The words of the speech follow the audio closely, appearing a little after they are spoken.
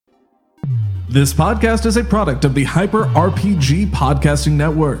This podcast is a product of the Hyper RPG Podcasting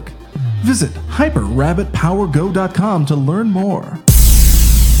Network. Visit hyperrabbitpowergo.com to learn more.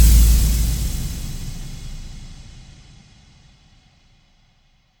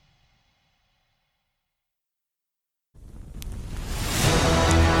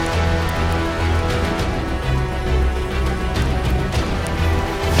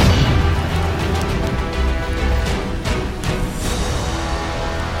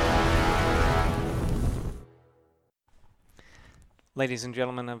 Ladies and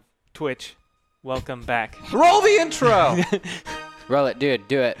gentlemen of Twitch, welcome back. Roll the intro! Roll it, dude.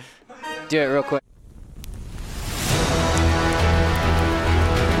 Do it. Do it real quick.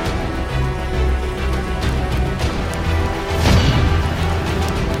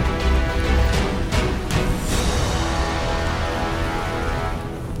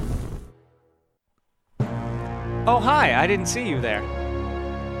 Oh, hi, I didn't see you there.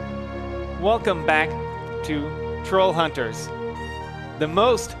 Welcome back to Troll Hunters, the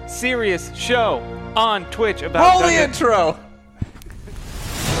most serious show on Twitch about Roll the intro!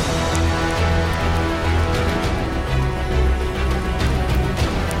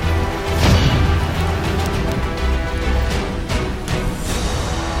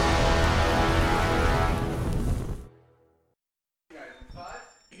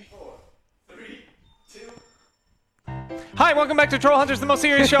 Hi, welcome back to Troll Hunters, the most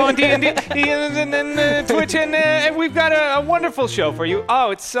serious show on D&D and Twitch, and we've got a wonderful show for you.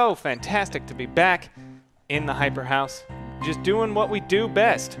 Oh, it's so fantastic to be back in the Hyper House, just doing what we do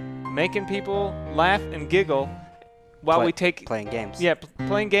best, making people laugh and giggle while we take... Playing games. Yeah,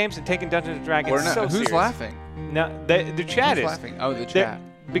 playing games and taking Dungeons & Dragons. So who's serious. laughing? No, the chat Who's is. laughing? Oh, the chat.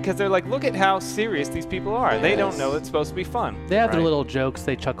 Because they're like, look at how serious these people are. They don't know it's supposed to be fun. They have their right? little jokes.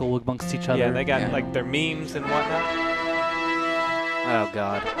 They chuckle amongst each other. Yeah, they got like their memes and whatnot. Oh,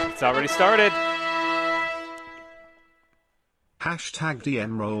 God. It's already started. Hashtag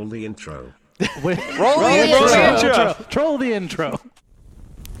DM roll the intro. Roll the intro! Troll the intro.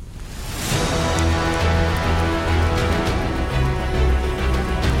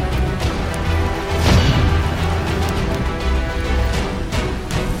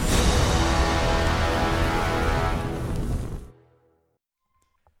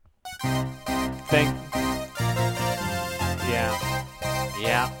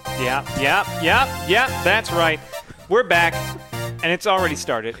 Yeah, that's right. We're back, and it's already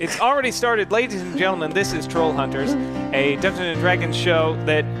started. It's already started. Ladies and gentlemen, this is Troll Hunters, a Dungeons & Dragons show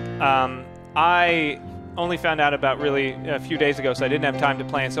that I only found out about really a few days ago, so I didn't have time to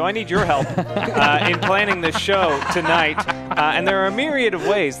plan. So I need your help in planning this show tonight. And there are a myriad of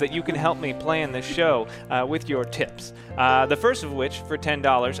ways that you can help me plan this show with your tips. The first of which, for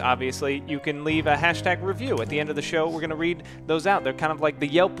 $10, obviously, you can leave a hashtag review. At the end of the show, we're going to read those out. They're kind of like the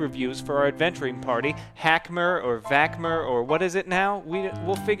Yelp reviews for our adventuring party. Hackmer or Vacmer or what is it now?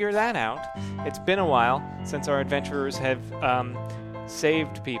 We'll figure that out. It's been a while since our adventurers have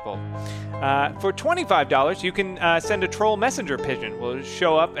saved people. For $25, you can send a troll messenger pigeon. We'll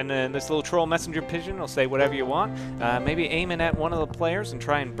show up, and then this little troll messenger pigeon will say whatever you want. Maybe aim it at one of the players and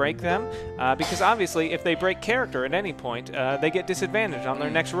try and break them. Because obviously, if they break character at any point, they get disadvantaged on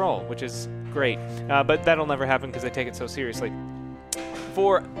their next roll, which is great. But that'll never happen because they take it so seriously.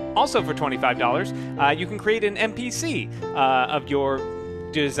 Also for $25, you can create an NPC of your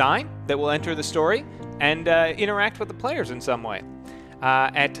design that will enter the story and interact with the players in some way.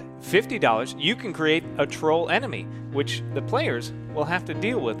 At $50, you can create a troll enemy, which the players will have to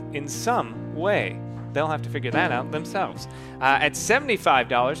deal with in some way. They'll have to figure that out themselves. At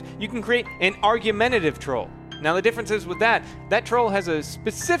 $75, you can create an argumentative troll. Now the difference is with that troll has a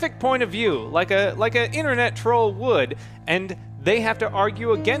specific point of view, like an internet troll would, and they have to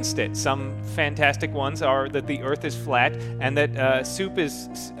argue against it. Some fantastic ones are that the Earth is flat, and that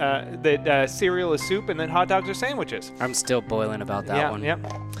cereal is soup, and that hot dogs are sandwiches. I'm still boiling about that one. Yep.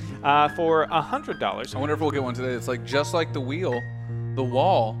 For $100. I wonder if we'll get one today. It's like just like the wheel, the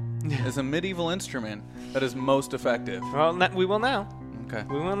wall is a medieval instrument that is most effective. Well, we will now. Okay.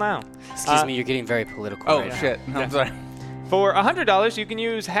 We will now. Excuse me, you're getting very political. Oh, right shit. Now. I'm sorry. For $100, you can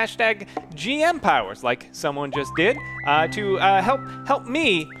use hashtag GM powers, like someone just did, to help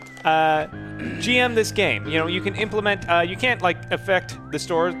me GM this game. You know, you can implement. You can't affect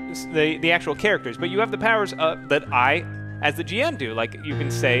the actual characters, but you have the powers that I, as the GM, do. Like you can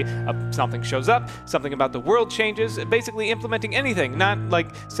say something shows up, something about the world changes, basically implementing anything. Not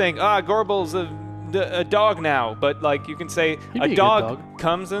like saying, Gorbel's a dog now, but like you can say a dog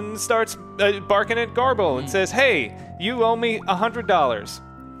comes and starts barking at Garble and says, "Hey, you owe me $100."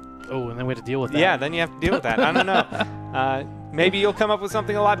 Oh, and then we have to deal with that. Yeah, then you have to deal with that. I don't know. Maybe you'll come up with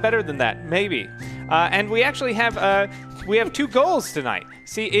something a lot better than that. Maybe. And we actually have 2 goals tonight.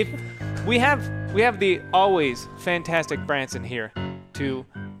 See, if we have the always fantastic Branson here to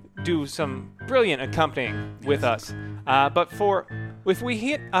do some brilliant accompanying with us. But if we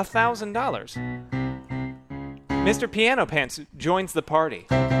hit $1,000, Mr. Piano Pants joins the party.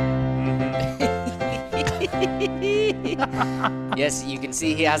 Yes, you can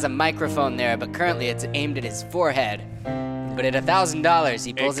see he has a microphone there, but currently it's aimed at his forehead. But at $1,000,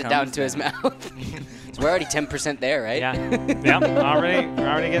 he pulls it down to his mouth. So we're already 10% there, right? Yeah. Yep. We're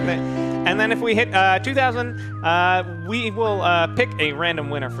already getting there. And then if we hit 2,000, we will pick a random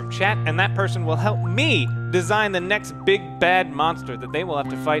winner from chat, and that person will help me design the next big bad monster that they will have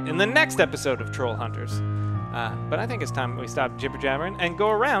to fight in the next episode of Troll Hunters. But I think it's time we stop jibber-jabbering and go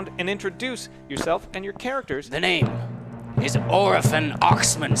around and introduce yourself and your characters. The name is Orphan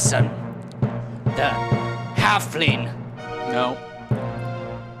Oxmanson, the halfling. No.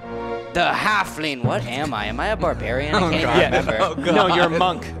 The halfling. What am I? Am I a barbarian? I can't remember. Oh, God. No, you're a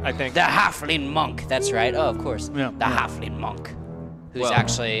monk, I think. The halfling monk. That's right. Oh, of course. Yeah. The halfling monk, who's Well.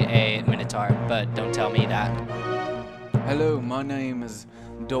 actually a minotaur, but don't tell me that. Hello, my name is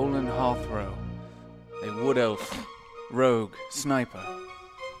Dolan Hawthrow, a wood elf, rogue, sniper.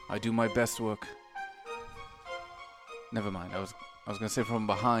 I do my best work. Never mind. I was gonna say from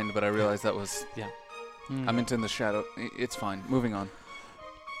behind, but I realized that was I'm into in the shadow. It's fine. Moving on.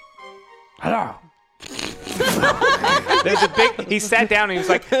 Hello. There's a big. He sat down and he was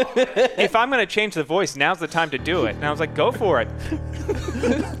like, "If I'm going to change the voice, now's the time to do it." And I was like, "Go for it."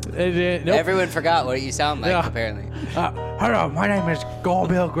 Nope. Everyone forgot what you sound like, Yeah. apparently. Hello, my name is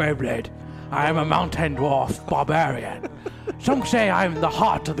Gorbil Greyblade. I am a mountain dwarf barbarian. Some say I'm the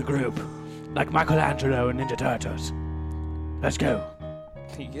heart of the group, like Michelangelo and Ninja Turtles. Let's go.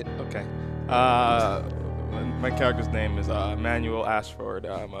 Okay. My character's name is Manuel Ashford.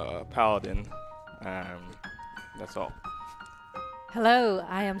 I'm a paladin. That's all. Hello,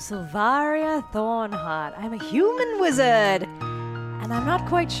 I am Silvaria Thornheart. I'm a human wizard. And I'm not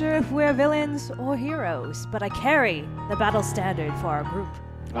quite sure if we're villains or heroes, but I carry the battle standard for our group.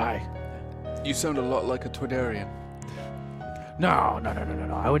 Aye. You sound a lot like a Twiddarian. No.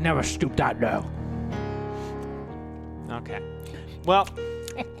 I would never stoop that low. Okay. Well,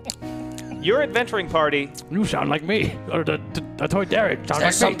 your adventuring party. You sound like me. Or the toy Derek sounds Is there like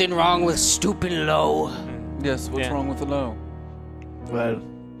me. something wrong with stooping low? Yes, what's Yeah. wrong with the low? Well,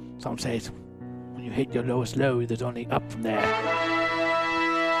 some say when you hit your lowest low, there's only up from there.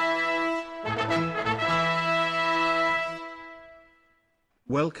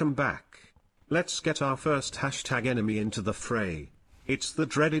 Welcome back. Let's get our first hashtag enemy into the fray. It's the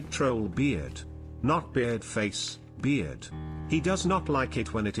dreaded troll Beard. Not Beard Face, Beard. He does not like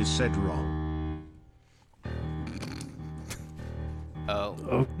it when it is said wrong.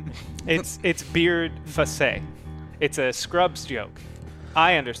 Oh. It's beard facet. It's a Scrubs joke.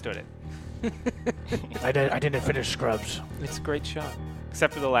 I understood it. I didn't finish Scrubs. It's a great show,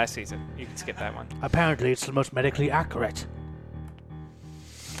 except for the last season. You can skip that one. Apparently, it's the most medically accurate.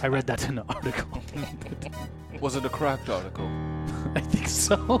 I read that in an article. Was it a cracked article? I think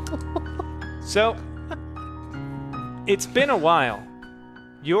so. So, it's been a while.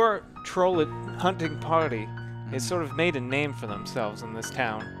 Your troll hunting party has sort of made a name for themselves in this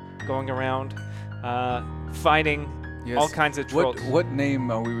town, going around, fighting all kinds of trolls. What name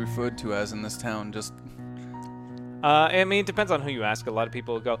are we referred to as in this town? Just I mean, it depends on who you ask. A lot of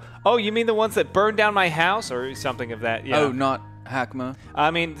people go, "Oh, you mean the ones that burned down my house?" or something of that. Yeah. Oh, not Hackma. I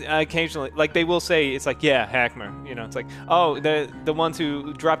mean, occasionally, like they will say, it's like, "Yeah, Hackmer." You know, it's like, "Oh, the ones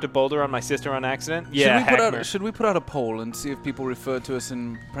who dropped a boulder on my sister on accident." Yeah, Hackmer. Should we put out a poll and see if people refer to us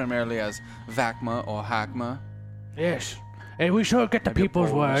in primarily as Vacma or Hackma? Yes. And we should get the Maybe a people's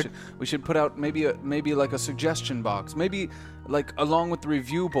poll. word. We should put out maybe like a suggestion box. Maybe like along with the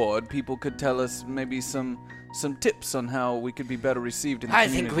review board, people could tell us maybe some tips on how we could be better received in the I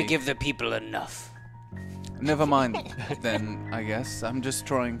community. think we give the people enough. Never mind, then, I guess. I'm just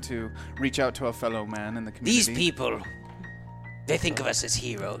trying to reach out to a fellow man in the community. These people, they think of us as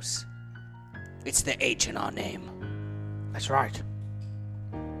heroes. It's the H in our name. That's right.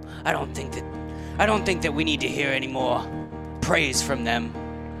 I don't think that we need to hear any more praise from them.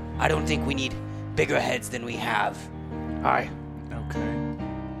 I don't think we need bigger heads than we have. Aye. Okay.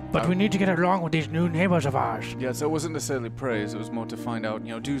 But we need to get along with these new neighbors of ours. Yeah, so it wasn't necessarily praise. It was more to find out,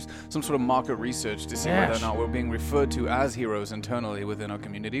 do some sort of market research to see whether or Yes. not we're being referred to as heroes internally within our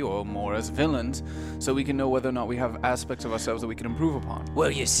community or more as villains, so we can know whether or not we have aspects of ourselves that we can improve upon. Well,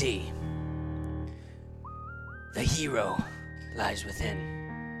 you see, the hero lies within.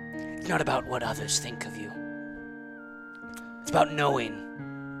 It's not about what others think of you. It's about knowing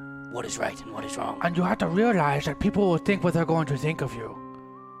what is right and what is wrong. And you have to realize that people will think what they're going to think of you.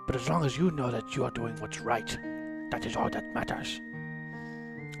 But as long as you know that you are doing what's right, that is all that matters.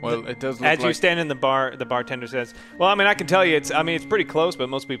 Well, it does look As like... you stand in the bar, the bartender says, "Well, I mean, I can tell you, it's pretty close, but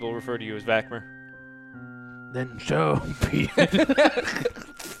most people refer to you as Vakmer." Then so be it.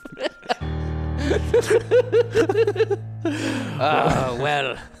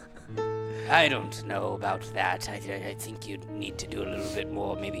 Well, I don't know about that. I think you need to do a little bit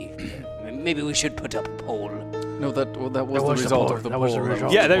more. Maybe we should put up a poll. No, that was the was the result poll. of the That poll. was the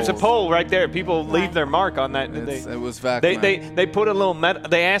result. Yeah, there's a poll right there. People leave their mark on that. It was Vakman. They put a little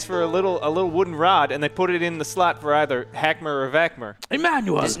they asked for a little wooden rod, and they put it in the slot for either Hackmer or Vakmer.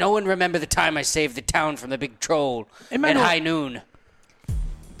 Emmanuel! Does no one remember the time I saved the town from the big troll Emmanuel. at high noon?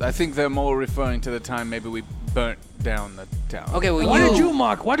 I think they're more referring to the time maybe we burnt down the town. Okay, well, Why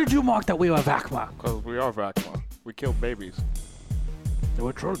did you mark that we were Vakma? Because we are Vakma. We kill babies. They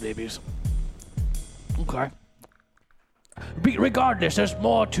were troll babies. Okay. Regardless, there's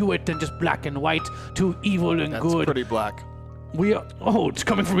more to it than just black and white, to evil and That's good. pretty black. It's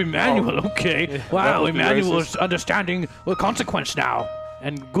coming from Emmanuel. Okay. That Wow, would be Emmanuel's understanding the consequence now,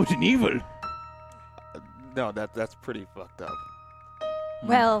 and good and evil. No, that's pretty fucked up.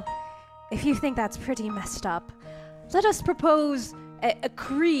 Well, if you think that's pretty messed up, let us propose a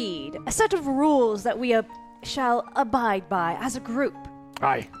creed, a set of rules that we shall abide by as a group.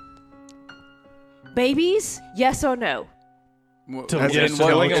 Aye. Babies, yes or no? As In in what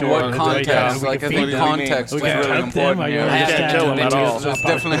killing context? them. Like, I We think can context is We can't really help them, important. or here. you can't understand kill them that at all. it's There not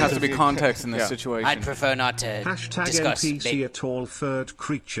definitely has to be part of context in this Yeah. situation. I'd prefer not to Hashtag discuss. NPC a tall third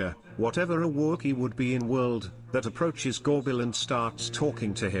creature, whatever a Wookiee would be in world, that approaches Gorbil and starts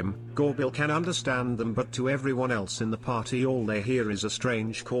talking to him. Gorbil can understand them, but to everyone else in the party all they hear is a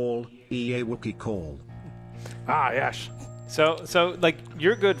strange call, a Wookiee call. Ah, yes. So like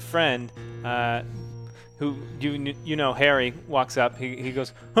your good friend, who you know, Harry walks up. He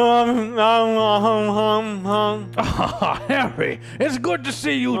goes, Harry, it's good to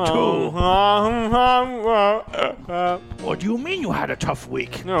see you too. What do you mean you had a tough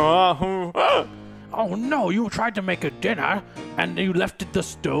week? Oh no, you tried to make a dinner and you left the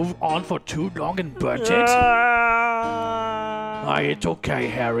stove on for too long and burnt it? It's okay,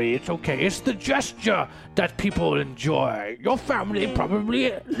 Harry, it's okay. It's the gesture that people enjoy. Your family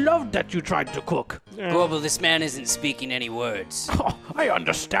probably loved that you tried to cook. Gorbel, this man isn't speaking any words. Oh, I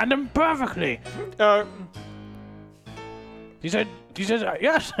understand him perfectly. He says,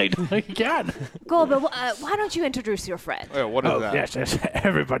 yes, I can. Gorbil, why don't you introduce your friend? What is that? Yes,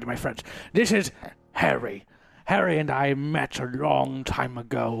 everybody, my friends. This is Harry. Harry and I met a long time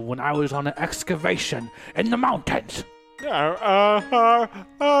ago when I was on an excavation in the mountains.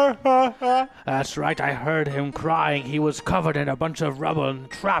 That's right, I heard him crying. He was covered in a bunch of rubble and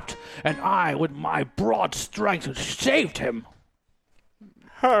trapped, and I, with my broad strength, saved him.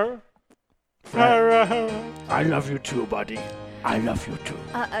 I love you too, buddy. I love you too.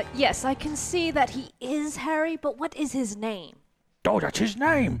 Yes, I can see that he is Harry, but what is his name? Oh, that's his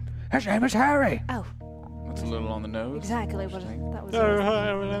name. His name is Harry. Oh, That's a little on the nose. exactly what that was.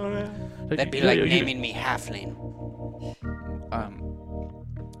 That'd be like naming me Halfling.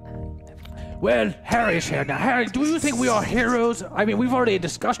 Well, Harry's here now. Harry, do you think we are heroes? I mean, we've already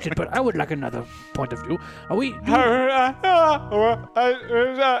discussed it, but I would like another point of view. Are we?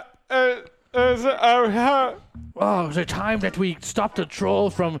 Oh, the time that we stopped a troll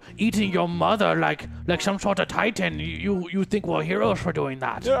from eating your mother like some sort of titan. You think we're heroes for doing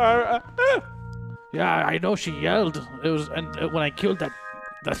that? Yeah, I know she yelled. It was, and when I killed that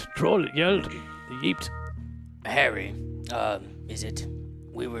troll, it yelled. It yeeped. Harry, is it?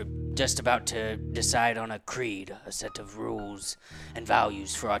 We were just about to decide on a creed, a set of rules and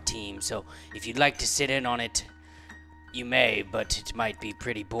values for our team. So if you'd like to sit in on it, you may, but it might be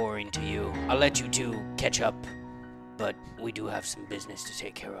pretty boring to you. I'll let you two catch up, but we do have some business to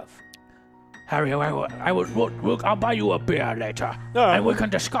take care of. Harry, I'll buy you a beer later, and we can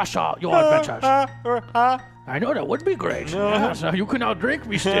discuss your adventures. I know that would be great. Yeah, so you can outdrink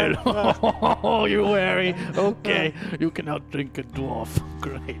me still. Oh, you Harry. Okay, you can outdrink a dwarf.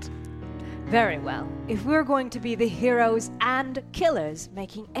 Great. Very well. If we're going to be the heroes and killers,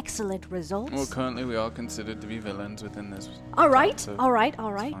 making excellent results. Well, currently we are considered to be villains within this. All right, so all right.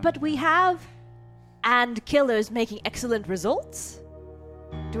 fine. But we have and killers making excellent results.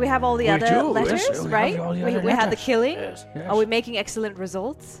 Do we have all the We other do, letters, yes, we have right? all the We other had the letters. killing. Yes, yes. Are we making excellent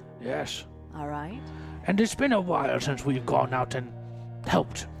results? Yes. All right. And it's been a while since we've gone out and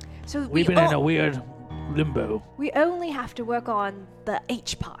helped. So We've been in a weird limbo. we only have to work on the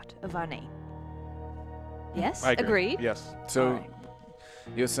H part of our name. Yes, I agree. agreed. Yes. So, Alright.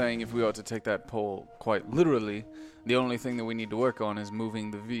 you're saying if we are to take that poll quite literally, the only thing that we need to work on is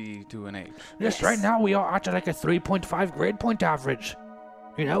moving the V to an H. Yes, right now we are at like a 3.5 grade point average.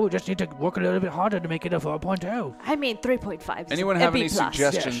 You know, we just need to work a little bit harder to make it a 4.0. I mean, 3.5 is Anyone a have B+. any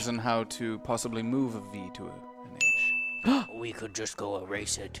suggestions Yes. on how to possibly move a V to an H? We could just go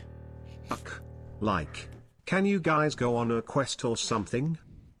erase it. Like, can you guys go on a quest or something?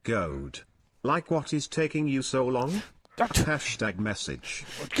 Goad. Like what is taking you so long? Hashtag message.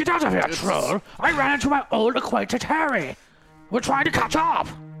 Get out of here, troll! I ran into my old acquaintance Harry. We're trying to catch up.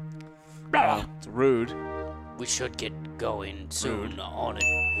 Blah. It's rude. We should get going soon on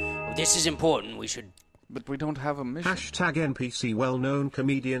it. This is important. We should. But we don't have a mission. Hashtag NPC well-known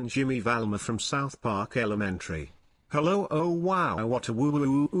comedian Jimmy Valmer from South Park Elementary. Hello, oh wow, what a woo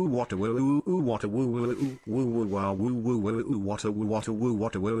woo woo, what a woo woo woo, what a woo woo woo woo wow woo woo woo, what a woo, what a woo,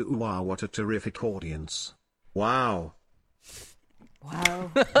 what a woo wow, what a terrific audience. Wow.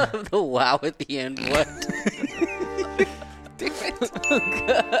 Wow. The wow at the end. What?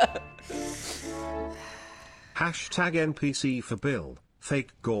 Hashtag NPC for Bill,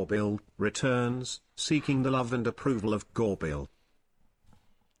 fake Gorbill, returns, seeking the love and approval of Gorbill.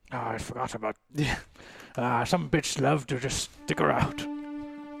 Oh, I forgot about. Some bitch love to just stick around.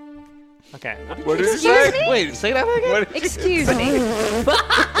 Okay. What did you Excuse say? me? Wait, say that again. Excuse me.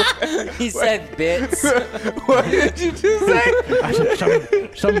 He said bits. What did you just say? I said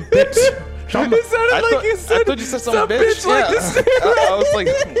some bits. Some. It sounded like you said I thought you said some some bitch. bitch like yeah. to stay I was like,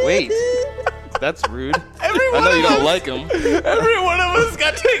 wait. That's rude. I know you don't like him. Every one of us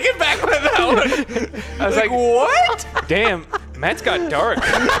got taken back by that one. I was like, what? damn, Matt's got dark.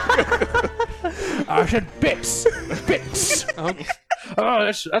 I said bits. Bits. Okay. Oh,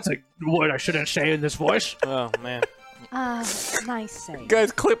 that's a word I shouldn't say in this voice. Oh, man. Nice save.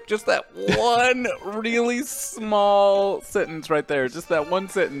 Guys, clip just that one really small sentence right there. Just that one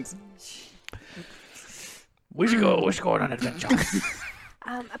sentence. We should go on an adventure.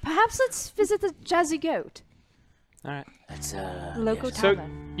 Perhaps let's visit the Jazzy Goat, All right. That's local yes. So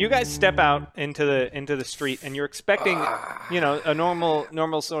tavern. you guys step out into the street, and you're expecting, a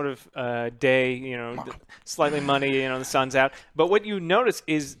normal sort of day, slightly muddy, the sun's out. But what you notice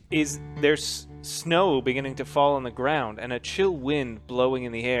is there's snow beginning to fall on the ground, and a chill wind blowing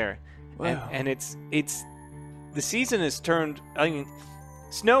in the air, and it's the season has turned. I mean,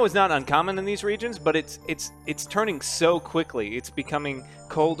 snow is not uncommon in these regions, but it's turning so quickly. It's becoming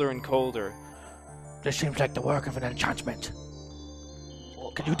colder and colder. This seems like the work of an enchantment.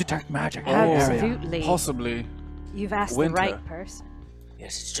 Can you detect magic in the area? Absolutely. Possibly. You've asked Winter. the right person.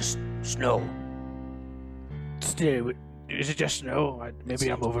 Yes, it's just snow. Still, is it just snow? Maybe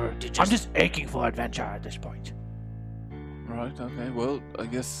I'm over. I'm just aching for adventure at this point. Right, okay. Well, I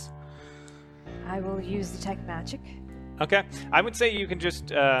guess. I will use detect magic. Okay, I would say you can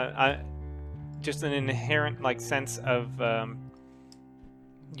just an inherent sense of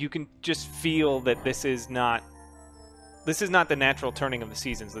you can just feel that this is not the natural turning of the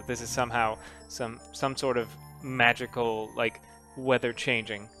seasons. That this is somehow some sort of magical weather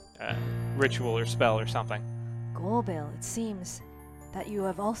changing ritual or spell or something. Gorbill, it seems that you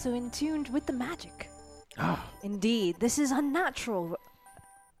have also in tuned with the magic. Ah, Indeed, this is unnatural.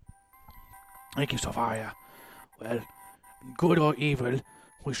 thank you, Sophia. Well, good or evil,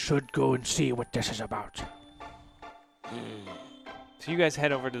 we should go and see what this is about. So you guys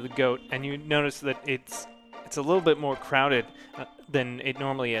head over to the goat, and you notice that it's a little bit more crowded than it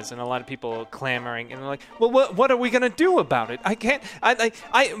normally is, and a lot of people are clamoring, and they're like, "Well, what are we gonna do about it? I can't.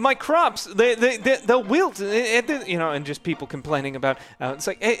 My crops, they'll wilt, and just people complaining about. It's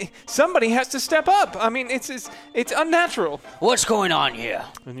like, hey, somebody has to step up. I mean, it's unnatural." What's going on here?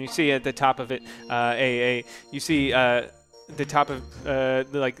 And you see at the top of it, the top of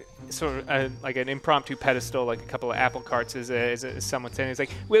sort of like an impromptu pedestal, like a couple of apple carts, is someone saying, it's like,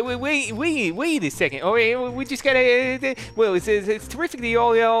 wait a second, we just gotta, well, it's terrific that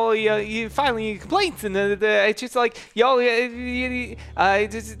you filing your complaints, and it's just like y'all, we'll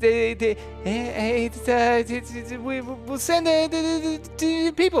send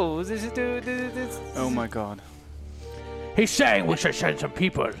the people. Oh my god. He's saying we should send some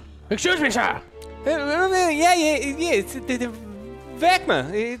people. Excuse me, sir. Yeah, it's the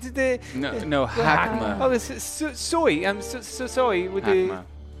Vecma. It's the No, Hackma. oh, it's soy. I'm so sorry with Hackma.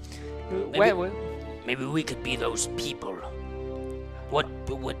 the. Maybe we could be those people. What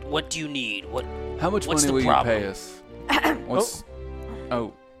do you need? How much what's money the will problem? you pay us? What's...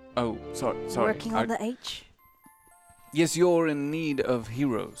 Oh, sorry. Working on the H. Yes, you're in need of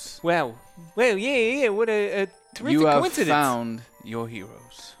heroes. Well, yeah. What a terrific You have coincidence. found your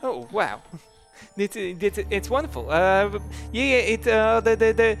heroes. Oh, wow. it's wonderful.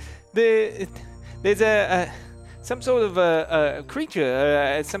 There's some sort of a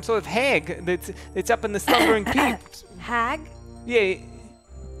creature, some sort of hag that's up in the slumbering peaks. Hag? Yeah.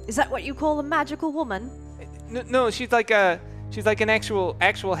 Is that what you call a magical woman? No, she's like an actual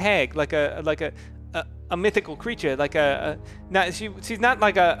hag, like a mythical creature, like she's not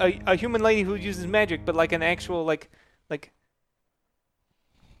like a human lady who uses magic, but like an actual like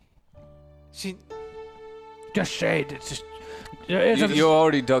she. Just say it. It's just. You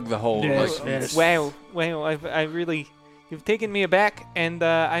already dug the hole. Yes, like, yes. Wow, I really. You've taken me aback, and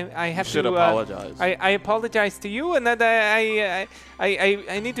I have You should to apologize. I apologize to you, and that I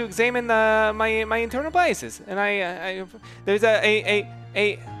need to examine my internal biases. And there's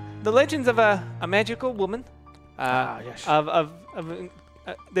the legends of a magical woman, Yes.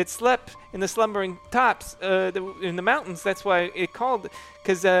 that slept in the slumbering tops in the mountains. That's why it called,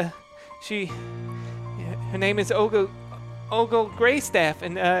 because her name is Ogle Greystaff,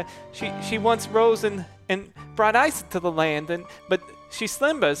 and she once rose and brought ice to the land, but she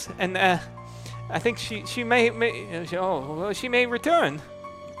slumbers, and I think she may return.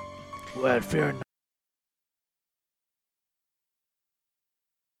 Well, fear not.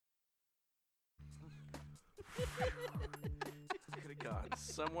 Could have gone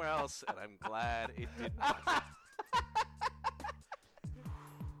somewhere else, and I'm glad it did not.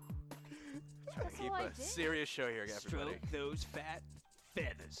 Trying to keep a serious show here, everybody. Stroke those fat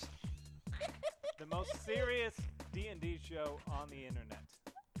feathers. The most serious D&D show on the internet.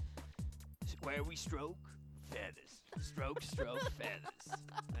 Where we stroke feathers. Stroke feathers.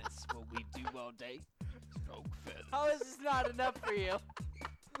 That's what we do all day. Stroke feathers. How is this not enough for you?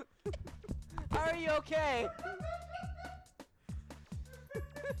 Are you okay?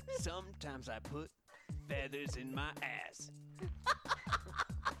 Sometimes I put feathers in my ass.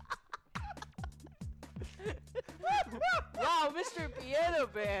 Wow, Mr. Piano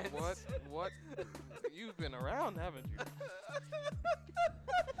Band. What? You've been around, haven't you?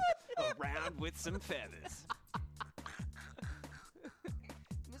 Around with some feathers.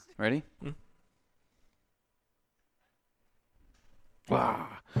 ready? Wow.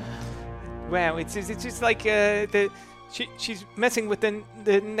 Wow, it's just like she's messing with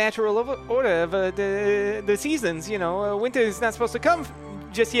the natural order of the seasons. You know, winter is not supposed to come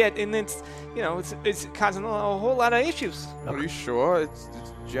just yet, and it's causing a whole lot of issues. Are you sure? It's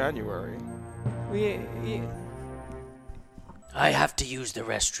January. Yeah. I have to use the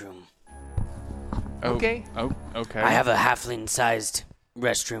restroom. Okay. Oh, okay. I have a halfling-sized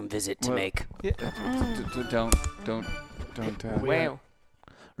restroom visit to make. Yeah. Don't. Wow.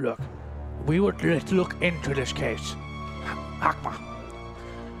 Look, we would look into this case. Hakma.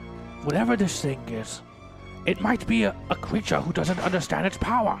 Whatever this thing is, it might be a creature who doesn't understand its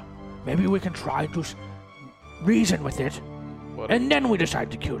power. Maybe we can try to reason with it, and then we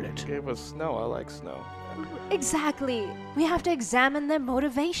decide to kill it. Gave us snow. I like snow. Exactly. We have to examine their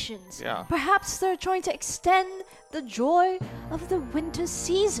motivations. Yeah. Perhaps they're trying to extend the joy of the winter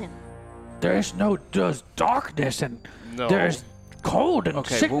season. There's darkness and No. there's cold and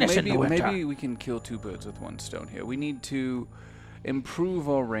sickness in the winter. maybe we can kill two birds with one stone here. We need to improve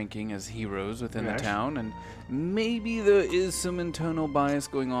our ranking as heroes within the town, and maybe there is some internal bias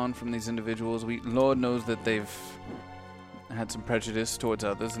going on from these individuals. Lord knows that they've had some prejudice towards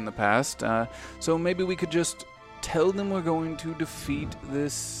others in the past, so maybe we could just tell them we're going to defeat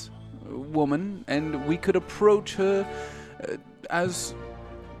this woman, and we could approach her as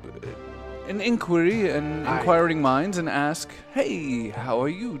an inquiry and inquiring minds and ask, hey, how are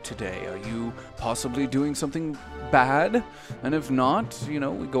you today? Are you possibly doing something bad? And if not, we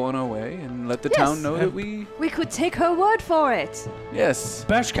go on our way and let the town know that we could take her word for it. Yes.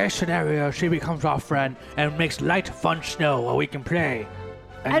 Best case scenario, she becomes our friend and makes light, fun snow where we can play,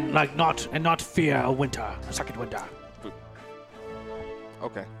 and not fear a second winter.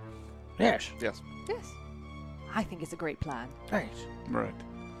 Okay. Yes. Yes. Yes. I think it's a great plan. Thanks. Right.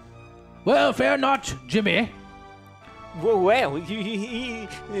 Well, fear not, Jimmy. Whoa, wow.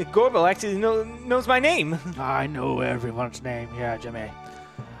 Gorbel actually knows my name. I know everyone's name here, Jimmy.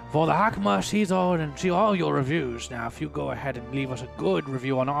 For the Hakma, see all your reviews. Now, if you go ahead and leave us a good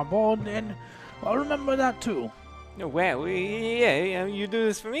review on our board, then I'll remember that too. Oh, wow. Yeah, you do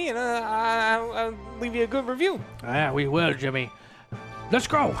this for me, and I'll leave you a good review. Yeah, we will, Jimmy. Let's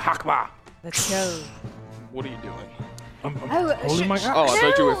go, Hakma. Let's go. What are you doing? I'm Oh, holding my axe. Oh, I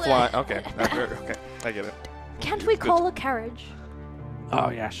thought you were No. flying. Okay. Okay. I get it. Can't we call a carriage? Oh,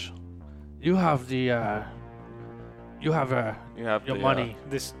 yes. You have the, you have your money.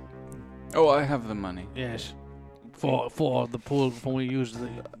 This. Oh, I have the money. Yes. For the pool, when we use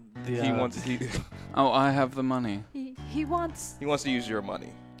He wants Oh, I have the money. He wants. he wants to use your money,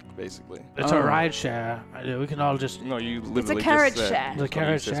 basically. It's a ride share. We can all just. No, you It's literally a carriage just said share. The he's gonna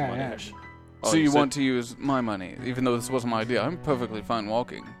carriage use his share, money. yes. Oh, So you said- want to use my money, even though this wasn't my idea. I'm perfectly fine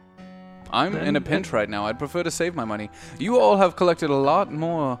walking. I'm in a pinch right now. I'd prefer to save my money. You all have collected a lot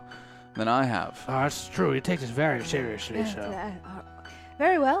more than I have. That's true. He takes this very seriously, so.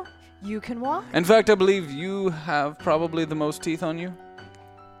 Very well. You can walk. In fact, I believe you have probably the most teeth on you.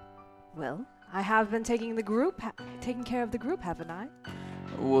 Well, I have been taking care of the group, haven't I?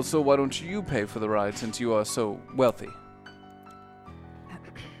 Well, so why don't you pay for the ride since you are so wealthy?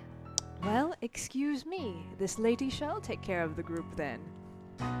 Well, excuse me. This lady shall take care of the group then.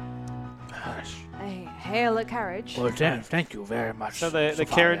 Gosh. I hail a carriage. Well, thank you very much. So the Sophia.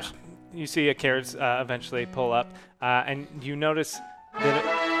 carriage, you see a carriage eventually pull up, and you notice that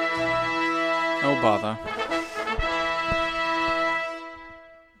Oh, bother.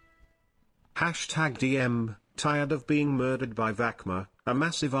 Hashtag DM, tired of being murdered by Vakma, a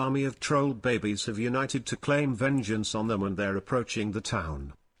massive army of troll babies have united to claim vengeance on them and they're approaching the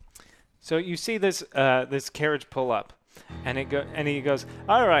town. So you see this this carriage pull up, and he goes,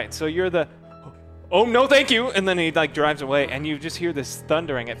 "All right, so you're the." Oh no, thank you! And then he like drives away, and you just hear this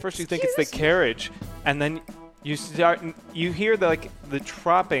thundering. At first, you think it's the carriage, and then you hear the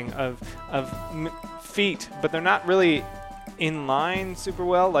tropping of feet, but they're not really in line super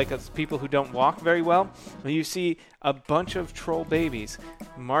well, like as people who don't walk very well. You see a bunch of troll babies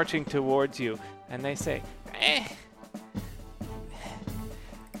marching towards you, and they say,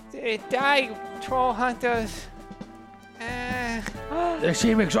 Die, troll hunters. They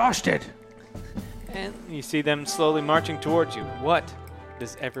seem exhausted. And you see them slowly marching towards you. What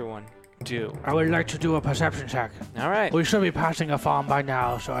does everyone do? I would like to do a perception check. All right. We should be passing a farm by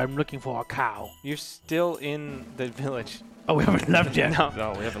now, so I'm looking for a cow. You're still in the village. Oh, we haven't left yet. No.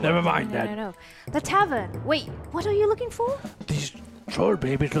 No, we haven't. Never mind No. that. The tavern. Wait, what are you looking for? These troll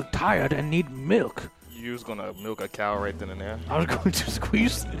babies look tired and need milk. You was gonna milk a cow right then and there. I was going to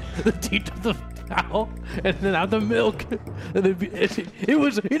squeeze the teat of the cow and then have the milk. And it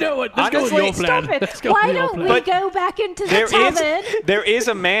was, you know what? Let's go with your plan. Stop it. Let's go Why with your don't plan. we go back into the tavern? There is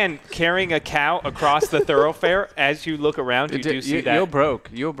a man carrying a cow across the thoroughfare. As you look around, you do see that. You're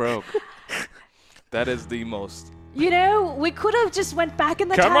broke. You're broke. That is the most. You know, we could have just went back in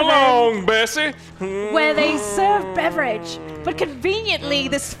the Come tavern along, Bessie. where they serve beverage, but conveniently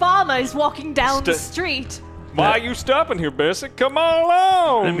this farmer is walking down the street. Why are you stopping here, Bessie? Come on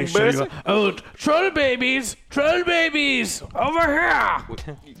along, Let me show Bessie. you. Oh, troll babies! Troll babies! Over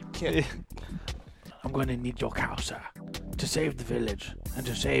here! You can't. I'm going to need your cow, sir, to save the village and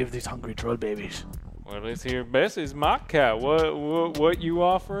to save these hungry troll babies. Well, this here Bessie's my cow. What you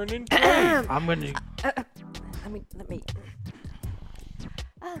offering in trade? I'm going to... Let me.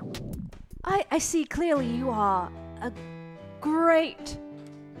 I see clearly you are a great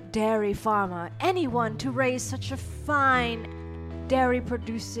dairy farmer. Anyone to raise such a fine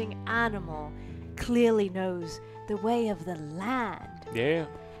dairy-producing animal clearly knows the way of the land. Yeah.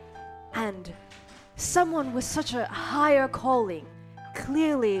 And someone with such a higher calling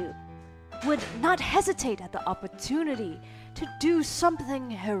clearly would not hesitate at the opportunity to do something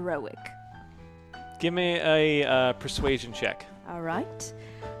heroic. Give me a persuasion check. All right.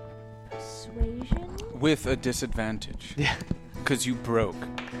 Persuasion. With a disadvantage. Yeah. Because you broke.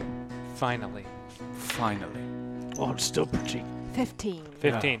 Finally. Finally. Oh, it's still pretty. 15.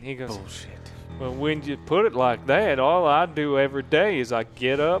 15. He goes, Bullshit. well, when you put it like that, all I do every day is I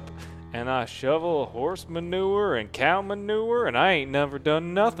get up and I shovel horse manure and cow manure, and I ain't never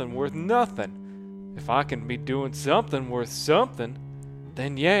done nothing worth nothing. If I can be doing something worth something,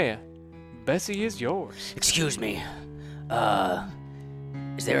 then yeah, Bessie is yours. Excuse me.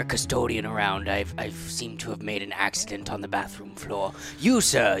 Is there a custodian around? I've seemed to have made an accident on the bathroom floor. You,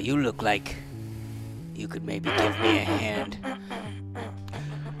 sir, you look like you could maybe give me a hand.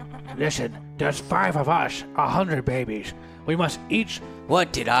 Listen, there's 5 of us, 100 babies. We must each...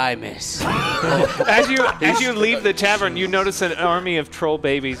 What did I miss? As you leave the tavern, you notice an army of troll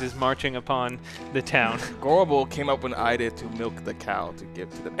babies is marching upon the town. Gorble came up with an idea to milk the cow to give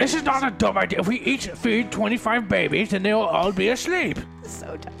to the babies. This is not a dumb idea. If we each feed 25 babies, then they'll all be asleep.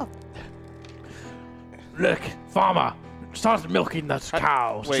 So dumb. Look, farmer, start milking those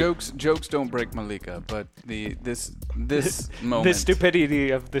cows. Wait. Jokes don't break Malika, but this moment. The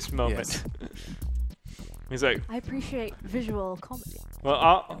stupidity of this moment. Yes. He's like, I appreciate visual comedy.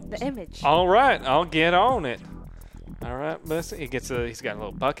 well, The image. all right, I'll get on it. All right, Bessie. He's got a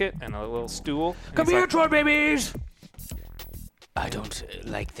little bucket and a little stool. and Come he's here, like, troll babies. I don't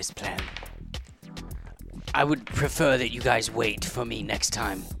like this plan. I would prefer that you guys wait for me next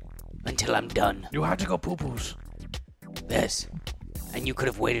time. until I'm done. You have to go poo-poos. Yes. And you could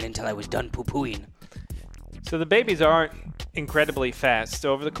have waited until I was done poo-pooing. So the babies aren't incredibly fast.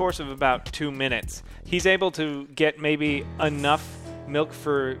 So over the course of about 2 minutes, he's able to get maybe enough milk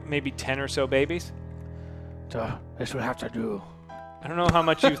for maybe 10 or so babies. So this will have to do. I don't know how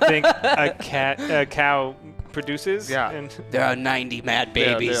much you think a cow produces. Yeah. And There are 90 mad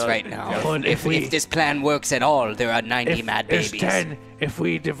babies there are- right now. yeah. Well, If this plan works at all, there are 90 mad It's babies. 10. If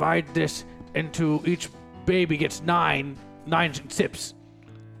we divide this into each baby gets 9 sips.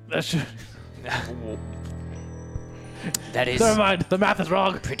 That's That is never mind. The math is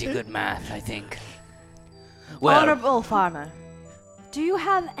wrong. pretty good math, I think. Well, Honorable farmer, do you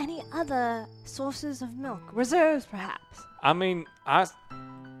have any other sources of milk? Reserves, perhaps? I mean, I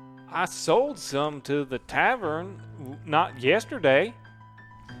sold some to the tavern not yesterday.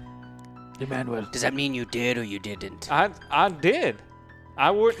 Emmanuel. does that mean you did or you didn't? I did. I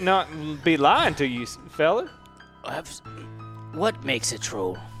would not be lying to you, fella. What makes a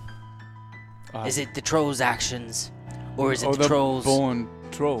troll? Is it the troll's actions? Or is it the they're troll's... born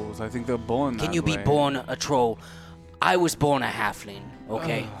trolls. I think they're born Can that you be way. born a troll? I was born a halfling,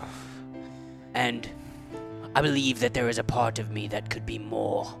 okay? And I believe that there is a part of me that could be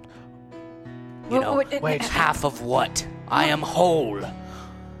more. You know, Wait. half of what? I am whole.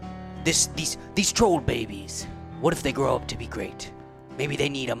 These troll babies, what if they grow up to be great? Maybe they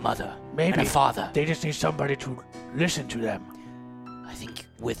need a mother Maybe and a father. They just need somebody to listen to them. I think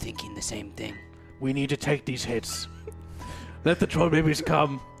we're thinking the same thing. We need to take these hits. Let the troll babies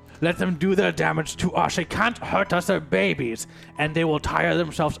come. Let them do their damage to us. They can't hurt us. They're babies. And they will tire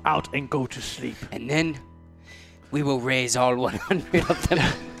themselves out and go to sleep. And then we will raise all 100 of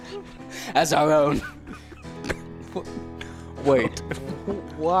them as our own. Wait,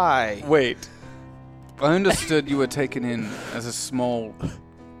 Why? wait. I understood you were taken in as a small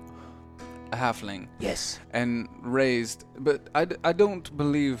halfling Yes, and raised, but I don't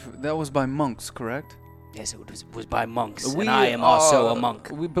believe that was by monks, correct? yes, it was by monks, and I am also a monk.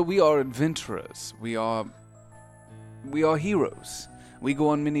 But we are adventurers. We are heroes. We go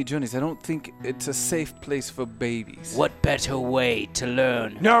on many journeys. I don't think it's a safe place for babies. What better way to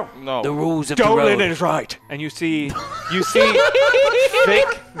learn No. the rules of the Dolan road? is right. And you see thick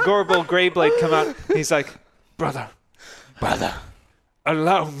Gorbel Greyblade come out. He's like, Brother, Brother,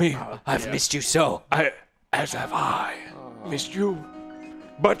 allow me. I've missed you so. As have I missed you.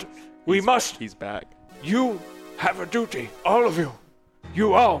 But we must. He's back. You have a duty. All of you.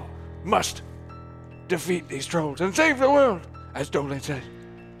 You all must defeat these trolls and save the world, as Dolan said.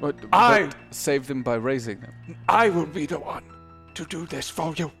 But I- saved them by raising them. I will be the one to do this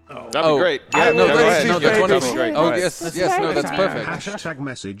for you. That'd be great. I Yeah, will go raise ahead. these Yeah, that's babies. wonderful. great. Oh Go ahead. yes, no, that's perfect. Hashtag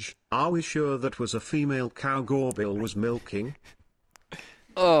message. Are we sure that was a female cow Gorbil was milking?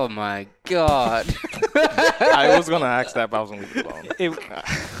 Oh my God. I was gonna ask that, but I was gonna leave it alone.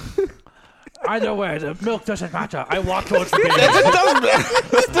 Either way, the milk doesn't matter. I walk towards the babies.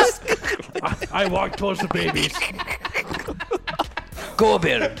 I walk towards the babies.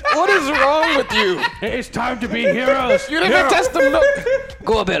 Gorbil, What is wrong with you? It is time to be heroes. You didn't even test the milk.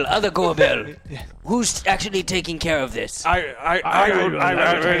 Gorbil, other Gorbil. Who's actually taking care of this?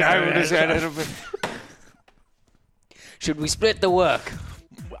 Should we split the work?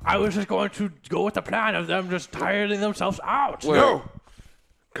 I was just going to go with the plan of them just tiring themselves out. No.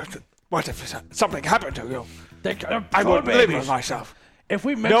 What if something happened to you? I would live with myself, If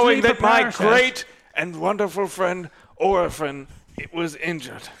we mentally knowing that prepare my ourselves- great and wonderful friend Orphan was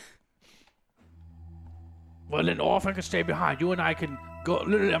injured. Well, an orphan can stay behind. You and I can go.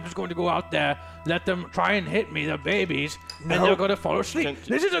 Literally, I'm just going to go out there, let them try and hit me, the babies, and they're going to fall asleep.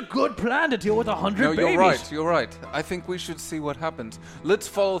 This is a good plan to deal with 100 No, babies. you're right. You're right. I think we should see what happens. Let's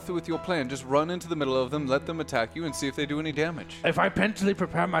follow through with your plan. Just run into the middle of them, let them attack you, and see if they do any damage. If I mentally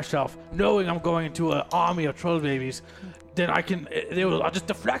prepare myself, knowing I'm going into an army of troll babies, then I can. I'll just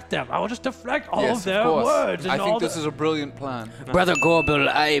deflect them. I will just deflect all yes, of their course. words. And I all think this the- is a brilliant plan. Brother Gorbil,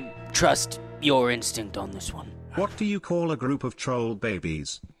 I trust your instinct on this one. What do you call a group of troll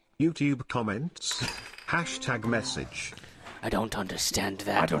babies? YouTube comments? Hashtag message. I don't understand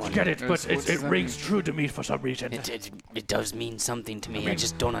that I don't one. get it, but What it does that rings true to me for some reason. It does mean something to me. I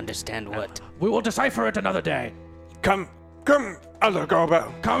just don't understand what. We will decipher it another day. Come, other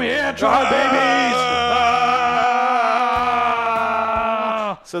Gorbel. Come here, troll babies!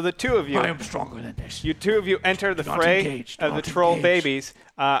 So the two of you, I am stronger than this. you two of you enter the Not fray engaged, of the not troll engaged. babies.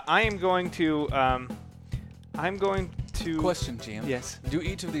 I am going to. Question, GM. Yes. Do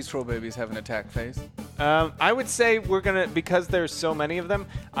each of these troll babies have an attack phase? I would say we're gonna, because there's so many of them,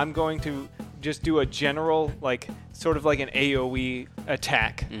 I'm going to just do a general, like, sort of like an AoE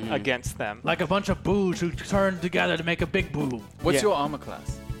attack against them. Like a bunch of boos who turn together to make a big boo. What's your armor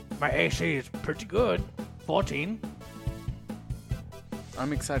class? My AC is pretty good. 14.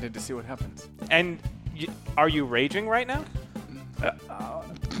 I'm excited to see what happens. And are you raging right now?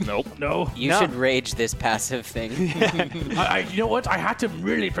 Nope. No. You should rage this passive thing. You know what? I had to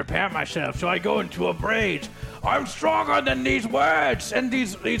really prepare myself, so I go into a rage. I'm stronger than these words and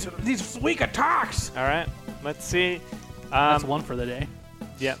these weak attacks. All right. Let's see. That's one for the day.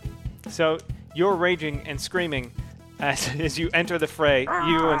 Yeah. So you're raging and screaming as you enter the fray,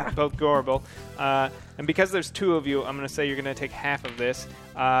 you and both Gorbel. And because there's two of you, I'm going to say you're going to take half of this.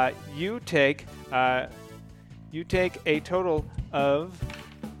 You take a total of...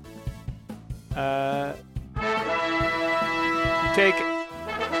 you take...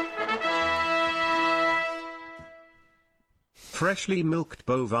 Freshly milked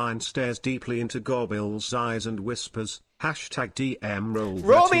bovine stares deeply into Gorbel's eyes and whispers, #DM roll.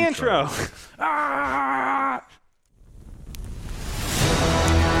 Roll the intro!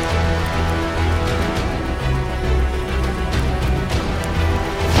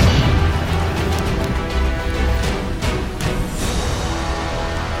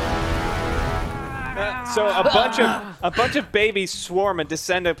 So a bunch of babies swarm and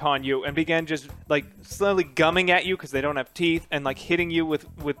descend upon you and begin just like slowly gumming at you because they don't have teeth and like hitting you with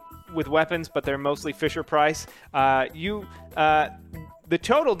weapons, but they're mostly Fisher Price. The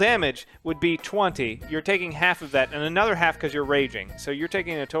total damage would be 20. You're taking half of that and another half because you're raging. So you're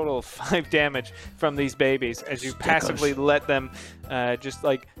taking a total of 5 damage from these babies as you passively let them just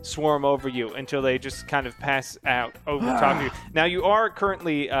like swarm over you until they just kind of pass out over top of you. Now you are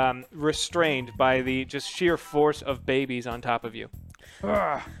currently restrained by the just sheer force of babies on top of you.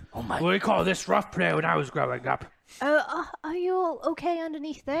 Oh my! We call this rough play when I was growing up. Are you all okay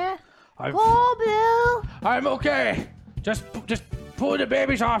underneath there? Gorbel! I'm okay. Just pull the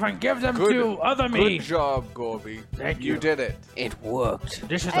babies off and give them to other me. Good job, Gorby. Thank you. You did it. It worked.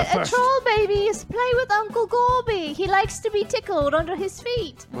 This is the first. Troll babies play with Uncle Gorby. He likes to be tickled under his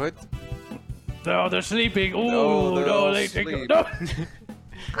feet. What? No, they're sleeping. Ooh, no, they sleep. No.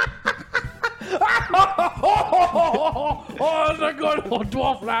 Oh, that's a good old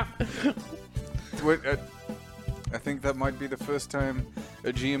dwarf laugh. Wait, I think that might be the first time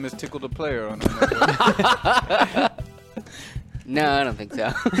a GM has tickled a player on our network. No, I don't think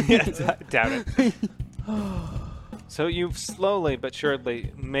so. Yeah, doubt it. So you've slowly but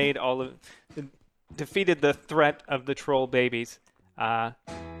surely made defeated the threat of the troll babies. And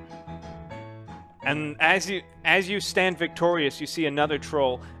as you stand victorious, you see another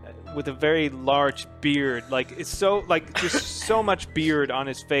troll with a very large beard. Like it's so just so much beard on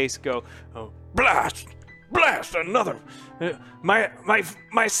his face. Go, oh, Blast! Blast! Another! My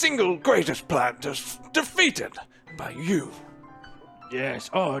single greatest plan defeated by you. Yes.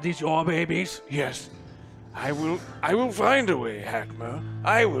 Oh, are these your babies? Yes. I will find a way, Hackmer.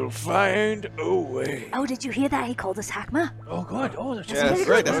 I will find a way. Oh, did you hear that? He called us Hackmer. Oh, good. Oh, that's That's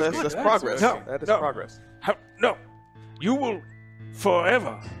great. That's progress. That is progress. No. You will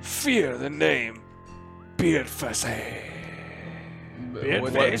forever fear the name Beardface.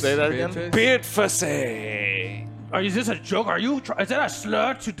 Beardface? Say that again? Beardface. Is this a joke? Is that a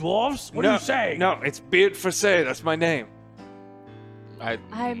slur to dwarves? What are you saying? No, it's Beardface. That's my name.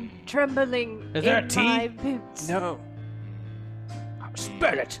 I'm trembling Is there in a T? my boots. No.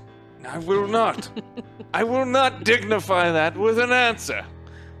 Spell it. I will not. I will not dignify that with an answer.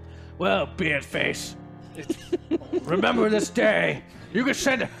 Well, Beardface, remember this day. You can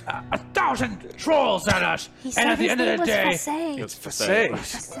send 1,000 trolls at us, and at the end of the day, It's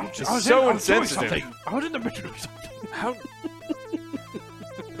Face. It's so insensitive. I was in the middle of something. How?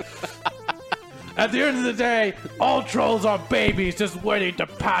 At the end of the day, all trolls are babies just waiting to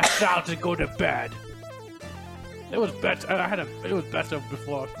pass out and go to bed. It was better. It was better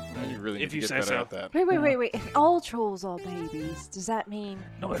before. You really If need you to say get better so. at that. Wait. If all trolls are babies, does that mean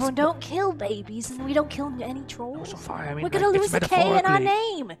No, if it's we don't kill babies and we don't kill any trolls, So far, I mean, we're gonna like, lose it's the K in our metaphorically-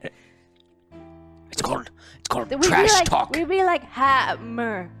 name? It's called We'd trash be like, talk. We'd be like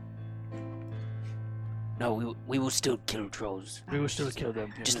Hammer. No, we will still kill trolls. We will still kill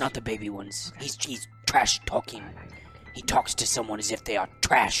them. Just not the baby ones. He's trash talking. He talks to someone as if they are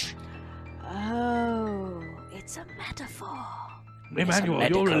trash. Oh, it's a metaphor. Emmanuel,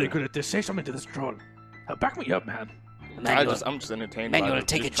 you're really good at this. Say something to this troll. Back me up, man. I'm just entertained. Manuel, by it.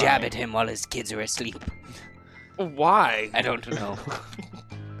 take a Just jab trying. at him while his kids are asleep. Why? I don't know.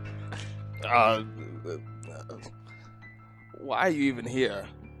 Why are you even here?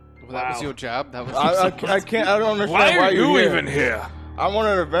 Well, that was your job. That was. I can't. I don't understand Why are you're you here. even here? I'm on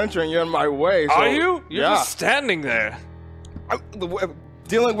an adventure and you're in my way. So, Are you? You're yeah. just standing there.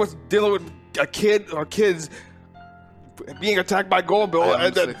 Dealing with a kid or kids being attacked by Goldbill. I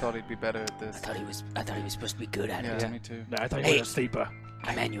honestly thought he'd be better at this. I thought he was supposed to be good at it. Yeah, me too. I thought he was a sleeper.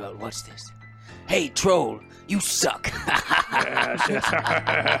 Emmanuel, watch this. Hey, troll, you suck.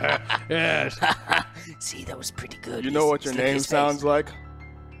 Yes. See, that was pretty good. You know what your Look at name his face. sounds like?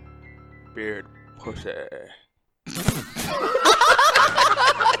 Beard Pussy.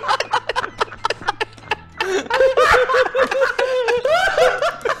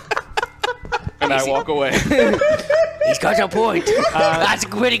 And I walk away. He's got your point. That's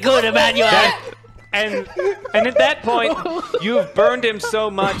pretty good, Emmanuel. And at that point, you've burned him so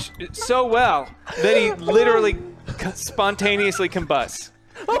well, that he literally spontaneously combusts.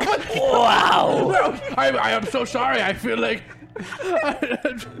 Wow! I am so sorry. I feel like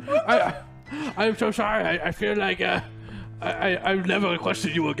I'm so sorry. I feel like I'll never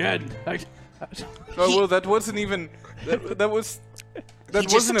question you again. Oh well, that wasn't even. That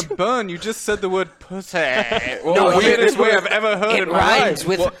wasn't a burn. You just said the word pussy. Well, weirdest way I've ever heard It in my rhymes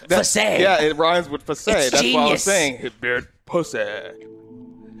life. with facet. Yeah, it rhymes with facet. It's That's what I was genius. saying. Beard Pussy.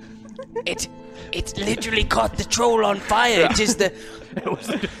 It literally caught the troll on fire. It is the. It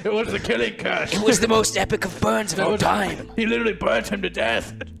was the killing curse. It was the most epic of burns of all time. He literally burnt him to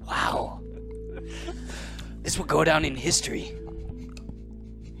death. Wow. This will go down in history.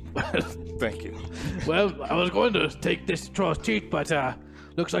 Thank you. Well, I was going to take this troll's teeth, but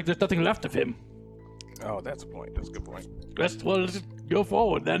looks like there's nothing left of him. Oh, that's a point. That's a good point. Let's just go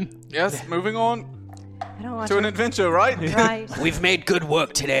forward then. Yes, moving on I don't want to an adventure, right? Right. We've made good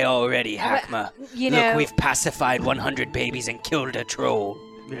work today already, Hackma. you know- Look, we've pacified 100 babies and killed a troll.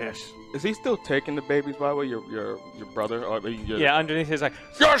 Yes. Is he still taking the babies, by the way? Your brother? Or your... Yeah, underneath his like.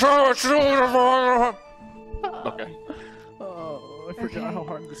 Okay. Oh, I forgot how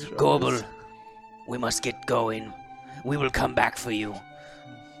hard this show Gorbel, is. we must get going. We will come back for you.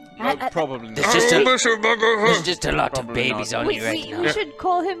 Probably not. There's just a lot of Probably babies not. on you right now. We should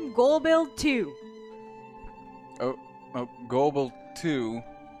call him Golbill 2. Oh, Gorbel 2.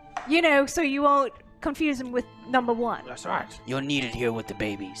 You know, so you won't confuse him with number 1. That's right. You're needed here with the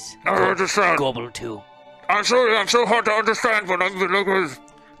babies. I don't understand. Gorbel 2. I'm so hard to understand when I'm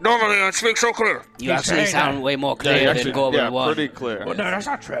normally I speak so clear. You actually sound way more clear than Gorbel 1. pretty clear. Well, no, that's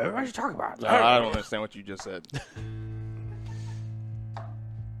not true. What are you talking about? No, I don't understand what you just said.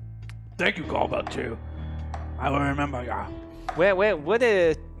 Thank you, Gorbel 2. I will remember ya. Well, what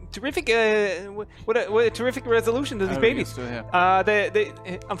a terrific, what a terrific resolution to these babies. Still here.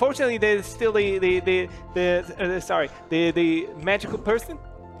 Unfortunately, there's still the magical person,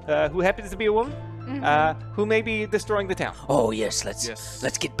 who happens to be a woman, who may be destroying the town. Oh yes,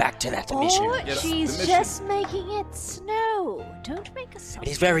 let's get back to that mission. Or Yes, she's the mission. just making it snow. Don't make us. It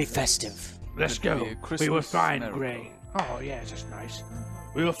is very festive. Let's Could go. be a We will Christmas find miracle. Gray. Oh, yes, that's nice.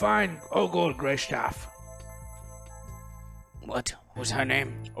 We will find Ogul Greystaff. What was her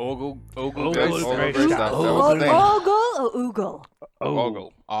name? Ogle Ogle Greystaff. Greystaff. Ogle or Oogle?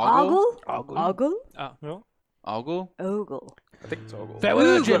 Ogle. Ogle? Ogle. Ogle? No? Ogle? Ogle. I think it's Ogle.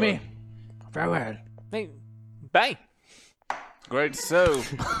 Farewell, Jimmy. Farewell. Hey, bye. Great, so.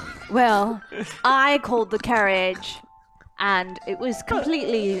 Well, I called the carriage, and it was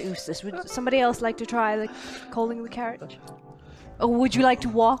completely useless. Would somebody else like to try calling the carriage? Or would you like to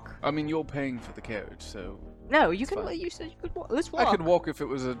walk? I mean, you're paying for the carriage, so. No, you can. You said you could walk. Let's walk. I could walk if it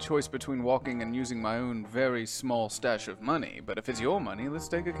was a choice between walking and using my own very small stash of money, but if it's your money, let's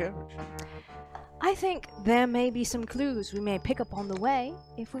take a carriage. I think there may be some clues we may pick up on the way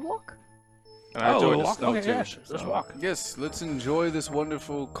if we walk. And I enjoy we'll the walk. snow Okay, too. yes, let's walk. Yes, let's enjoy this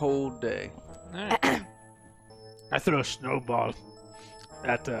wonderful cold day. I threw a snowball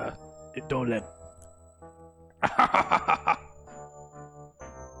at Dolan.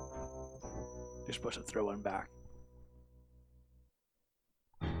 You're supposed to throw one back.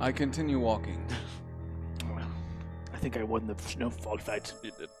 I continue walking. I think I won the snowball fight.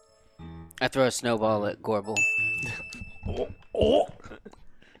 I throw a snowball at Gorbel.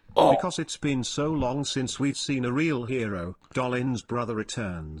 Because it's been so long since we've seen a real hero, Dolin's brother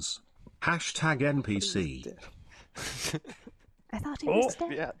returns. Hashtag NPC. I thought he was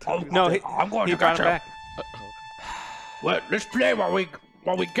dead. Yeah. No, I'm going he to brought catch him up. back. Well, let's play while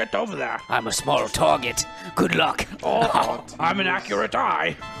we get over there. I'm a small target. Good luck. Oh, I'm an accurate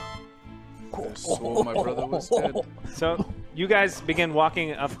eye. I swore my brother was dead. So you guys begin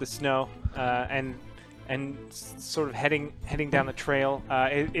walking up the snow, and sort of heading down the trail.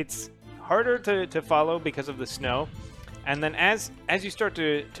 It's harder to follow because of the snow, and then as you start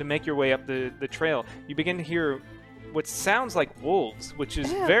to make your way up the trail, you begin to hear what sounds like wolves, which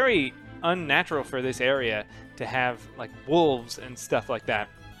is very unnatural for this area to have like wolves and stuff like that.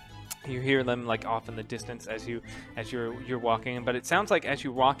 You hear them like off in the distance as you're walking, but it sounds like as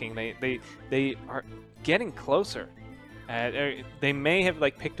you're walking, they are getting closer. They may have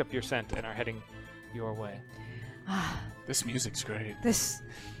like picked up your scent and are heading your way. This music's great. This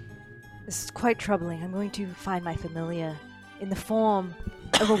is quite troubling. I'm going to find my familiar in the form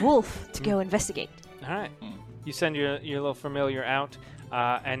of a wolf to go investigate. All right. You send your little familiar out,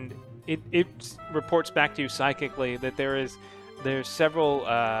 and it reports back to you psychically that there's several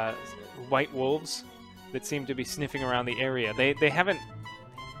white wolves that seem to be sniffing around the area. They haven't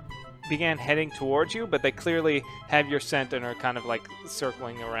began heading towards you, but they clearly have your scent and are kind of like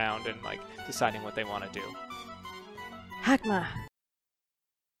circling around and like deciding what they want to do. Hakma.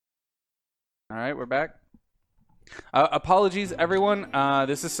 All right, we're back. Apologies, everyone.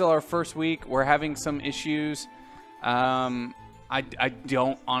 This is still our first week. We're having some issues. I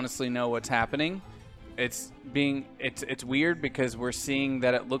don't honestly know what's happening. It's weird because we're seeing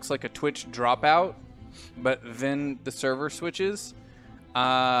that it looks like a Twitch dropout, but then the server switches.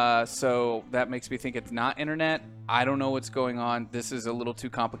 So that makes me think it's not internet. I don't know what's going on. This is a little too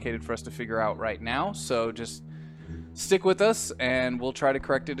complicated for us to figure out right now. So just stick with us, and we'll try to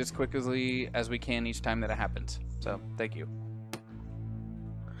correct it as quickly as we can each time that it happens. So thank you.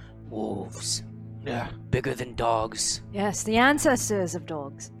 Wolves. Yeah. Bigger than dogs. Yes, the ancestors of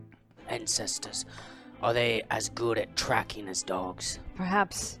dogs. Ancestors. Are they as good at tracking as dogs?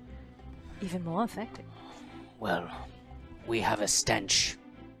 Perhaps even more effective. Well, we have a stench.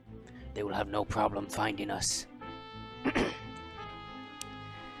 They will have no problem finding us.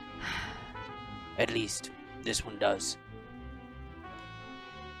 At least this one does.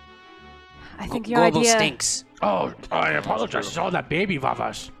 I think your Global idea stinks. Oh, I apologize. It's all that baby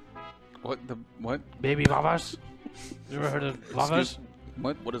Vavas. What? Baby Vavas? You ever heard of Vavas?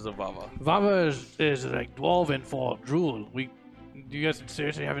 What is a Vava? Vava is like Dwarven for drool. You guys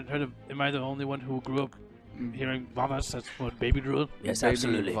seriously haven't heard of? Am I the only one who grew up hearing Vavas? That's what baby drool. Yes, Baby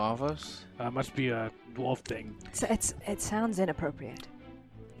absolutely. Vavas? Must be a dwarf thing. It sounds inappropriate.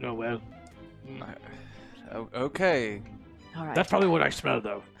 Oh well. Okay. All right. That's probably what I smell,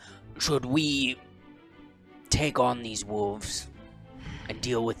 though. Should we take on these wolves and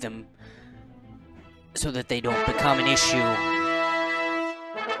deal with them so that they don't become an issue?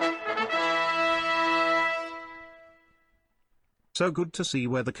 So good to see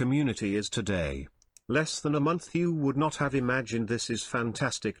where the community is today. Less than a month you would not have imagined this. Is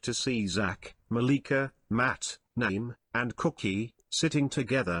fantastic to see Zach, Malika, Matt, Naeem, and Cookie sitting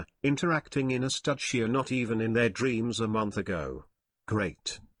together, interacting in a Studshire not even in their dreams a month ago.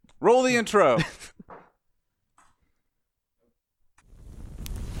 Great. Roll the intro.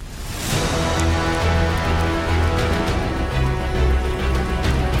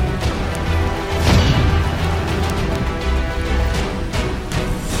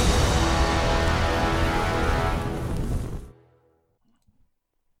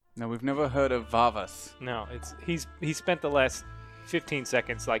 No, we've never heard of Vavas. No, he spent the last 15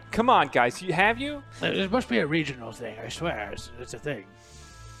 seconds like, come on, guys, have you? It must be a regional thing. I swear, it's a thing.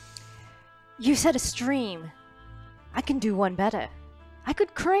 You said a stream. I can do one better. I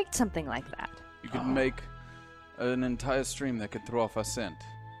could create something like that. You could make an entire stream that could throw off our scent.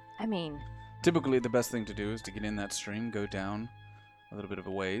 I mean... Typically, the best thing to do is to get in that stream, go down a little bit of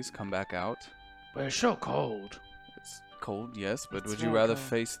a ways, come back out. But it's so cold. It's cold, yes, but It's would you very rather cold.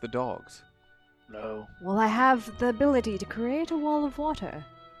 face the dogs? No. Well, I have the ability to create a wall of water.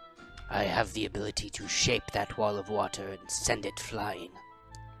 I have the ability to shape that wall of water and send it flying.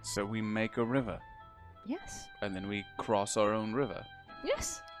 So we make a river, Yes. and then we cross our own river.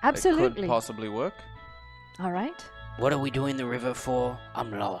 Yes. It Absolutely. could possibly work. All right. What are we doing the river for?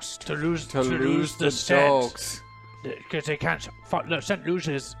 I'm lost. To lose the the scent. dogs. Because they can't. The scent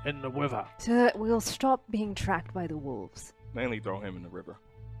loses in the river. So that we'll stop being tracked by the wolves. Mainly throw him in the river.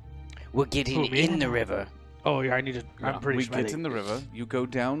 We're getting Who, me? in the river. Oh yeah, I need to. I'm pretty we smelly. get in the river, you go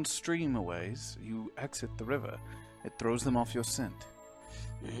downstream a ways, you exit the river. It throws them off your scent.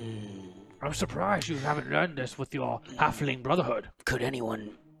 I'm surprised you haven't learned this with your halfling brotherhood. Could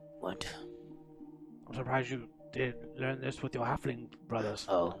anyone... What? I'm surprised you did learn this with your halfling brothers.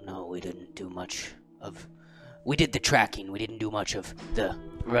 Oh, no, we didn't do much of... We did the tracking. We didn't do much of the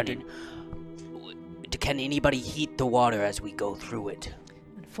running. Can anybody heat the water as we go through it?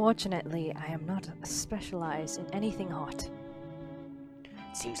 Unfortunately, I am not specialized in anything hot.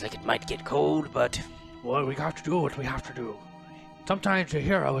 Seems like it might get cold, but... Well, we have to do what we have to do. Sometimes a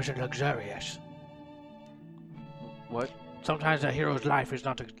hero isn't luxurious. What? Sometimes a hero's life is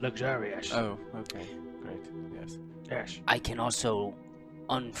not luxurious. Oh, okay. Great. Yes. Yes. I can also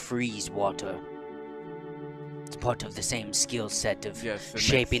unfreeze water. It's part of the same skill set of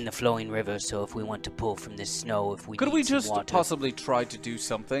shaping the flowing river. So if we want to pull from this snow, if we Could need we some just water. possibly try to do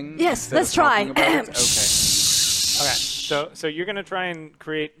something? Yes, instead let's of try. talking about it? Okay. Okay. So you're gonna try and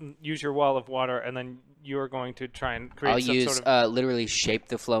use your wall of water, and then you're going to try and create I'll some use sort of literally shape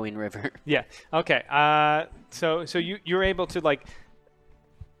the flowing river. Yeah. Okay. So you're able to like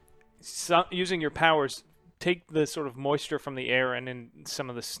using your powers take the sort of moisture from the air and in some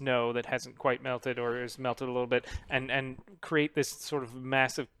of the snow that hasn't quite melted or is melted a little bit, and create this sort of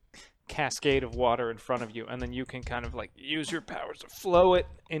massive cascade of water in front of you, and then you can kind of like use your powers to flow it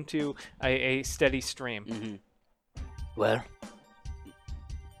into a steady stream. Mm-hmm. Well,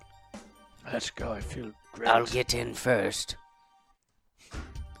 let's go. I feel great. I'll get in first.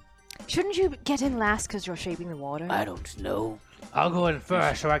 Shouldn't you get in last because you're shaping the water? I don't know. I'll go in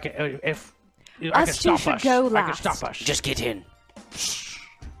first so I can. If I Us can two stop should us. go I can last. stop us. Just get in.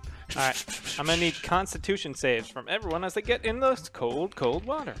 All right. I'm gonna need Constitution saves from everyone as they get in the cold, cold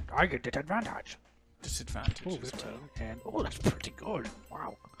water. I get disadvantage. Disadvantage. Oh, 15. And that's pretty good.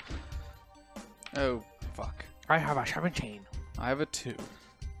 Wow. Oh, fuck. I have a 17. I have a 2.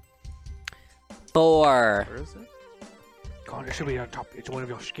 4. Where is it? Con, it should be on top. It's one of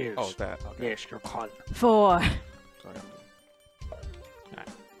your skills. Oh, that. Okay. Yes, your con. 4.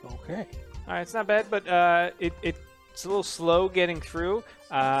 Okay. All right, it's not bad, but it's a little slow getting through.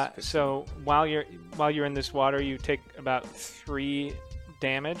 So while you're in this water, you take about 3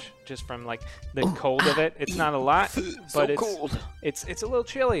 damage just from like the cold of it. It's not a lot, but it's a little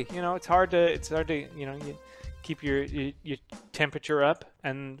chilly. You know, it's hard to you keep your temperature up,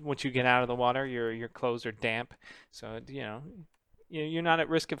 and once you get out of the water, your clothes are damp. So you're not at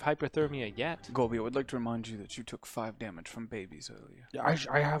risk of hypothermia yet. Gobi, I would like to remind you that you took 5 damage from babies earlier. Yeah,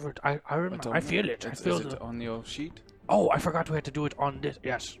 I have it. I remember. I feel it. I feel it on your sheet? Oh, I forgot we had to do it on this.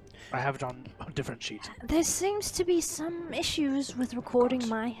 Yes, I have it on a different sheet. There seems to be some issues with recording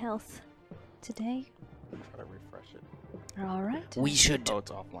my health today. Try to refresh it. All right. We should Oh,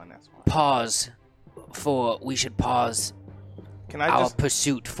 it's offline. That's why. We should pause Can I our just?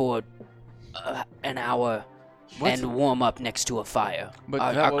 pursuit for an hour and warm up next to a fire. But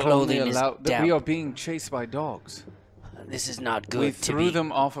our that will clothing only is allow that damp. we are being chased by dogs. This is not good. We to threw be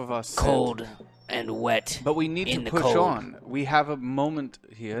them off of us. cold and wet. But we need in to the push cold. on. We have a moment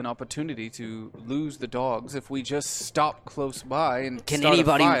here, an opportunity to lose the dogs if we just stop close by and Can start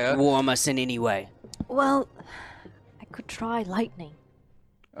anybody a fire. warm us in any way? Well, I could try lightning.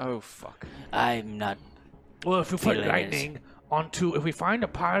 Oh fuck! I'm not. Well, if we put feeling lightning onto, if we find a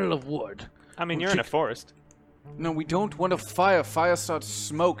pile of wood. I mean, you're in a forest. No, we don't want a fire. Fire starts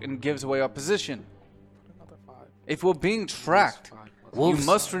smoke and gives away our position. If we're being tracked, you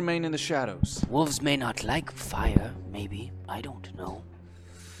must remain in the shadows. Wolves may not like fire. Maybe I don't know.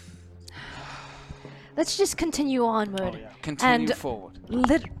 Let's just continue onward. Continue and forward.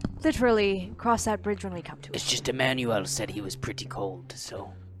 Literally cross that bridge when we come to it. It's just Emmanuel said he was pretty cold,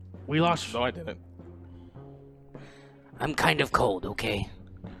 so We lost. No, I didn't. I'm kind of cold. Okay.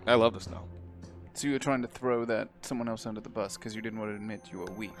 I love the snow. So you were trying to throw that someone else under the bus because you didn't want to admit you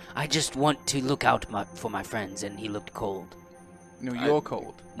were weak. I just want to look out for my friends, and he looked cold. No, you're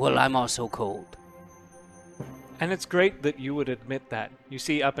cold. Well, I'm also cold. And it's great that you would admit that. You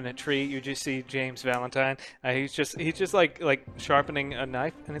see up in a tree, you just see James Valentine. He's just like sharpening a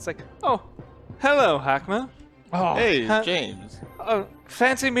knife, and it's like, oh, hello, Hakma. Oh, Hey, James. Oh,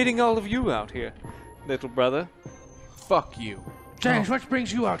 fancy meeting all of you out here, little brother. Fuck you. James, what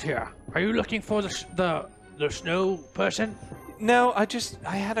brings you out here? Are you looking for the snow person? No,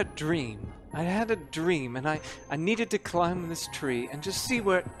 I had a dream. I had a dream, and I needed to climb this tree and just see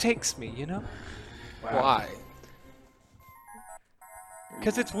where it takes me, you know? Why?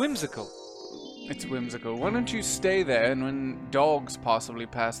 Because it's whimsical. It's whimsical. Why don't you stay there and when dogs possibly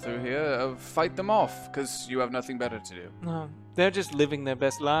pass through here, fight them off? Because you have nothing better to do. No, they're just living their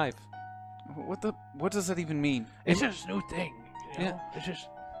best life. What does that even mean? It's just a new thing. You know? Yeah. It's just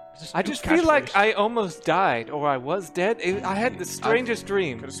I new just feel like catchphrase. I almost died, or I was dead. I had the strangest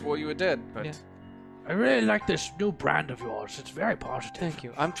dream. Could have swore you were dead, but Yeah. I really like this new brand of yours. It's very positive. Thank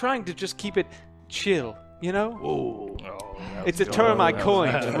you. I'm trying to just keep it chill, you know? Oh. It's a term I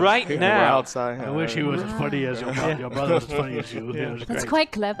coined right now. outside. I wish he was as funny as your brother. Your brother was as funny as you. Yeah. It was That's great.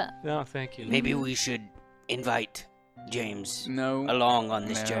 quite clever. No, thank you. Maybe we should invite James no. along on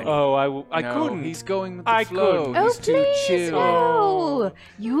this No. journey. Oh, I No, couldn't. He's going with the I flow. couldn't. Oh, He's too please, chill. no.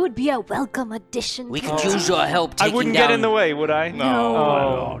 You would be a welcome addition. We to could the use team. your help I taking wouldn't down... get in the way, would I? No.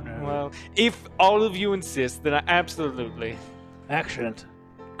 Oh, no. well, if all of you insist, then I absolutely. Excellent.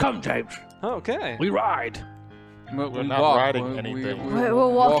 Come, James. Okay. We ride. We're not riding anything. We're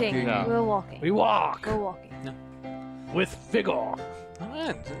walking. Yeah. We're walking. We walk We're walking. with vigor. All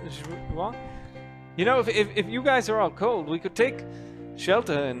right. Should we walk? You know, if you guys are all cold, we could take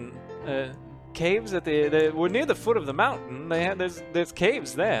shelter in caves at we're near the foot of the mountain. There's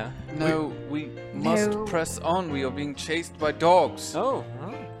caves there. No, we must press on. We are being chased by dogs. Oh.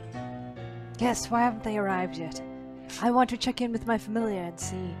 Yes, why haven't they arrived yet? I want to check in with my familiar and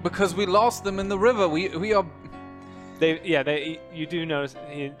see. Because we lost them in the river. We are. You do notice.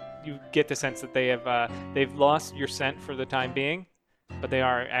 You get the sense that they've lost your scent for the time being, but they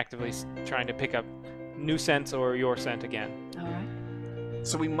are actively trying to pick up new scents or your scent again. All right.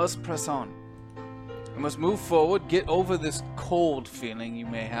 So we must press on. We must move forward, get over this cold feeling you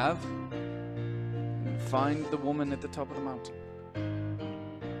may have, and find the woman at the top of the mountain.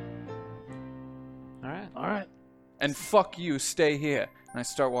 All right. And fuck you, stay here. And I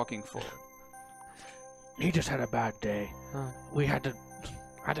start walking forward. He just had a bad day. Huh. We had to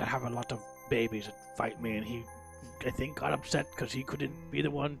have a lot of babies fight me, and he, I think, got upset because he couldn't be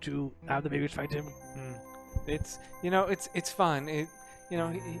the one to have the babies fight him. It's fine.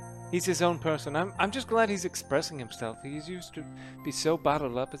 He's his own person. I'm just glad he's expressing himself. He used to be so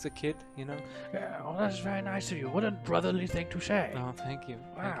bottled up as a kid, you know. Yeah, well, that's very nice of you. What a brotherly thing to say. Oh, thank you.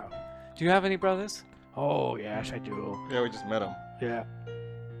 Wow. Do you have any brothers? Oh, yes, I do. Yeah, we just met him. Yeah.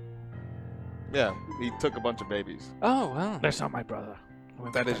 Yeah, he took a bunch of babies. Oh, wow. That's not my brother.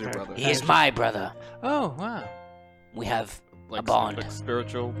 That is your brother. He is my brother. Oh, wow. We have a Like bond. Like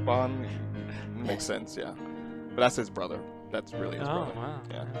spiritual bond. Makes sense, yeah. But that's his brother. That's really his brother. Wow.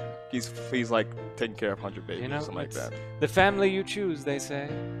 Yeah. He's like taking care of 100 babies, something like that. The family you choose, they say.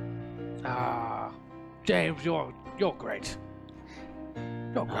 Ah, James, you're great. You're great.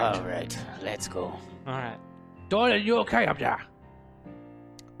 All right, let's go. All right. Doyle, you okay up there?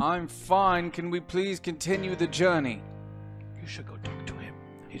 I'm fine. Can we please continue the journey? You should go talk to him.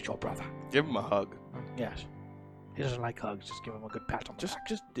 He's your brother. Give him a hug. Yes. He doesn't like hugs. Just give him a good pat on the back.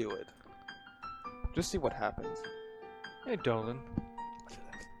 Just do it. Just see what happens. Hey, Dolan.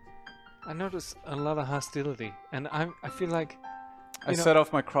 I notice a lot of hostility, and I feel like I set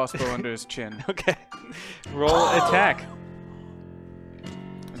off my crossbow under his chin. Okay. Roll attack.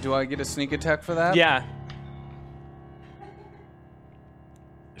 Do I get a sneak attack for that? Yeah.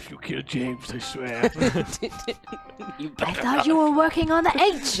 If you kill James, I swear. I thought you were working on the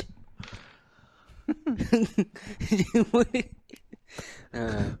H.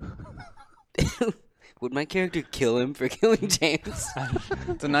 Would my character kill him for killing James?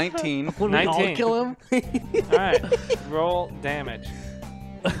 It's a 19. Would we all kill him? All right. Roll damage.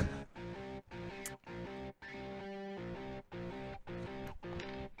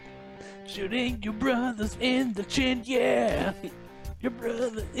 Shooting your brothers in the chin, yeah. Your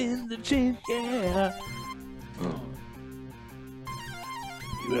brother in the chin, yeah. Oh.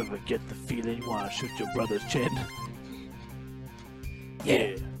 You ever get the feeling you want to shoot your brother's chin?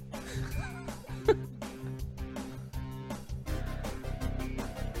 Yeah.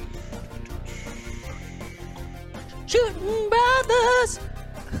 Shooting brothers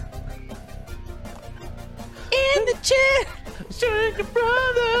in the chin. Shooting your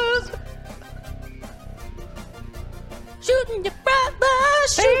brothers. Shooting your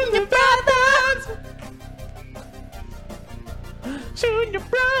brothers. Shooting your brothers. Shooting your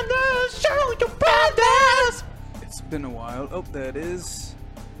brothers. Shooting your brothers. It's been a while. Oh, there it is.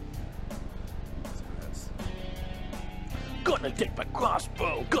 Gonna take my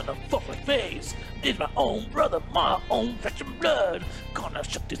crossbow, gonna fuck my face. It's my own brother, my own flesh and blood. Gonna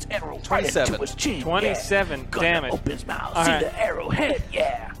shoot this arrow right into his chin. 27 yeah. damage. Gonna open his mouth, All see right. the arrowhead,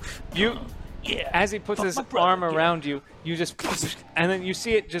 yeah. Yeah. As he puts his arm around you, you just, and then you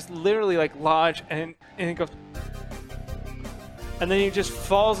see it just literally like lodge, and it goes, and then he just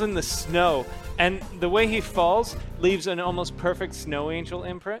falls in the snow. And the way he falls leaves an almost perfect snow angel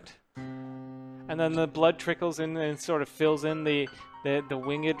imprint. And then the blood trickles in and sort of fills in the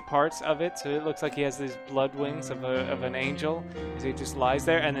winged parts of it, so it looks like he has these blood wings of an angel as he just lies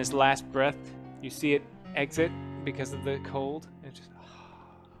there. And his last breath, you see it exit because of the cold. It just.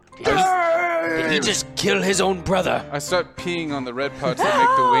 Did he just kill his own brother? I start peeing on the red parts that make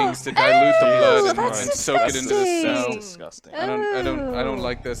the wings to dilute the blood and soak it into the cell. That's disgusting. I don't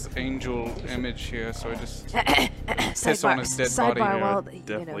like this angel image here, so I just piss on his dead body sidebar, here. well,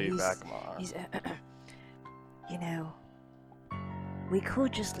 Definitely he's, Bakmar. he's, we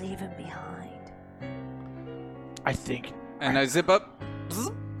could just leave him behind. I think. And I zip up.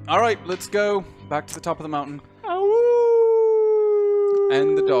 All right, let's go back to the top of the mountain.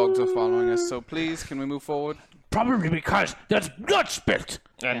 And the dogs are following us, so please, can we move forward? Probably because there's blood spilt.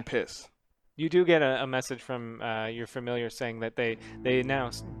 And piss. You do get a message from your familiar saying that they now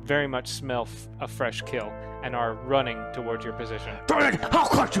very much smell a fresh kill and are running towards your position. Darn it! How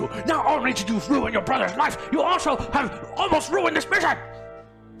could you? Not only did you ruin your brother's life, you also have almost ruined this mission!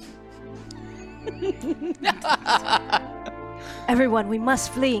 Everyone, we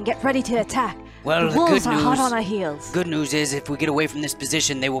must flee and get ready to attack. Well, the wolves good are hot news- on our heels. Good news is, if we get away from this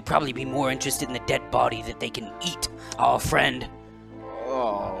position, they will probably be more interested in the dead body that they can eat, our friend.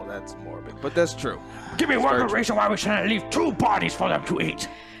 Oh, that's morbid, but that's true. Give me one good reason why we shouldn't leave 2 bodies for them to eat.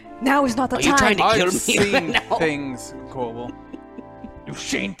 Now is not the Are time. you trying to kill I've me seen right now? things, Corwell, You've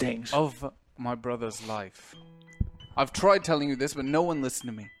seen things. of my brother's life. I've tried telling you this, but no one listened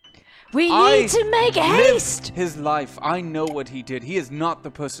to me. We I need to make haste. lived his life. I know what he did. He is not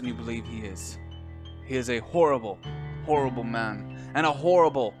the person you believe he is. He is a horrible, horrible man. And a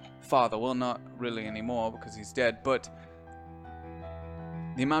horrible father. Well, not really anymore because he's dead, but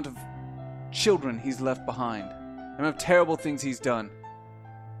the amount of children he's left behind, the amount of terrible things he's done,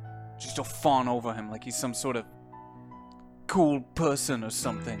 just to fawn over him like he's some sort of cool person or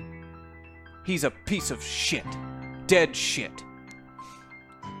something. He's a piece of shit. Dead shit.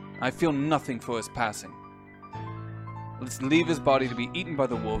 I feel nothing for his passing. Let's leave his body to be eaten by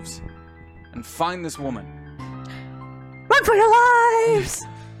the wolves and find this woman. Run for your lives!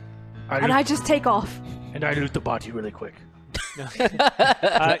 And I just take off. And I loot the body really quick.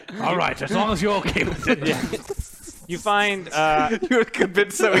 Alright, as long as you're okay with it. Yeah. You find you're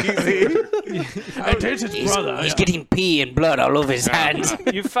convinced so easy. It is his brother. He's getting pee and blood all over his hands.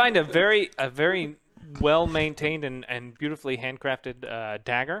 You find a very well maintained and beautifully handcrafted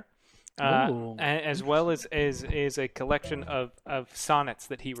dagger, as well as a collection of sonnets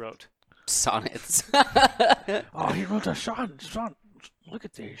that he wrote. Sonnets. Oh, he wrote a sonnet. Look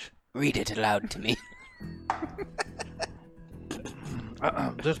at these. Read it aloud to me.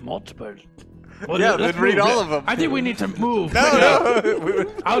 There's multiple. Yeah, then read all of them. I think we need to move.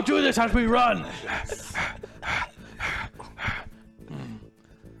 No. I'll do this as we run.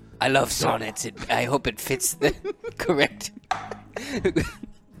 I love sonnets. I hope it fits the correct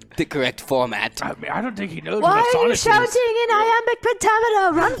format. I don't think he knows Why what a are you sonnet shouting is. in iambic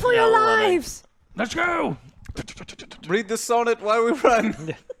pentameter? Run for your lives! Let's go. Read the sonnet while we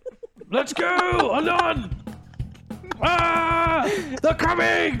run. Let's go. Alon. Ah! They're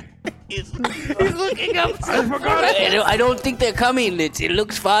coming. He's looking up. I forgot it. I don't think they're coming. It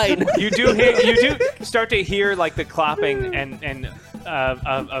looks fine. You do start to hear like the clopping and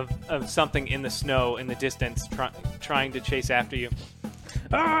of something in the snow in the distance trying to chase after you.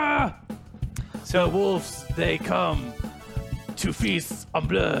 Ah! So the wolves, they come to feast on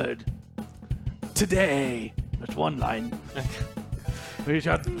blood. Today. That's one line. We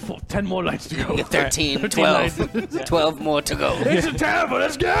got 10 more lines to go. 13, 12. 12 more to go. It's terrible.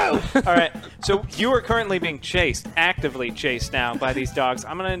 Let's go. All right. So you are currently being chased, actively chased now by these dogs.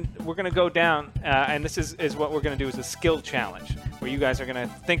 We're gonna go down, and this is what we're gonna do is a skill challenge, where you guys are gonna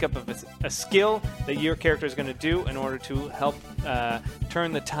think up of a skill that your character is gonna do in order to help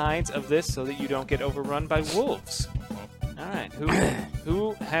turn the tides of this, so that you don't get overrun by wolves. All right.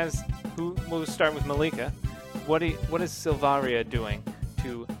 Who will start with Malika? What is Silvaria doing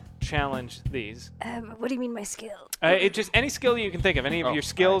to challenge these? What do you mean my skill? It just any skill you can think of, any of your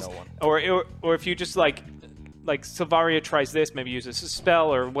skills, or if you just like Silvaria tries this, maybe uses a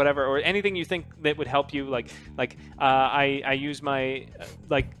spell or whatever, or anything you think that would help you. I use my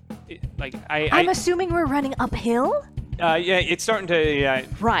I'm assuming we're running uphill. yeah, it's starting to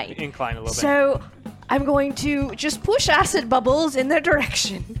Right. incline a little bit. So I'm going to just push acid bubbles in their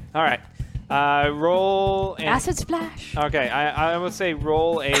direction. All right. Roll an Acid splash. Okay, I would say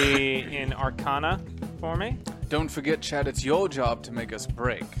roll an Arcana for me. Don't forget, Chad, it's your job to make us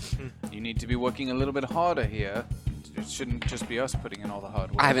break. You need to be working a little bit harder here. It shouldn't just be us putting in all the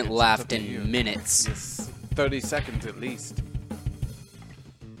hard work. I haven't It's laughed up to in you. minutes. Yes, 30 seconds at least.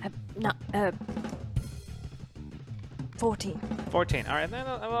 14. 14. All right, then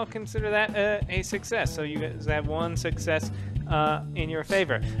I'll consider that a success. So you guys have one success in your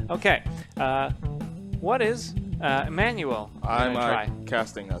favor. Okay. What is Emmanuel? I'm try.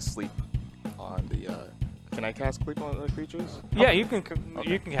 casting a sleep on the. Can I cast sleep on the creatures? Yeah, you can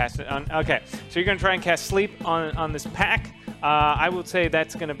cast it on. Okay, so you're gonna try and cast sleep on this pack. I would say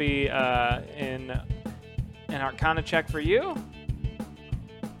that's gonna be an Arcana check for you.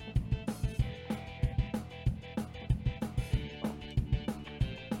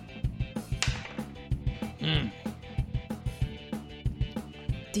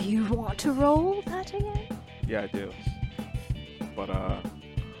 Do you want to roll that again? Yeah, I do. But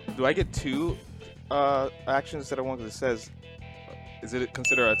do I get two actions instead of one? Because it says Is it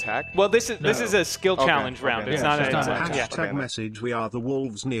considered an attack? Well, this is a skill challenge round. Okay. It's not an Hashtag attack. Yeah. message, we are the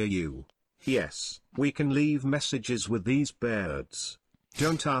wolves near you. Yes, we can leave messages with these birds.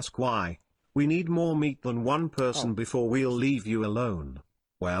 Don't ask why. We need more meat than one person before we'll leave you alone.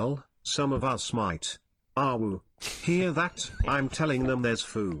 Well, some of us might. Awu. Hear that? I'm telling them there's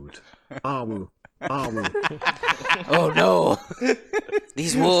food. Awu. Awu. Oh no!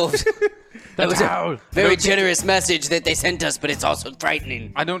 These wolves. That was a very generous message that they sent us, but it's also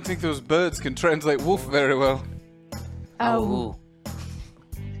frightening. I don't think those birds can translate wolf very well. Oh.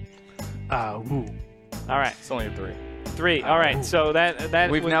 All right. It's only a 3. 3. All right. So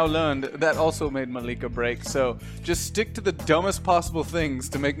that We've now learned that also made Malika break. So just stick to the dumbest possible things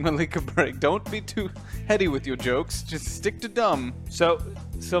to make Malika break. Don't be too heady with your jokes. Just stick to dumb. So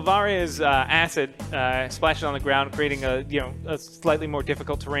Silvaria's acid splashes on the ground, creating a slightly more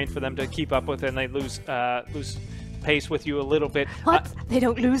difficult terrain for them to keep up with, and they lose pace with you a little bit. What? They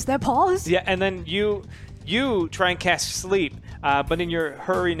don't lose their paws? Yeah, and then you try and cast sleep, but in your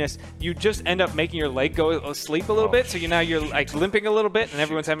hurriness, you just end up making your leg go asleep a little bit. So you're like limping a little bit, and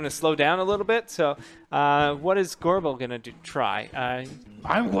everyone's having to slow down a little bit. So, what is Gorbel gonna try?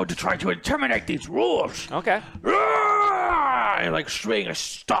 I'm going to try to intimidate these wolves. Okay. I like swing a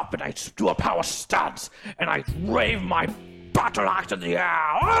stop, and I do a power stance, and I wave my battle axe in the air.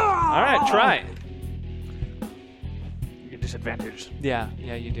 All right, try. You get disadvantage. Yeah,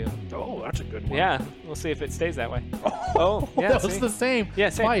 you do. Oh, that's a good one. Yeah, we'll see if it stays that way. Oh, yeah, that was the same. Yeah,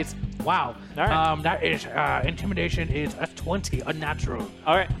 same. Twice. Wow. All right. That is intimidation is a 20, unnatural.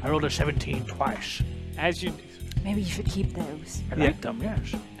 All right. I rolled a 17 twice. Maybe you should keep those. I like them,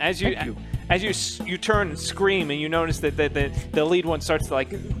 yes. As you turn and scream, and you notice that the lead one starts to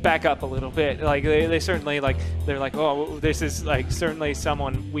like back up a little bit. Like they certainly they're like, oh, this is like certainly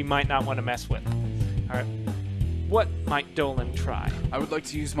someone we might not want to mess with. All right. What might Dolan try? I would like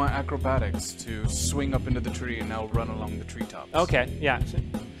to use my acrobatics to swing up into the tree and now run along the treetops. Okay, yeah.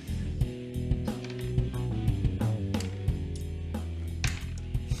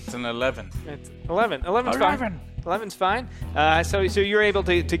 It's an 11. It's 11. 11's fine. 11's fine. So you're able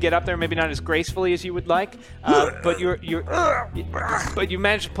to get up there, maybe not as gracefully as you would like, but but you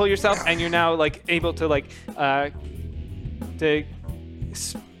managed to pull yourself, and you're now like able to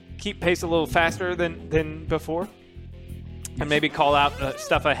keep pace a little faster than before, and maybe call out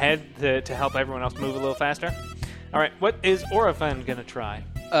stuff ahead to help everyone else move a little faster. All right, what is Orphan gonna try?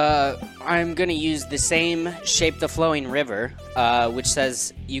 I'm gonna use the same Shape the Flowing River, which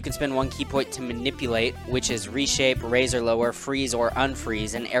says you can spend 1 key point to manipulate, which is reshape, raise or lower, freeze or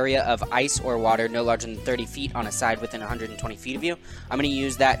unfreeze an area of ice or water no larger than 30 feet on a side within 120 feet of you. I'm gonna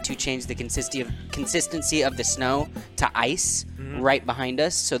use that to change the consistency of the snow to ice right behind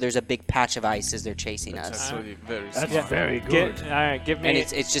us, so there's a big patch of ice as they're chasing us. Actually very That's smart. very good. All right, give me. And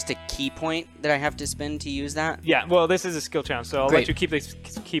it's just a key point that I have to spend to use that? Yeah, well, this is a skill challenge, so I'll Great. let you keep this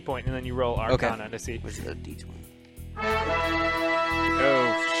key point, and then you roll Arcana to see. Where's the D20?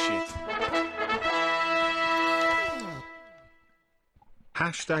 Oh, shit.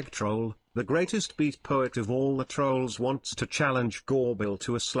 Hashtag troll, the greatest beat poet of all the trolls wants to challenge Gorbel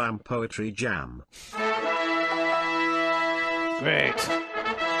to a slam poetry jam. Great.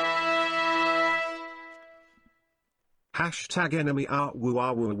 Hashtag enemy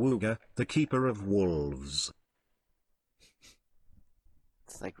Awuga, the keeper of wolves.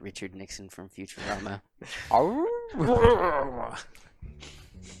 It's like Richard Nixon from Futurama.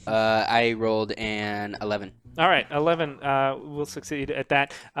 I rolled an 11. All right, 11 will succeed at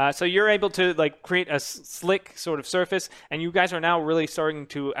that. So you're able to like create a slick sort of surface, and you guys are now really starting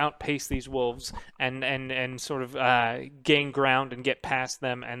to outpace these wolves and sort of gain ground and get past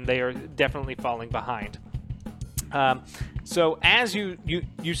them, and they are definitely falling behind. So as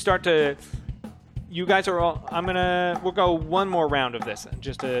you start to, you guys are all. We'll go one more round of this.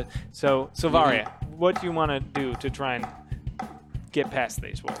 So Silvaria, what do you want to do to try and get past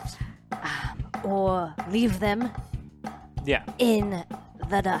these wolves? Or leave them Yeah. in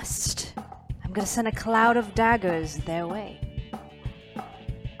the dust. I'm gonna send a cloud of daggers their way.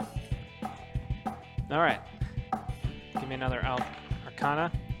 All right. Give me another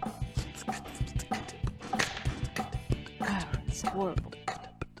Arcana. Oh, it's horrible.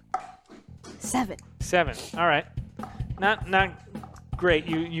 7. 7. All right. Not great.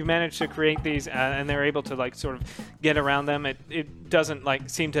 You managed to create these, and they're able to like sort of get around them. It doesn't like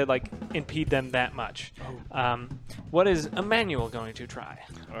seem to like impede them that much. What is Emmanuel going to try?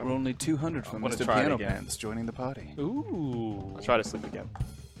 We're only 200 from wanna Mr. try it Piano again. Pants joining the party. Ooh. I'll try to sleep again.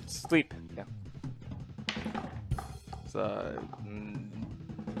 Sleep. Yeah. It's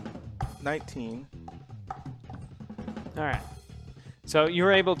 19. All right. So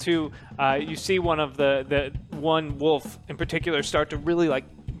you're able to, you see one of the one wolf in particular start to really like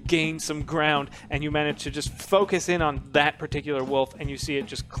gain some ground, and you manage to just focus in on that particular wolf, and you see it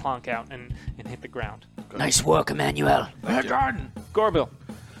just clonk out and hit the ground. Nice work, Emmanuel. Well done. Gorbil.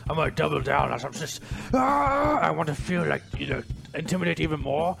 I'm gonna double down as I'm just. I want to feel like intimidate even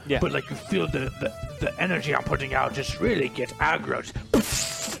more. Yeah. But like you feel the energy I'm putting out just really gets aggro.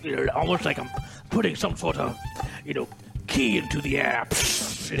 Almost like I'm putting some sort of key into the air.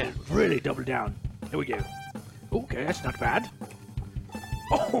 And really double down. Here we go. Okay, that's not bad.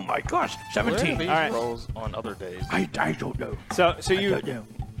 Oh my gosh, 17. Where are these rolls on other days? I don't know. So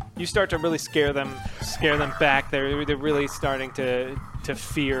you start to really scare them back. They're really starting to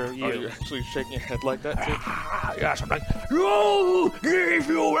fear you. Are you actually shaking your head like that too? Yes, I'm like, no, leave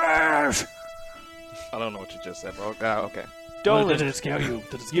your ass. I don't know what you just said, bro. Okay. Dolan, Does it scare you?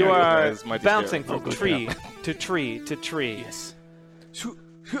 You are Guys, might be bouncing scary. from tree to tree to tree. Yes.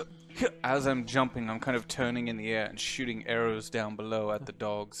 As I'm jumping, I'm kind of turning in the air and shooting arrows down below at the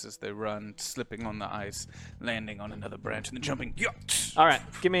dogs as they run, slipping on the ice, landing on another branch, and then jumping. All right,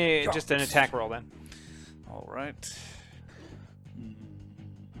 give me just an attack roll then. All right.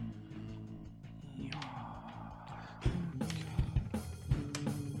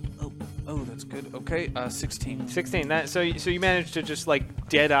 Oh, that's good. Okay, 16. 16. So you managed to just like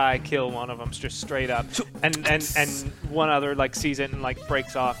dead eye kill one of them just straight up, and one other like sees it and like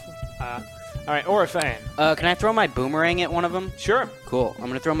breaks off. All right, Orifan. Can I throw my boomerang at one of them? Sure. Cool. I'm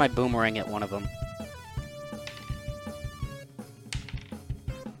gonna throw my boomerang at one of them.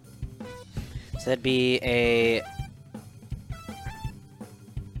 So that'd be a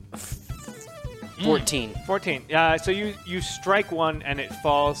 14. 14. So you strike one and it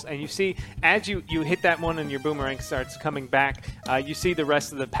falls, and you see as you hit that one and your boomerang starts coming back, you see the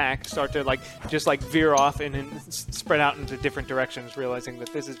rest of the pack start to just veer off and spread out into different directions, realizing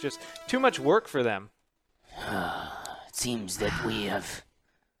that this is just too much work for them. It seems that we have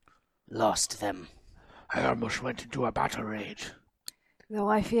lost them. I almost went into a battle rage. Though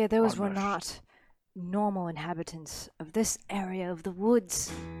I fear those were not normal inhabitants of this area of the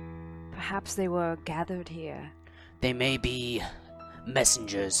woods. Perhaps they were gathered here. They may be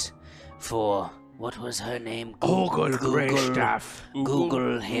messengers for, what was her name? Ogle Greystaff.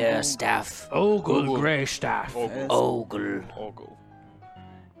 Google Hair Staff. Ogle Greystaff. Ogle. Ogle.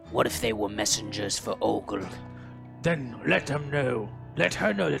 What if they were messengers for Ogle? Then let them know. Let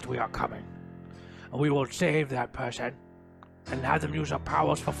her know that we are coming. And we will save that person and have them use our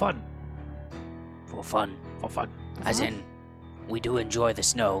powers for fun. For fun? For fun. As in, we do enjoy the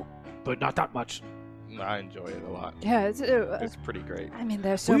snow. But not that much. I enjoy it a lot. Yeah, it's pretty great. I mean,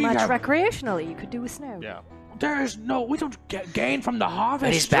 there's so much recreationally you could do with snow. Yeah. We don't gain from the harvest.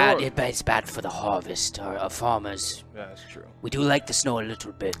 But it's bad. It's bad for the harvest or farmers. Yeah, that's true. We do like the snow a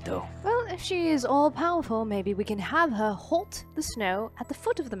little bit, though. Well, if she is all powerful, maybe we can have her halt the snow at the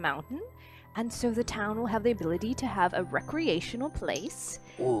foot of the mountain, and so the town will have the ability to have a recreational place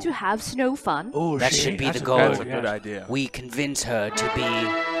to have snow fun. That should be the goal. That's a good idea. We convince her to be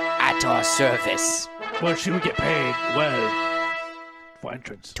at our service. Well, she would get paid well for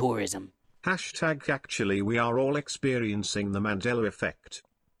entrance. Tourism. Actually we are all experiencing the Mandela effect.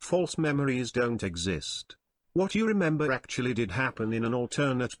 False memories don't exist. What you remember actually did happen in an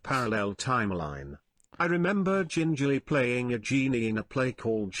alternate parallel timeline. I remember gingerly playing a genie in a play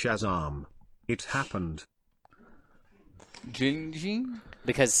called Shazam. It happened. Gingy?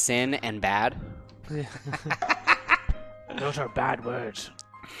 Because sin and bad? Those are bad words.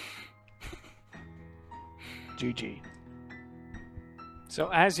 GG. So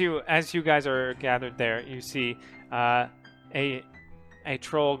as you guys are gathered there, you see a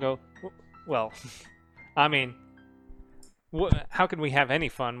troll go. Well, I mean, how can we have any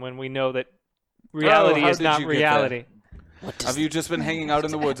fun when we know that reality is not reality? Have you just been hanging out in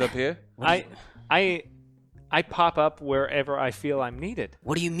the woods up here? I pop up wherever I feel I'm needed.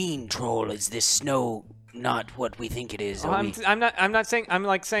 What do you mean, troll? Is this snow not what we think it is? I'm not saying.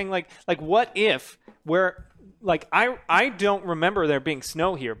 I'm saying what if I don't remember there being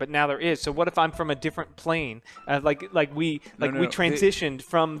snow here, but now there is. So what if I'm from a different plane? We transitioned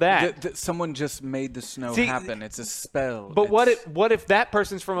from that. Someone just made the snow happen. It's a spell. But what if that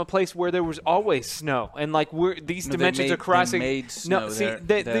person's from a place where there was always snow and these dimensions are crossing? They made snow.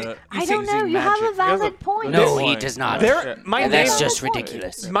 I don't know. You have a valid point. No, he does not. That's just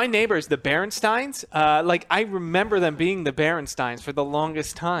ridiculous. My neighbors, the Berensteins, I remember them being the Berensteins for the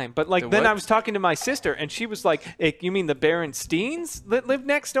longest time. But then I was talking to my sister, and she was like, you mean the Berensteins that live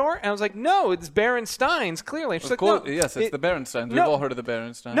next door? And I was like, no, it's Berensteins, clearly. She's Of like, course, no, yes, it's the Berensteins. We've no. all heard of the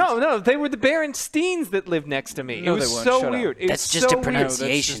Berensteins. No, they were the Berensteins that lived next to me. No, it was they weren't. so Shut up. weird. It That's was just so a weird.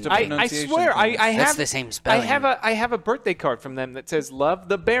 pronunciation. I swear, I have. That's the same spelling. I have a birthday card from them that says "Love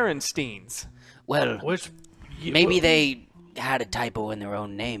the Berensteins." Well, maybe they had a typo in their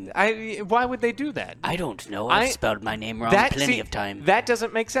own name. Why would they do that? I don't know. I've spelled my name wrong plenty of times. That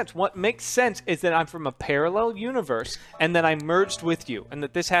doesn't make sense. What makes sense is that I'm from a parallel universe and that I merged with you, and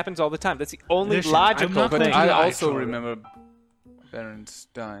that this happens all the time. That's the only logical thing. I also remember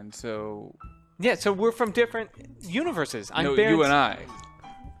Berenstein, so... Yeah, so we're from different universes. No, you and I.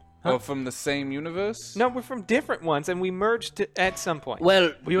 Huh? Oh, from the same universe? No, we're from different ones, and we merged at some point.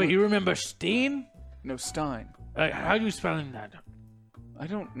 Well, you remember Steen? No, Stein. How do you spell that? I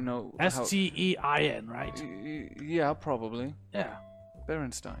don't know. Stein, right? Yeah, probably. Yeah.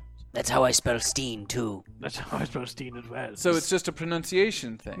 Berenstein. That's how I spell Steen, too. That's how I spell Steen as well. So it's just a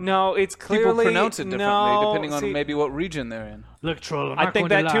pronunciation thing. No, it's clearly... People pronounce it differently, depending on maybe what region they're in. Look, Troll, I think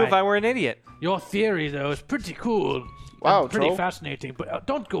that, too, if I were an idiot. Your theory, though, is pretty cool. Wow, pretty Troll. fascinating, but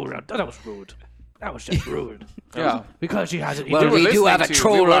don't go around. That was rude. That was just rude. Yeah. Because she has it. Well, we do have a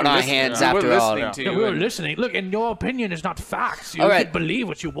troll on our hands after all. We were listening. Look, and your opinion is not facts. You can believe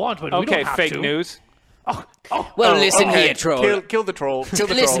what you want, but we don't have to. Okay, fake news. Well, listen here, Troll. Kill the troll.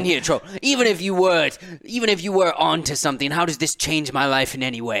 Listen here, Troll. Even if you were onto something, how does this change my life in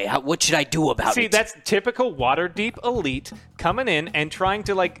any way? What should I do about it? See, that's typical Waterdeep elite coming in and trying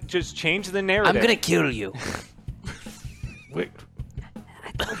to just change the narrative. I'm gonna kill you.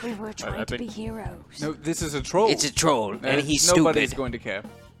 I thought we were trying to be heroes. No, this is a troll. It's a troll, and he's stupid. Nobody's going to care.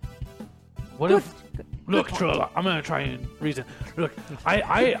 What if... Look, Troll, I'm going to try and reason. Look,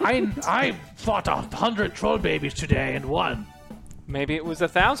 I fought 100 troll babies today and won. Maybe it was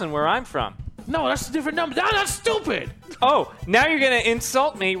 1,000 where I'm from. No, that's a different number. That's stupid. Oh, now you're going to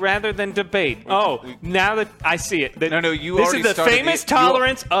insult me rather than debate. Now that I see it. No, you this already is the started famous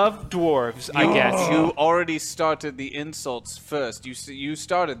tolerance of dwarves, I guess. You already started the insults first. You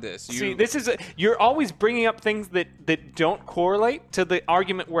started this. See, this is you're always bringing up things that don't correlate to the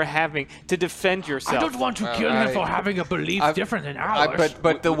argument we're having to defend yourself. I don't want to kill him for having a belief different than ours.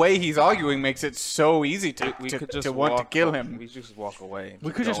 But the way he's arguing makes it so easy to want to kill him. We just walk away.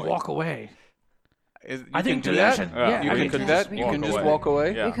 We could just walk away. I think do that. You can do that. You can just walk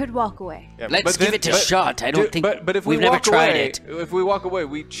away. We could walk away. Yeah, Let's give it a shot. I don't think. But if we've we never walk tried away, it. if we walk away,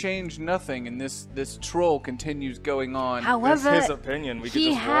 we change nothing, and this troll continues going on. However, that's his opinion.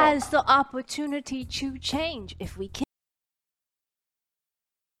 He has the opportunity to change if we can.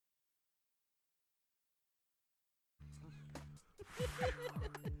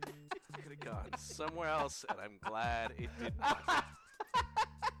 Could have gone somewhere else, and I'm glad it did not.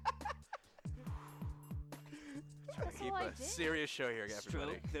 Trying to keep a serious show here,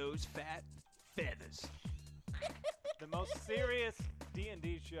 everybody. Stroke those fat feathers. The most serious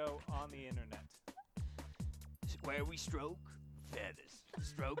D&D show on the internet. Where we stroke feathers.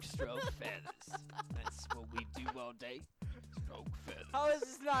 Stroke feathers. That's what we do all day. Stroke feathers. How is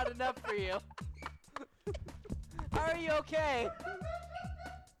this not enough for you? How are you okay?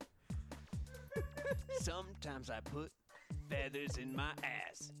 Sometimes I put feathers in my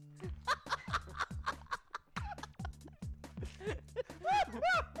ass.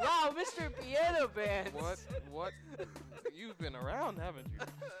 Wow, Mr. Piano Band. What? You've been around, haven't you?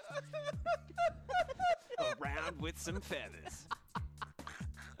 Around with some feathers.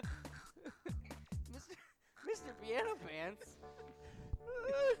 Mr. Piano Pants.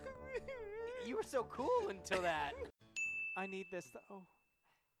 You were so cool until that. I need this though.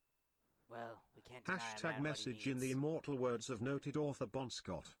 Well, we can't. Hashtag message in the immortal words of noted author Bon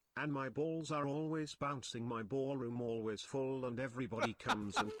Scott. And my balls are always bouncing, my ballroom always full, and everybody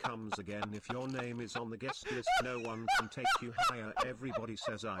comes and comes again. If your name is on the guest list, no one can take you higher. Everybody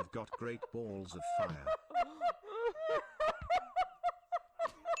says I've got great balls of fire.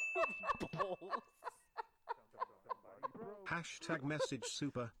 Hashtag message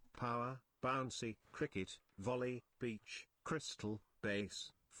super, power, bouncy, cricket, volley, beach, crystal,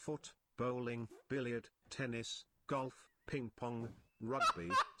 bass, foot, bowling, billiard, tennis, golf, ping pong, rugby,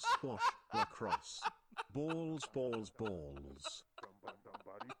 squash, lacrosse. Balls, balls, balls.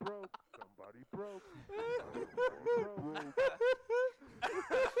 Somebody broke.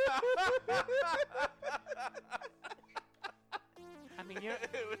 I mean,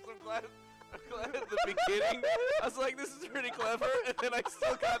 I'm glad at the beginning, I was like, this is pretty clever, and then I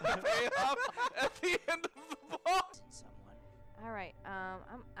still got the payoff at the end of the ball. All right,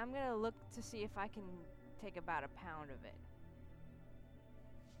 I'm gonna look to see if I can take about a pound of it.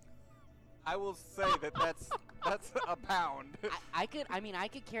 I will say that's a pound. I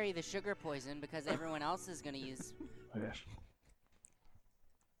could carry the sugar poison because everyone else is gonna use. Yes.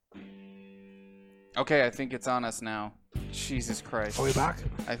 Okay, I think it's on us now. Jesus Christ. Are we back?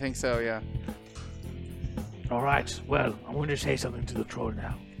 I think so, yeah. All right. Well, I'm going to say something to the troll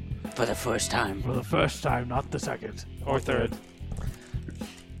now. For the first time. For the first time, not the second. Or third.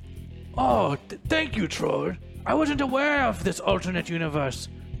 Oh, thank you, troll. I wasn't aware of this alternate universe.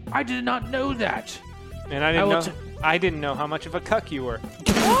 I did not know that. And I didn't know how much of a cuck you were.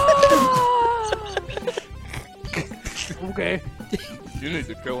 Okay. You need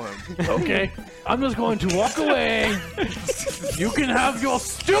to kill him. Okay. I'm just going to walk away. You can have your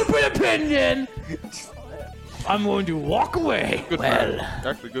stupid opinion. I'm going to walk away. Good man.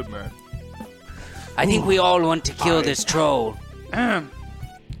 Actually, good man. I think we all want to kill this troll.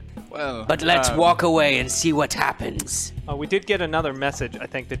 Well, but let's walk away and see what happens. We did get another message, I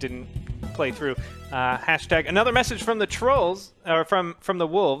think, that didn't play through. Hashtag another message from the trolls, or from the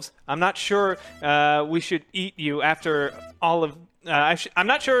wolves. I'm not sure we should eat you after all of. I'm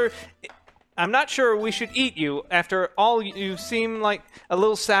not sure we should eat you after all. You seem like a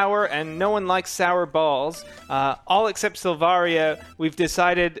little sour, and no one likes sour balls. All except Silvaria. We've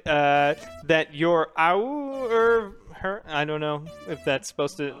decided that you're our her. I don't know if that's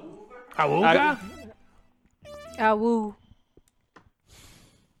supposed to. Awooga? Awoo.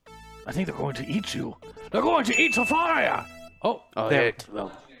 I think they're going to eat you. They're going to eat Safaria. Oh, there.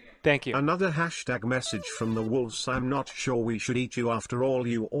 Well, thank you. Another hashtag message from the wolves. I'm not sure we should eat you after all.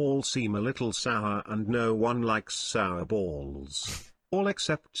 You all seem a little sour and no one likes sour balls. All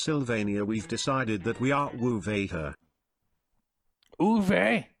except Sylvania. We've decided that we are Woovator.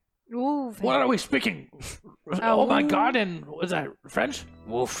 Uwe? What are we speaking? Oh my god, and was that French?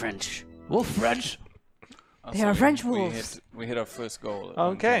 Wolf French. Wolf French? They are French wolves. We hit our first goal.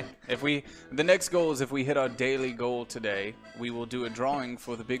 Okay. The next goal is if we hit our daily goal today, we will do a drawing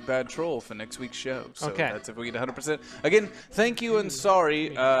for the Big Bad Troll for next week's show. So that's if we get 100%. Again, thank you and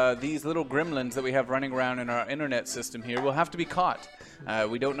sorry. These little gremlins that we have running around in our internet system here will have to be caught.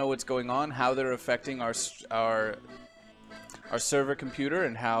 We don't know what's going on, how they're affecting our server computer,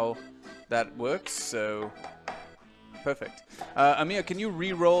 and how that works. So. Perfect. Amir, can you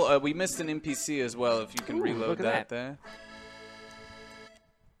re-roll? We missed an NPC as well, if you can reload that there.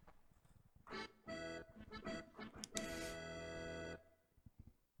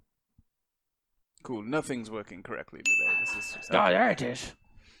 Cool, nothing's working correctly today. This is just there it is.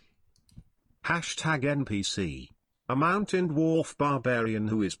 Hashtag NPC. A mountain dwarf barbarian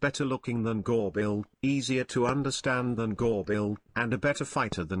who is better looking than Gorbil, easier to understand than Gorbil, and a better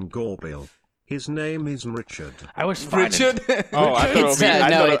fighter than Gorbil. His name is Richard. I was Richard. Oh, I thought it would be.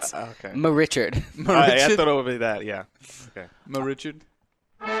 It's okay. Richard. I thought it would be that. Yeah. Okay. Richard.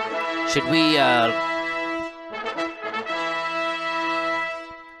 Should we?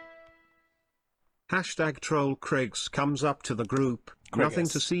 Hashtag troll Craigs comes up to the group. Nothing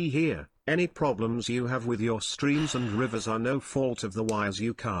to see here. Any problems you have with your streams and rivers are no fault of the wires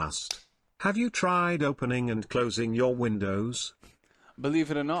you cast. Have you tried opening and closing your windows? Believe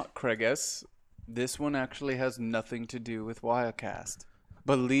it or not, Craig S., this one actually has nothing to do with Wirecast.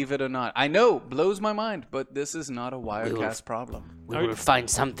 Believe it or not. I know, blows my mind, but this is not a Wirecast problem. We will find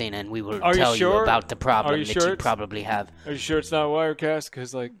something and we will tell you about the problem that you probably have. Are you sure it's not Wirecast?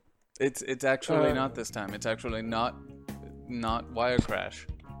 Because, like... It's actually not this time. It's actually not Wirecrash.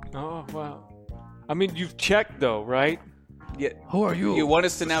 Oh, wow. I mean, you've checked, though, right? Yeah. Who are you? You want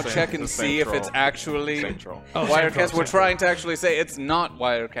us to now check and see if it's actually Wirecast? We're trying to actually say it's not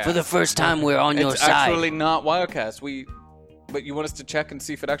Wirecast. For the first time, we're on your side. It's actually not Wirecast. But you want us to check and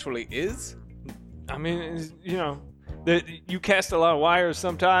see if it actually is? I mean, you know, you cast a lot of wires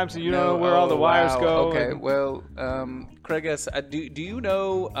sometimes, and you don't know where all the wires go. Okay, well, Craig S., do you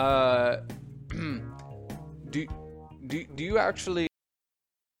know? do you actually?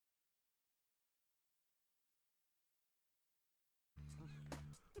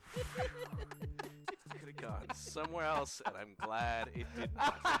 Could have gone somewhere else, and I'm glad it did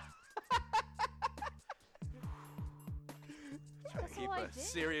not. Trying to keep a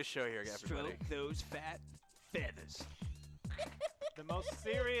serious show here, everybody. Stroke those fat feathers. The most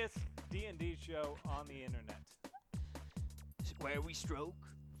serious D&D show on the internet. Where we stroke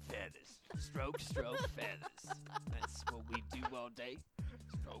feathers. Stroke feathers. That's what we do all day.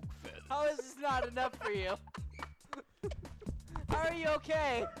 Stroke feathers. How is this not enough for you? How are you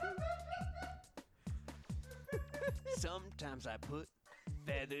okay? Sometimes I put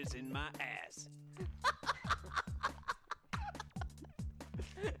feathers in my ass.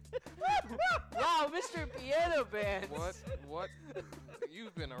 Wow, Mr. Piano Band. What?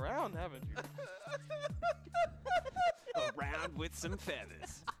 You've been around, haven't you? Around with some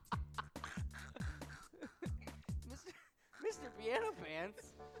feathers. Mr. Piano Pants.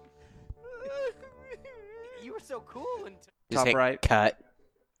 You were so cool and Top right. Cut.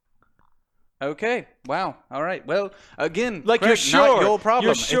 Okay. Wow. All right. Well, again, Like, Craig, you're sure. not your problem.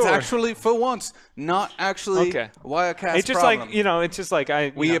 You're sure. It's actually, for once, not actually Okay. Wirecast's It's just problem. like, it's just like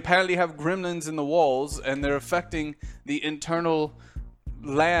We apparently have gremlins in the walls, and they're affecting the internal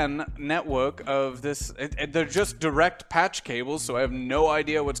LAN network of this. They're just direct patch cables, so I have no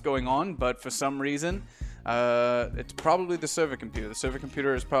idea what's going on, but for some reason, it's probably the server computer. The server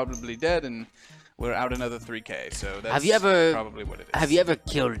computer is probably dead, and we're out another 3K, so that's probably what it is. Have you ever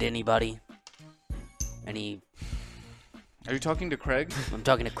killed anybody? Any? Are you talking to Craig? I'm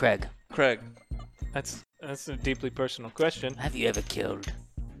talking to Craig. Craig. That's a deeply personal question. Have you ever killed?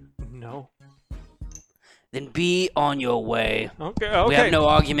 No. Then be on your way. Okay. We have no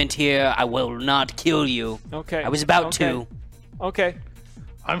argument here. I will not kill you. Okay. I was about to. Okay.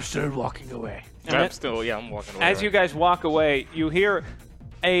 I'm still walking away. And I'm then- walking away. As you guys walk away, you hear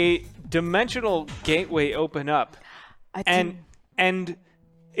a dimensional gateway open up, and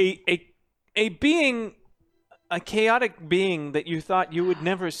a being, a chaotic being that you thought you would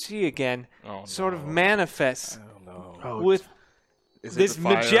never see again, sort of manifests with this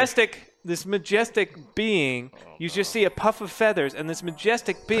majestic being. You just see a puff of feathers, and this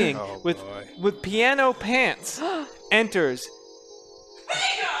majestic being with piano pants enters.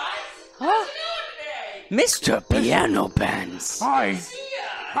 Mr. Piano Pants.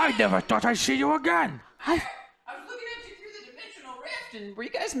 I never thought I'd see you again. I was looking at you through the dimensional rift, and were you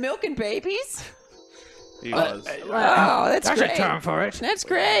guys milking babies? He was. Oh, that's There's great. a term for it. That's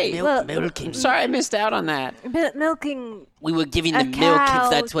great. Milking. Sorry, I missed out on that. Milking We were giving a them milk cow if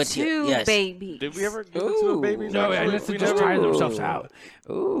that's what you. to Yes. babies. Did we ever give it to the babies? No, actually? unless they just tire themselves out.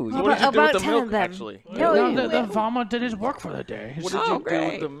 Ooh. So what did you do with the 10 milk, of them. actually? No, the farmer did his work for the day. What did you do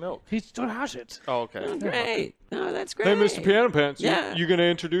with the milk? He still has it. Oh, okay. Oh, great. No, that's great. Hey, Mr. Piano Pants, Yeah. you gonna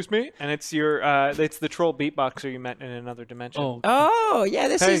introduce me? And it's it's the troll beatboxer you met in another dimension. Oh, yeah.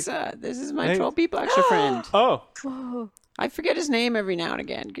 This Hey. is my Hey. troll beatboxer friend. Oh, I forget his name every now and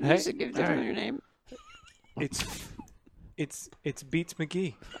again. Can you Hey. just give him your name? it's Beats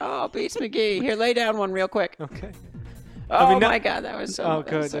McGee. Oh, Beats McGee. Here, lay down one real quick. Okay. Oh my God, that was so. Oh, that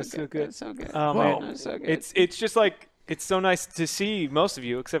good. was That's so good. That was so good. Oh That man, was so good. it's just like it's so nice to see most of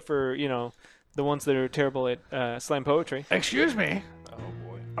you, except for the ones that are terrible at slam poetry. Excuse me. Oh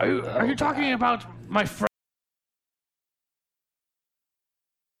boy. Are you talking about my friend?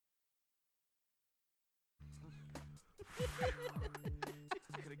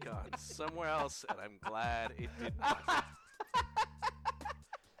 Could have gone somewhere else, and I'm glad it did not.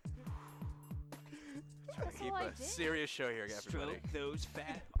 Trying to keep a serious show here, everybody. Stroke those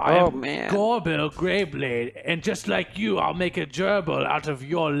fat. I Oh, am man. Gorbil Greyblade, and just like you, I'll make a gerbil out of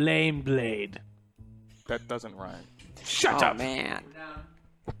your lame blade. That doesn't rhyme. Shut Oh up! man.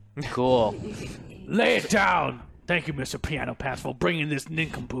 Cool. Lay it down! Thank you, Mr. Piano Pants, for bringing this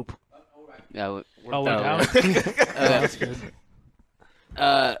nincompoop. Oh, Oh, we're down? that's good.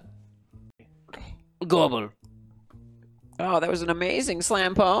 Gobble. Oh, that was an amazing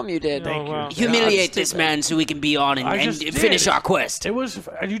slam poem you did. Thank you. Humiliate this man so we can be on and, I and just did. finish our quest. It was.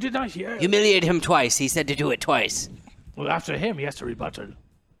 You did not hear. Humiliate him twice. He said to do it twice. Well, after him, he has to rebuttal.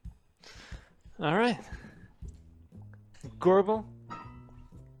 All right, Gorbel,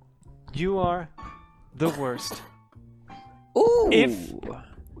 you are the worst. Ooh. If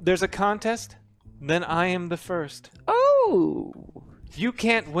there's a contest, then I am the first. Oh. You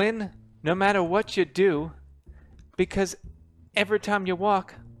can't win no matter what you do, because every time you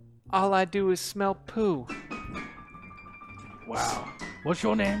walk, all I do is smell poo. Wow. What's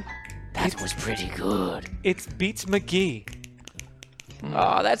your name? That was pretty good. It's Beats McGee.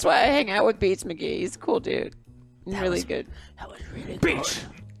 Oh, that's why I hang out with Beats McGee. He's a cool dude. He's really good. That was really good. Beach!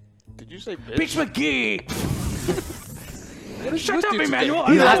 Did you say bitch? Beach McGee! Shut up, you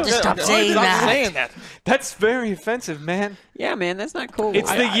Emmanuel! You I have know. to stop saying that. That's very offensive, man. Yeah, man, that's not cool. It's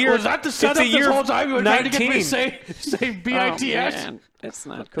the year. Was that the setup it's the this year whole time? You were trying to get me to 19. say Oh, B-I-T-S? man, that's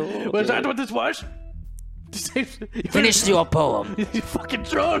not cool. Was that dude. what this was? Finish your poem. You fucking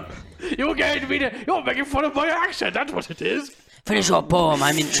troll! You're getting me to. You're making fun of my accent. That's what it is. Finish your poem.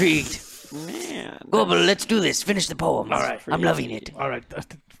 I'm intrigued. Man. Gobble, let's do this. Finish the poem. All right. I'm loving it. All right.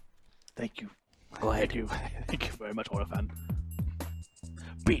 Thank you. Go ahead. Thank you. Thank you very much, Orphan.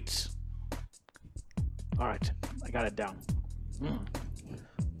 Beats. All right. I got it down.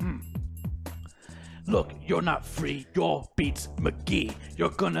 Look, you're not free. You're Beats McGee. You're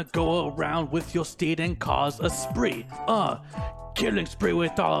gonna go around with your steed and cause a spree. killing spree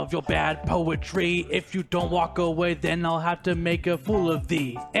with all of your bad poetry. If you don't walk away, then I'll have to make a fool of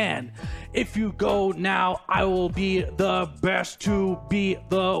thee. And if you go now, I will be the best to be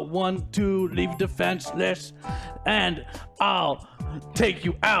the one to leave defenseless. And I'll take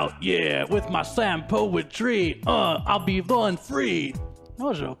you out, yeah, with my slam poetry. I'll be the free. That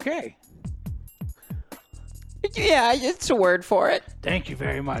was okay. Yeah, it's a word for it. Thank you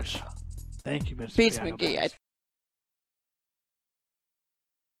very much. Thank you, Mr. Beats Piano McGee. Pants.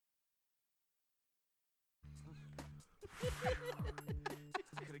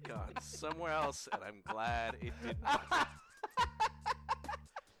 Could have gone somewhere else, and I'm glad it did not.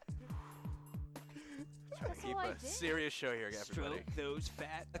 Trying to keep a serious show here, everybody. Stroke those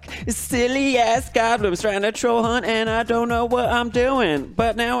fat. Silly ass goblins trying to troll hunt, and I don't know what I'm doing.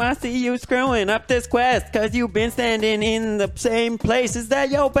 But now I see you screwing up this quest, cause you've been standing in the same place. Is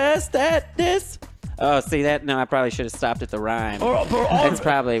that your best at this? Oh, see that? No, I probably should have stopped at the rhyme. That's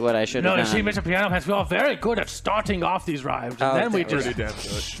probably what I should have No, done. you see, Mr. Piano Pants, we are very good at starting off these rhymes, and then we just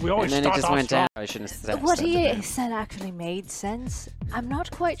we always and then start it just off went strong. down. I shouldn't have said What he said actually made sense. I'm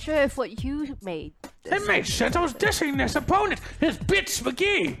not quite sure if what you made. It made sense. I was dissing this opponent. It's Bits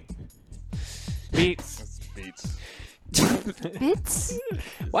McGee. Beats. Beats. Bits?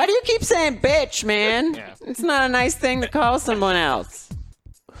 Why do you keep saying bitch, man? Yeah. It's not a nice thing to call someone else.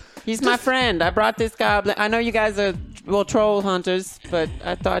 He's my friend. I brought this goblin. I know you guys are, well, troll hunters, but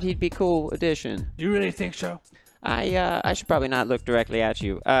I thought he'd be cool addition. You really think so? I should probably not look directly at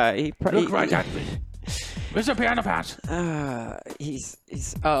you. Look right at me. Mr. Piano Pants.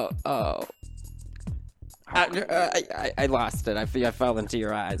 I lost it. I fell into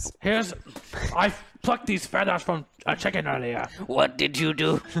your eyes. I plucked these feathers from a chicken earlier. What did you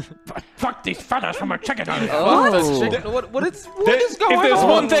do? Plucked these feathers from a chicken earlier. What is going If there's on?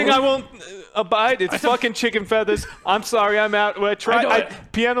 one thing I won't abide, it's fucking chicken feathers. I'm sorry, I'm out.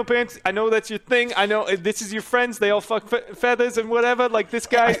 Piano Pants, I know that's your thing. I know this is your friends. They all fuck feathers and whatever. Like this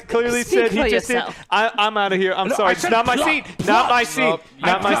guy clearly said he just did. I'm out of here. I'm sorry. It's not my seat. Not my seat.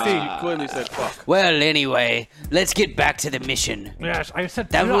 Not my seat. You clearly said fuck. Well, anyway, let's get back to the mission. Yes, I said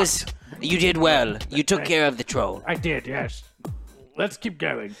That plucked. was... You did well. You took care of the troll. I did, yes. Let's keep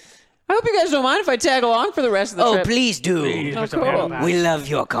going. I hope you guys don't mind if I tag along for the rest of the trip. Oh, please do. Please, Oh, Mr. Piano cool. Pants. We love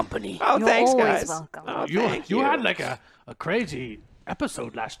your company. Oh, You're thanks, always guys. welcome. Oh, You thank had like a crazy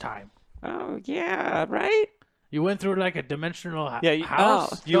episode last time. Oh, yeah, right? You went through like a dimensional Yeah,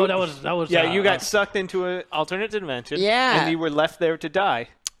 house. you- No, that was. Yeah, you got sucked into an alternate dimension. Yeah. And you were left there to die.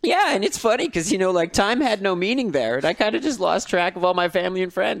 Yeah, and it's funny because, like, time had no meaning there, and I kind of just lost track of all my family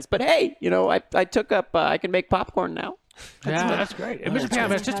and friends. But hey, I took up, I can make popcorn now. That's great. And Mr. Piano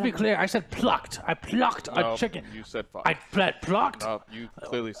Pants, just to be clear, I said plucked. I plucked a chicken. You said fuck. I plucked. No, you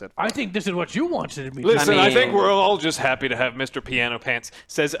clearly said fuck. I think this is what you wanted me to Listen, I mean- think we're all just happy to have Mr. Piano Pants,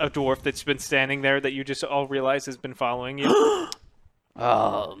 says a dwarf that's been standing there that you just all realize has been following you.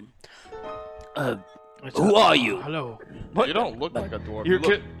 Who are you? Hello. You don't look like a dwarf. You're You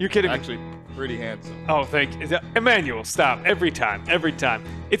look you're kidding me. actually pretty handsome. Oh, thank you. Emmanuel, stop. Every time.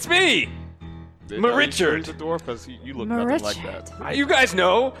 It's me! Richard. He's a dwarf because you look nothing like that. You guys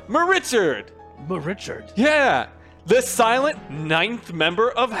know Richard. Richard. Yeah. The silent 9th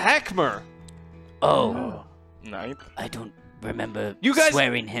member of Hackmer. Oh, Ninth. I don't remember You guys-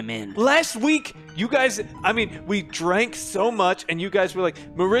 swearing him in. Last week, you guys, we drank so much, and you guys were like,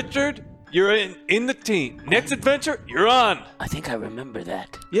 Richard, you're in the team. Next adventure, you're on. I think I remember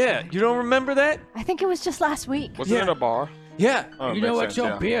that. Yeah, you don't remember that? I think it was just last week. Was it in a bar? Yeah. Oh, You know makes what? sense, Your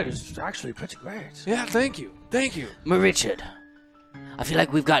yeah. beard is actually pretty great. Yeah, thank you. Thank you. Richard, I feel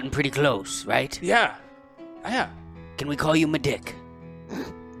like we've gotten pretty close, right? Yeah. Yeah. Can we call you Medic?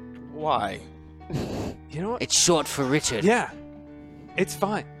 Why? You know what? It's short for Richard. Yeah. It's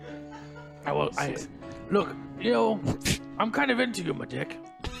fine. Look, I'm kind of into you, my dick.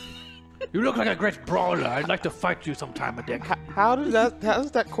 You look like a great brawler. I'd like to fight you sometime, my dick. How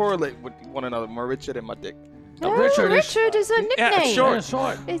does that correlate with one another, my Richard and my dick? Oh, Richard Richard is- is a nickname. it's short. Yeah,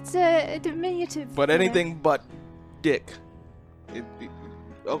 short. It's a diminutive. But anything but dick.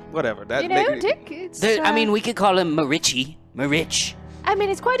 Whatever. That Dick. It's. I mean, we could call him Marichi. Marich. I mean,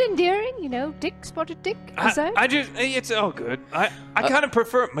 it's quite endearing, Dick, spotted dick. Is that? It's all good. I kind of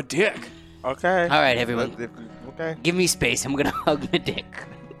prefer my dick. Okay. All right, everyone. Okay. Give me space. I'm gonna hug Medic.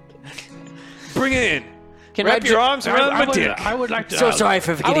 Bring it in. Can Wrap I your arms around my dick. I would like to. So sorry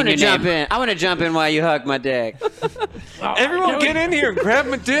for I forgetting want to your jump name. in. I want to jump in while you hug my dick. Everyone get in here and grab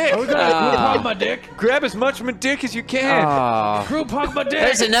my dick. We're gonna group hug my dick. Grab as much of my dick as you can. Oh. Group hug my dick.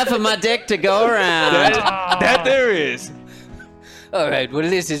 There's enough of my dick to go around. That there is. All right. Well,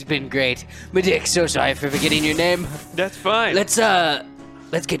 this has been great, Medic. So sorry for forgetting your name. That's fine. Let's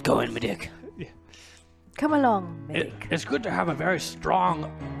get going, Medic. Come along, Medic. It's good to have a very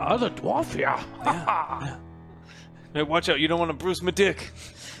strong other dwarf here. Hey, watch out! You don't want to bruise my dick.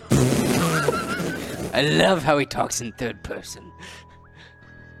 I love how he talks in third person.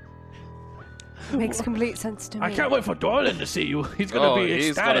 Makes complete sense to me. I can't wait for Dolan to see you. He's gonna be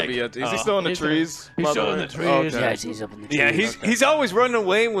ecstatic. Is he still in the trees? He's still in the trees. Okay. Yes, he's up in the trees. Yeah, he's always running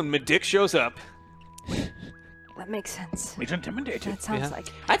away when my dick shows up. That makes sense. He's intimidated. That sounds like.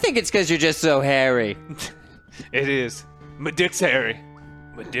 I think it's because you're just so hairy. It is. My dick's hairy.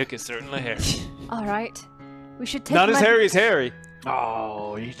 My dick is certainly hairy. All right. We should take Not as hairy as Harry.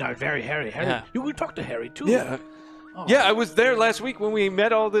 Oh, he's not very hairy. Harry, Yeah. you can talk to Harry too. Yeah. Oh. Yeah, I was there last week when we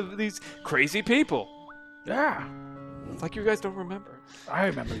met all these crazy people. Yeah. It's like you guys don't remember. I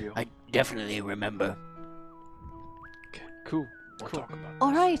remember you. I definitely remember. Okay, cool. We'll talk about it.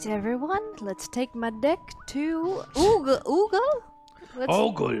 All right, everyone. Let's take my deck to Oogle. Ogle.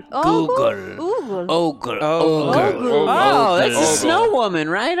 Oogle. Ogre. Oh, that's the Snow Woman,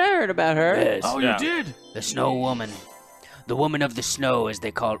 right? I heard about her. Yes. Oh, you did? The Snow Woman. The Woman of the Snow, as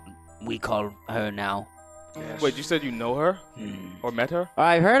we call her now. Yes. Wait, you said you know her? Or met her?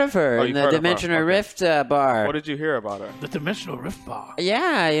 I've heard of her Oh, in you've the heard of her. Dimensional Okay. Rift bar. What did you hear about her? The Dimensional Rift Bar.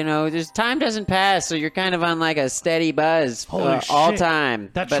 Yeah, there's time doesn't pass, so you're kind of on like a steady buzz Holy all shit.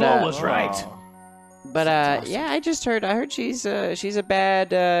 time. That But, troll was right. But yeah, I heard she's a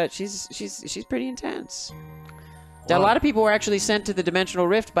bad. She's pretty intense. A lot of people were actually sent to the Dimensional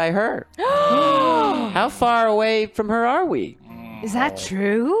Rift by her. How far away from her are we? Is that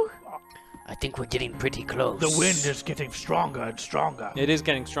true? I think we're getting pretty close. The wind is getting stronger and stronger. It is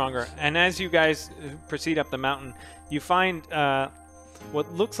getting stronger. And as you guys proceed up the mountain, you find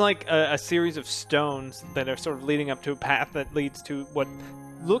what looks like a series of stones that are sort of leading up to a path that leads to what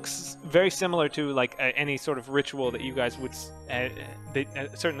looks very similar to like any sort of ritual that you guys would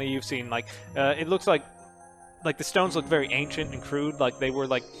certainly you've seen. Like it looks like the stones look very ancient and crude, like they were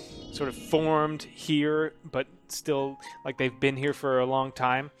like sort of formed here, but still like they've been here for a long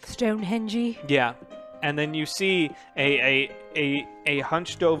time. Stonehenge. Yeah, and then you see a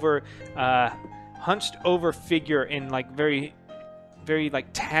hunched over figure in like very like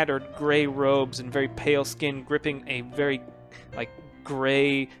tattered gray robes and very pale skin, gripping a very like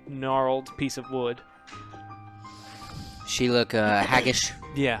gray gnarled piece of wood. She look haggish.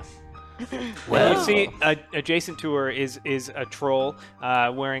 Yeah. Well, you see, adjacent to her is a troll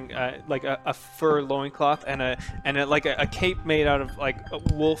wearing like a fur loincloth and a cape made out of like a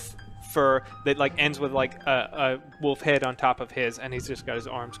wolf fur that like ends with like a wolf head on top of his, and he's just got his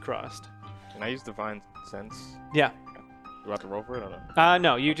arms crossed. Can I use Divine Sense? Yeah. Do I have to roll for it or no?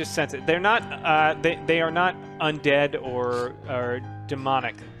 No, you just sense it. They're not. They are not undead or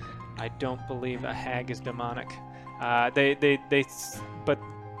demonic. I don't believe a hag is demonic. But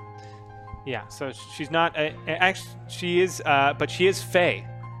yeah. So she's not. Actually, she is. But she is fey.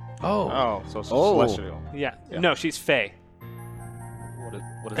 Oh, so celestial. Yeah. No, she's fey.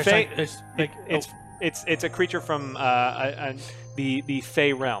 What is Fey? It's a creature from the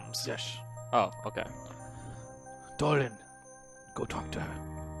Fey realms. Yes. Oh, okay. Dolan, go talk to her.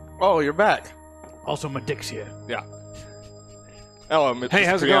 Oh, you're back. Also, my dick's here. Yeah. Oh, hey,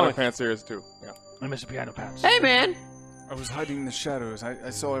 how's it Piano going? Pants here is too. Yeah. And Mr. Piano Pants. Hey, man. I was hiding in the shadows. I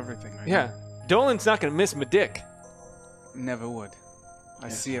saw everything. Yeah. Dolan's not gonna miss my dick. Never would. I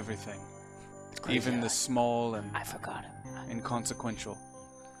see everything. Even the small and I forgot him. Inconsequential.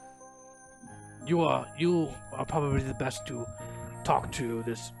 You are probably the best to talk to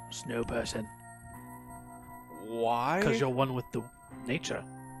this snow person. Why? Because you're one with the nature.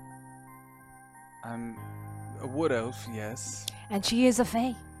 I'm a wood elf, yes. And she is a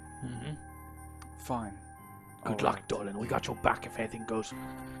fae. Mm-hmm. Fine. Good luck, Dolan. We got your back if anything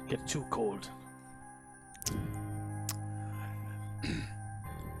gets too cold.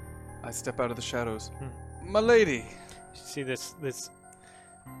 I step out of the shadows. My lady. You see this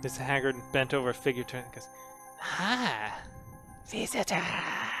haggard, bent over figure turn and goes, "Ah, visitor."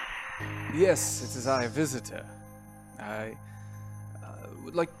 Yes, it is I, visitor. I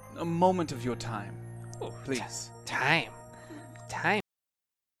would like a moment of your time, please. Time.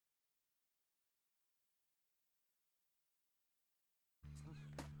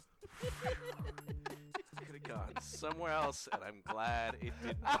 Could have gone somewhere else, and I'm glad it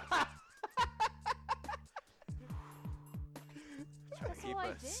did not. Trying to keep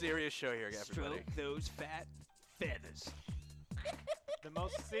a serious show here, everybody. Stroke those fat feathers. The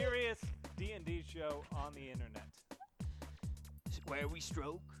most serious D&D show on the internet. Where we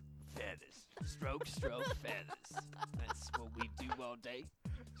stroke feathers. Stroke feathers. That's what we do all day.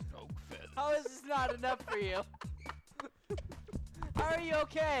 Stroke feathers. How is this not enough for you? Are you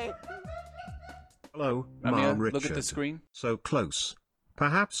okay? Hello, Ramia, Ma Richard. look at the screen. So close.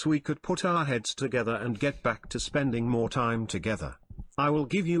 Perhaps we could put our heads together and get back to spending more time together. I will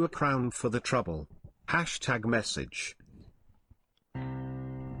give you a crown for the trouble. # message.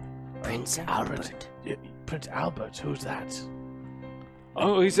 Prince Albert. Prince Albert, who's that?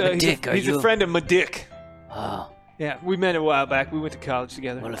 Oh, he's Dick, a friend of Madick. Oh. Yeah, we met a while back. We went to college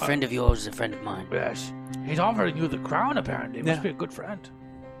together. Well, a friend of yours is a friend of mine. Yes. He's offering you the crown, apparently. Must Yeah. be a good friend.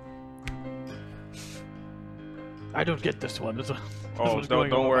 I don't get this one. Oh,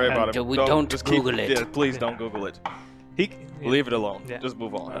 don't worry about it. Don't just Google it. Yeah, please don't Google it. Leave it alone. Yeah. Just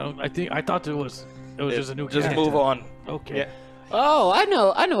move on. I thought it was just a new Just character. move on. Okay. Yeah. Oh, I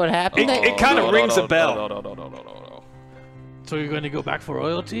know what happened. It kind of rings a bell. No. So you're going to go back for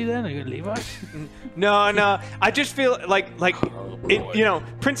royalty then? Are you going to leave us? No. I just feel like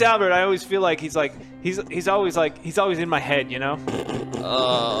Prince Albert. I always feel like he's always in my head. You know.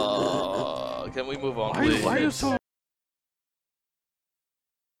 Can we move on, please? Why are you so...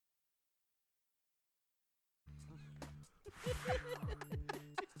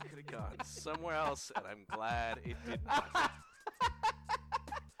 Could have gone somewhere else, and I'm glad it did not.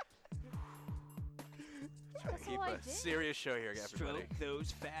 Trying to keep a serious show here, everybody. Stroke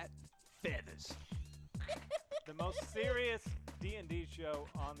those fat feathers. The most serious D&D show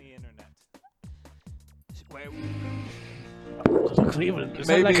on the internet. Cleveland. Is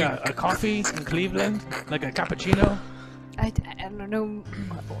that like a coffee in Cleveland? Like a cappuccino? I don't know.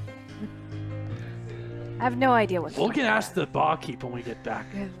 I have no idea what. We can ask the barkeep when we get back.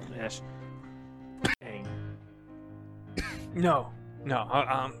 Yes. Dang. No.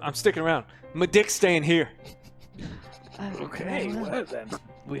 I'm sticking around. Madick's staying here. Okay, well then.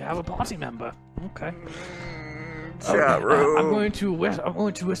 We have a party member. Okay. Chat room. I'm going to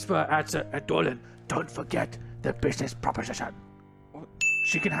whisper at Dolan. Don't forget the business proposition.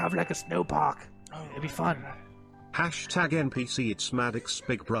 She can have like a snow park. It'd be fun. # NPC. It's Maddox's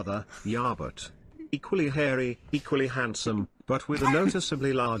big brother, Yarbert. Equally hairy, equally handsome, but with a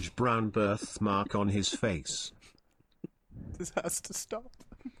noticeably large brown birthmark on his face. This has to stop.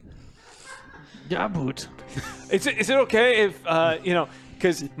 Yeah, boot. Is it okay if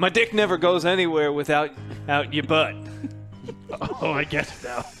because my dick never goes anywhere without your butt. Oh, I get it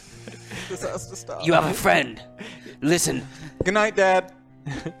now. This has to stop. You have a friend. Listen. Good night, Dad.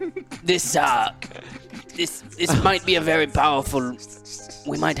 This might be a very powerful.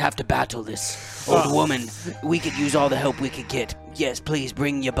 We might have to battle this old woman. We could use all the help we could get. Yes, please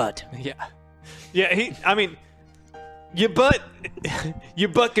bring your butt. Yeah. Your butt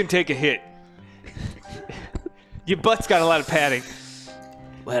can take a hit. Your butt's got a lot of padding.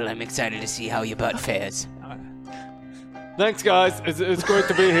 Well, I'm excited to see how your butt fares. Thanks, guys. It's great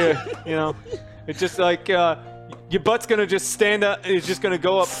to be here. It's just like your butt's gonna just stand up. It's just gonna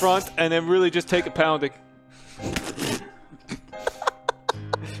go up front and then really just take a pounding.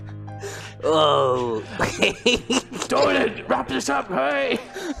 Oh. Dolan, wrap this up, hey!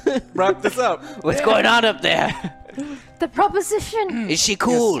 Wrap this up. What's going on up there? The proposition. Is she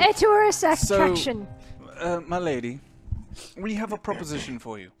cool? A tourist attraction. My lady, we have a proposition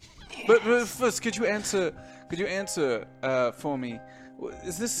for you. But first, could you answer for me?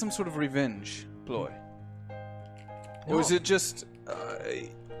 Is this some sort of revenge ploy, or is it just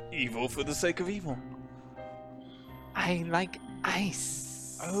evil for the sake of evil? I like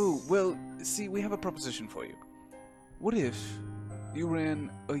ice. Oh well, see, we have a proposition for you. What if you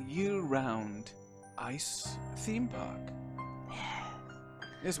ran a year-round ice theme park?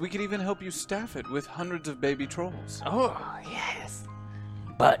 Yes, we could even help you staff it with hundreds of baby trolls. Oh, yes.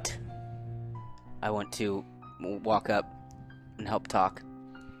 But I want to walk up and help talk.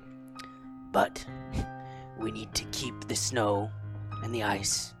 But we need to keep the snow and the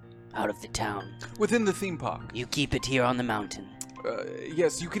ice out of the town. Within the theme park. You keep it here on the mountain.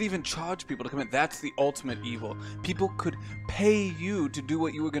 Yes, you could even charge people to come in. That's the ultimate evil. People could pay you to do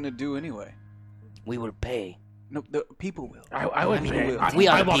what you were going to do anyway. We will pay. No, the people will. I would pay. We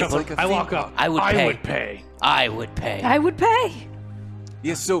are I walk people. Up, I walk up. I would pay. I would pay. I would pay. I would pay.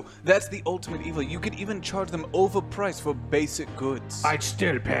 Yes, so that's the ultimate evil. You could even charge them overpriced for basic goods. I'd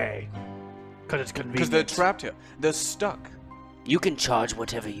still pay. Because it's convenient. Because they're trapped here. They're stuck. You can charge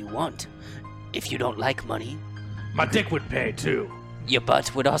whatever you want. If you don't like money. My dick would pay, too. Your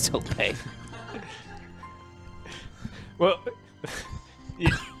butt would also pay. Well,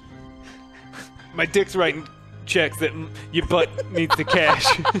 my dick's writing checks that your butt needs the cash.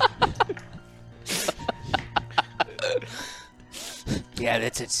 Yeah,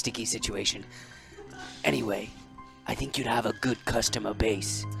 that's a sticky situation. Anyway, I think you'd have a good customer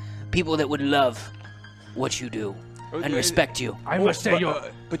base. People that would love what you do and respect you. I must say,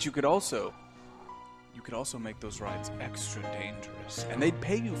 but you could also make those rides extra dangerous, and they'd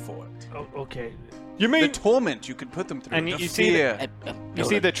pay you for it. Oh, okay. You mean the torment you could put them through? And the you see fear. you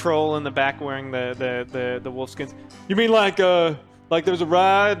see the troll in the back wearing the wolf skins. You mean like there's a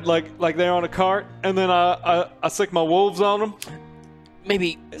ride like they're on a cart, and then I stick my wolves on them?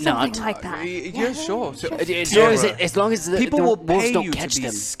 Maybe Something not. like that. Yeah, sure. So, As long as the people the will wolves pay don't you catch to be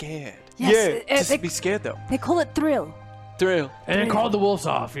them. scared. Yes, Just they, be scared though. they call it thrill. Thrill. And then call the wolves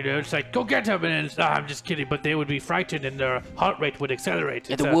off, it's like, go get them, and I'm just kidding, but they would be frightened and their heart rate would accelerate.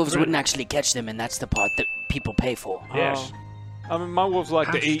 Yeah, the wolves wouldn't actually catch them, and that's the part that people pay for. Yes. I mean, my wolves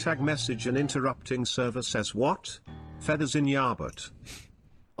like to eat. Hashtag message and interrupting server says what? Feathers in your butt.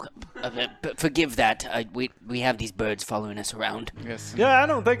 Forgive that. We have these birds following us around. Yes. Yeah, I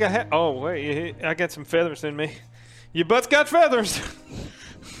don't think I have. Oh wait, I got some feathers in me. Your butt's got feathers.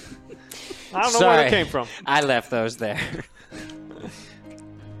 I don't know where they came from. I left those there.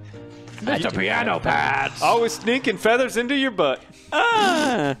 Mr. Piano Pads. Always sneaking feathers into your butt.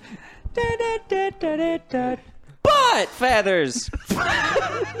 Ah. Butt feathers.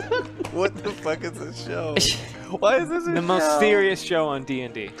 What the fuck is this show? Why is this The most serious show on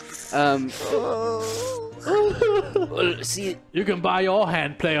D&D. Well, see, you can buy your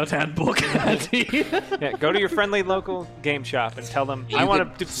hand player's handbook. Yeah, go to your friendly local game shop and tell them I want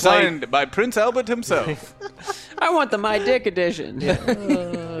to play. Signed by Prince Albert himself. I want the My Dick edition.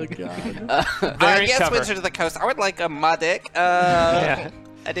 Oh, God. Variant Yes, cover. Wizards of the Coast. I would like a Modic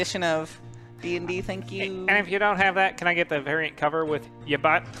edition of D&D, thank you. And if you don't have that, can I get the variant cover with your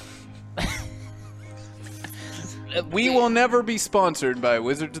butt? We will never be sponsored by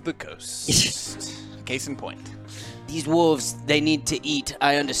Wizards of the Coast. Case in point. these wolves, they need to eat,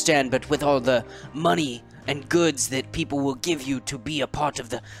 I understand, but with all the money and goods that people will give you to be a part of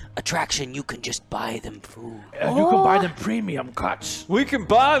the attraction, you can just buy them food. You can buy them premium cuts. We can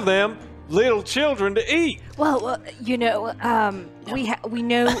buy them little children to eat. Well, you know, we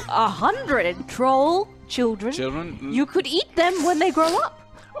know 100 troll children. You could eat them when they grow up.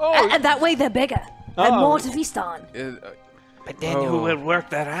 Oh. And that way they're bigger and more to feast on. But then who will work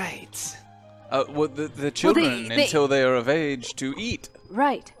the rides? Well, the children they- until they are of age to eat.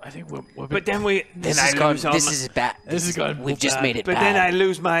 Right. I think we're But then we. This then is I gone. lose all This my- is bad. This is gone. We've just made it But bad. then I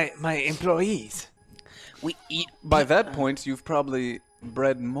lose my employees. We eat. By that point, you've probably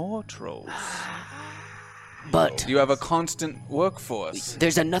bred more trolls. But you have a constant workforce.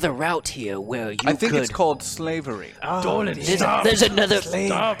 There's another route here where you I think could. it's called slavery. Dolan, There's another.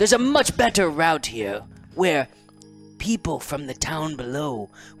 Stop. There's a much better route here where people from the town below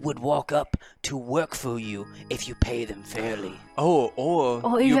would walk up to work for you if you pay them fairly. Or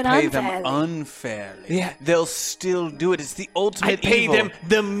you even pay unfairly. them unfairly. Yeah. They'll still do it. It's the ultimate I pay evil. them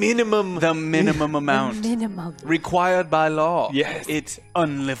the minimum. The minimum amount. Minimum. Required by law. Yes. It's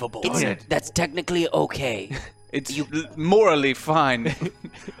unlivable. That's technically okay. It's morally fine.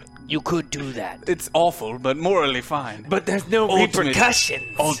 You could do that. It's awful, but morally fine. But there's no repercussions.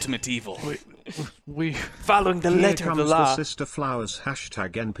 Ultimate evil. We Following the Here letter of comes the law. the Sister Flowers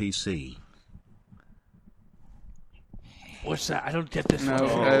hashtag NPC. What's that? I don't get this one.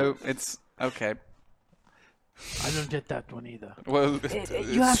 No, it's okay. I don't get that one either. Well,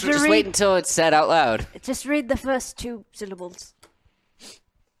 You have to Just read. wait until it's said out loud. Just read the first two syllables.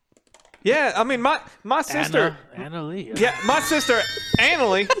 Yeah, I mean, my sister. Anna Lee. Yeah, my sister,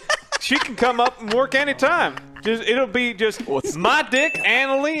 Annalie, she can come up and work anytime. It'll be just my dick,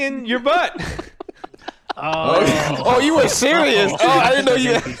 Annalie, and your butt. Oh, you were serious? Oh, I didn't know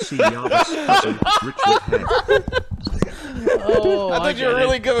you. NPC Yarvis cousin, Richard Head. Oh, I thought you were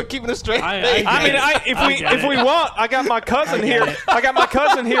really good at keeping a straight face. I mean, if we want, I got my cousin here. I got my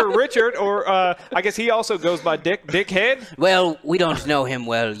cousin here, Richard, or I guess he also goes by Dickhead. Well, we don't know him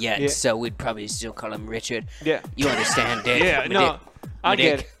well yet, so we'd probably still call him Richard. Yeah. You understand, Dick? Yeah, My no, dick. I My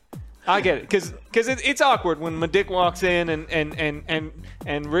get dick. it. I get it, because it's awkward when my dick walks in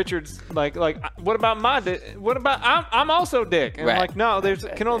and Richard's like what about my dick? What about I'm also dick? And Right. I'm like, no, there's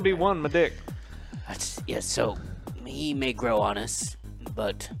can only be one my dick. So he may grow on us,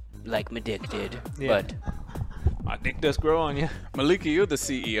 but like my dick did. Yeah. But My dick does grow on you. Malika, you're the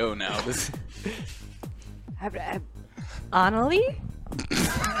CEO now. Annalie?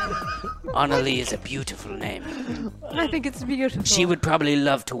 Annalie is a beautiful name. I think it's beautiful. She would probably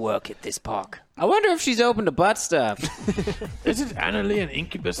love to work at this park. I wonder if she's open to butt stuff. Isn't Anna Lee an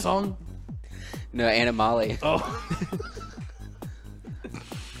Incubus song? No, Anna Molly. Oh.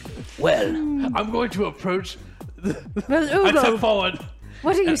 Well, I'm going to approach. Well, I Ugo, step forward.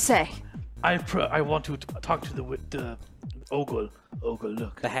 what do you say? I want to talk talk to the Ogle. Ogle,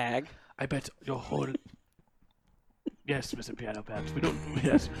 look. The hag. I bet your whole... Yes, Mr. Piano Pants. We don't...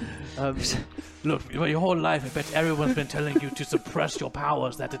 Yes. Look, your whole life, I bet everyone's been telling you to suppress your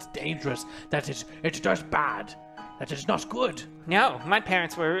powers, that it's dangerous, that it's just bad, that it's not good. No, my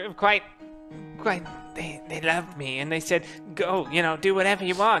parents were quite, they loved me, and they said, go, do whatever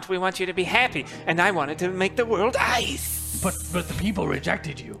you want. We want you to be happy. And I wanted to make the world ice. But the people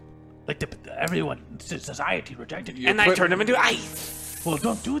rejected you. Like, everyone, society rejected you. And I turned them into ice. Well,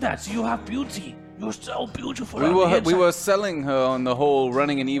 don't do that. So you have beauty. You're so beautiful. We were selling her on the whole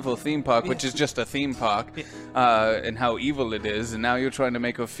running an evil theme park, which is just a theme park, and how evil it is, and now you're trying to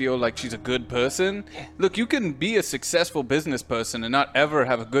make her feel like she's a good person? Look, you can be a successful business person and not ever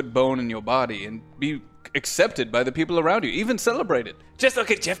have a good bone in your body and be accepted by the people around you, even celebrated. Just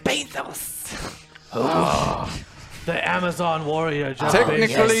look at Jeff Bezos. Oh, the Amazon warrior Jeff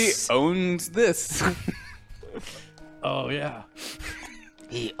technically owns this. Oh, yeah.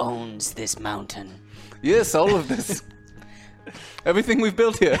 He owns this mountain. Yes, all of this. Everything we've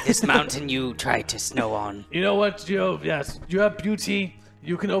built here. This mountain you tried to snow on. You know what, Joe? Yes, you have beauty.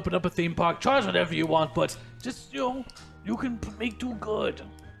 You can open up a theme park, charge whatever you want, but just, you can make do good.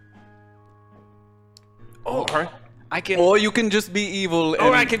 Or I can... Or you can just be evil.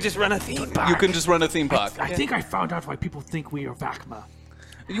 Or I can just run a theme park. You can just run a theme park. I think I found out why people think we are Vacma.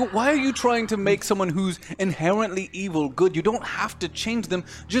 Why are you trying to make someone who's inherently evil good? You don't have to change them.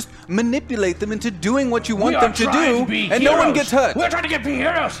 Just manipulate them into doing what you want them to do, and no one gets hurt. We're trying to be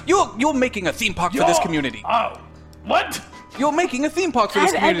heroes. You're making a theme park for this community. Oh, what? You're making a theme park for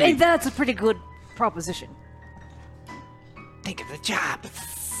this community. I think that's a pretty good proposition. Think of the job.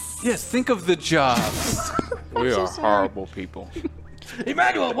 Yes, think of the jobs. We are horrible people.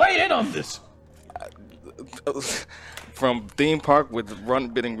 Emmanuel, weigh in on this. From theme park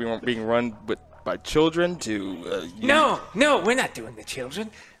being run by children to No, we're not doing the children.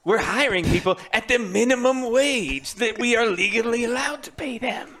 We're hiring people at the minimum wage that we are legally allowed to pay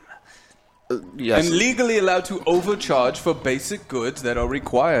them. Yes. And legally allowed to overcharge for basic goods that are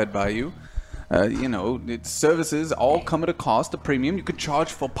required by you. Its services all come at a cost, a premium. You could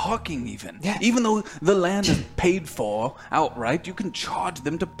charge for parking even. Yeah. Even though the land is paid for outright, you can charge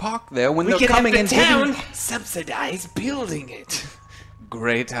them to park there when they're coming in. We can have the town subsidize building it.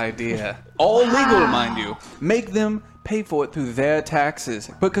 Great idea. All legal, mind you. Make them pay for it through their taxes,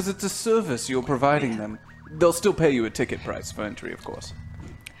 because it's a service you're providing them. They'll still pay you a ticket price for entry, of course.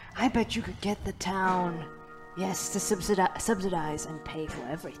 I bet you could get the town, to subsidize and pay for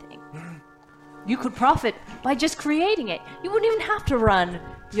everything. You could profit by just creating it. You wouldn't even have to run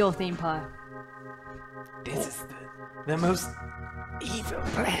your theme park. This is the most evil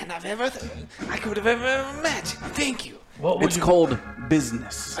plan I could have ever imagined. Thank you. It's called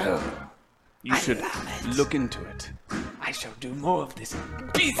business. Oh, you should look into it. I shall do more of this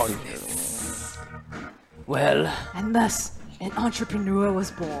business. Well... And thus, an entrepreneur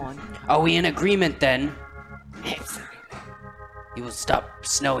was born. Are we in agreement then? Absolutely. You will stop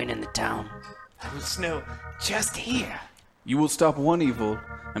snowing in the town. I will snow just here. You will stop one evil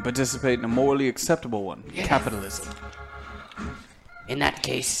and participate in a morally acceptable one. Yes. Capitalism. In that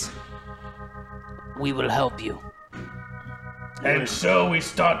case, we will help you. And so we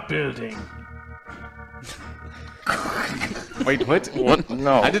start building. Wait, what? What?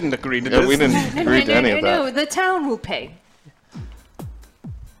 No. I didn't agree to this. We didn't agree to any of that. No, the town will pay.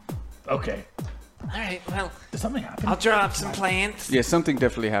 Okay. All right, well... Did something happen? I'll draw up some plans. Yeah, something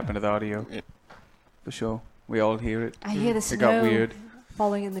definitely happened to the audio. Yeah. For sure. We all hear it. I hear the snow It got weird.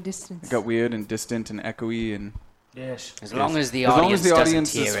 falling in the distance. It got weird and distant and echoey and... Yes. As long as the audience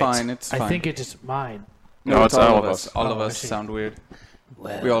is fine, it's fine. I think it is mine. No, it's all of us. All of us sound weird.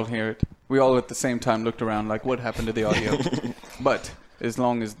 Well. We all hear it. We all at the same time looked around like, what happened to the audio? But as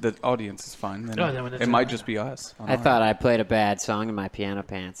long as the audience is fine, then it might just be us. I thought I played a bad song in my piano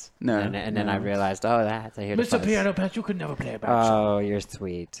pants. No. And then I realized, that's I hear the Mr. fuzz. Piano Pants, you could never play a bad song. Oh, you're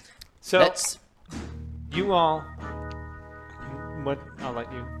sweet. So, you all... What? I'll let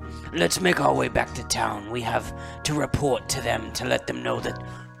you... Let's make our way back to town. We have to report to them to let them know that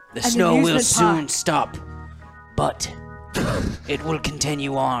the snow will soon stop. But it will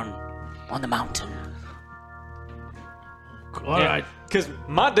continue on the mountain. All right. Because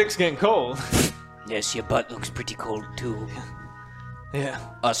my dick's getting cold. Yes, your butt looks pretty cold too. Yeah.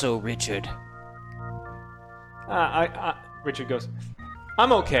 Also, Richard. Richard goes,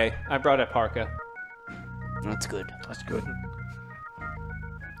 I'm okay. I brought a parka. That's good. That's good.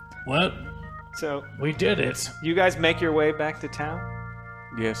 Well, so we did it. You guys make your way back to town?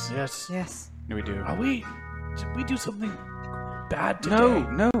 Yes. Yes. Yes. We do. Did we do something bad today?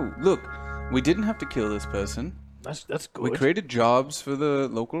 No. Look, We didn't have to kill this person. That's good. We created jobs for the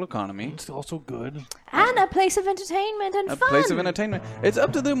local economy. It's also good. And a place of entertainment and A fun. place of entertainment. It's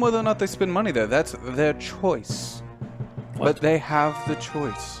up to them whether or not they spend money there. That's their choice. But they have the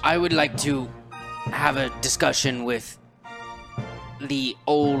choice. I would like to have a discussion with the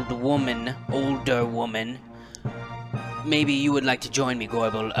older woman. Maybe you would like to join me,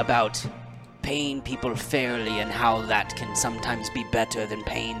 Gorbel, about paying people fairly and how that can sometimes be better than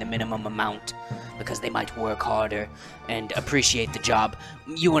paying the minimum amount because they might work harder and appreciate the job.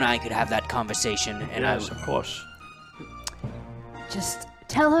 You and I could have that conversation. And yes, of course. Just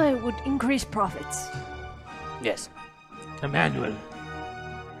tell her it would increase profits. Yes. Emmanuel,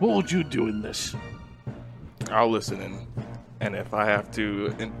 what would you do in this? I'll listen and if I have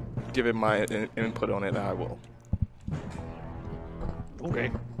to give it my input on it, I will.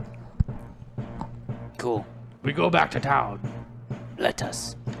 Okay. Cool. We go back to town. Let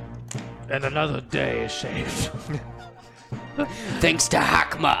us. And another day is saved. Thanks to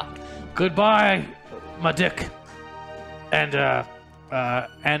Hakma. Goodbye, my dick. And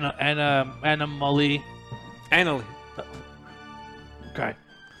Anna-Molly. Annalie. Okay.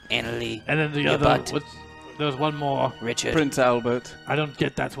 Annalie. And then the Your other. butt. There's one more. Richard. Prince Albert. I don't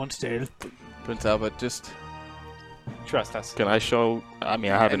get that one still. Prince Albert, just trust us. Can I show? I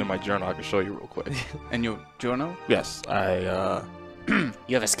mean, I have it in my journal. I can show you real quick. And your journal? Yes, I.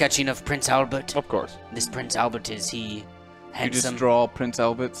 You have a sketching of Prince Albert? Of course. This Prince Albert, is he handsome? You just draw Prince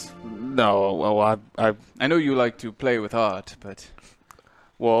Alberts? No, well, I know you like to play with art, but...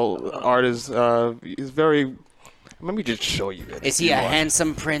 Well, art is very... Let me just show you it. Is he a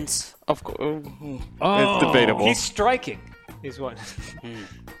handsome prince? Of course. Oh. It's debatable. He's striking, is what.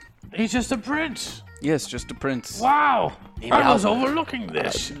 He's just a prince. Yes, just a prince. Wow. Maybe I was I'll- overlooking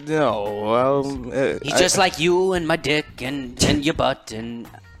this. No, well... He's just like you and my dick and your butt and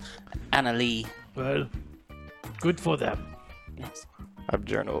Annalie. Well, good for them. Yes. I've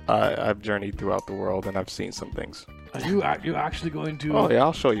journeyed throughout the world and I've seen some things. Are you actually going to... Oh, yeah,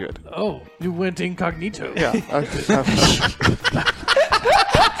 I'll show you it. Oh, you went incognito. Yeah.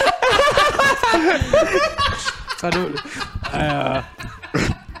 I don't...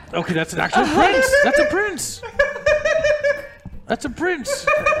 Okay, that's an actual prince. That's a prince. That's a prince.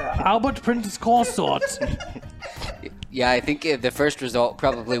 Albert Prince Consort. Yeah, I think the first result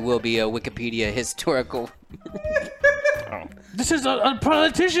probably will be a Wikipedia historical. This is a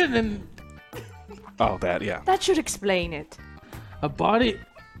politician and... Oh, that, yeah. That should explain it. A body...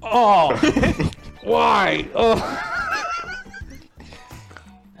 Oh! Why? Oh!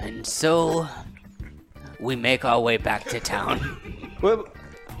 And so, we make our way back to town. Well,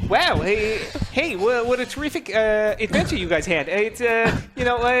 wow! Hey! What a terrific adventure you guys had. It's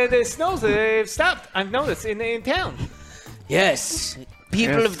the snows have stopped. I've noticed in town. Yes,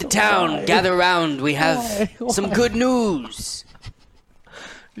 people of the town, gather round. We have some good news.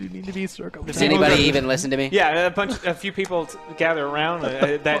 You need to be circumcised. Does anybody even listen to me? Yeah, a few people gather around.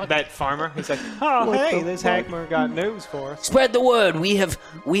 That farmer. He's like, oh, What hey, the this fuck? Hagmer got news for us. Spread the word. We have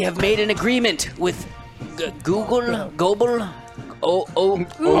made an agreement with Gobel. Ogle.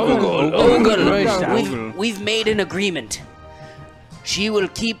 We've made an agreement. She will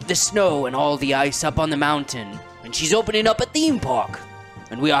keep the snow and all the ice up on the mountain, and she's opening up a theme park,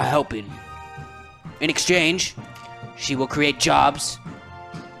 and we are helping. In exchange, she will create jobs,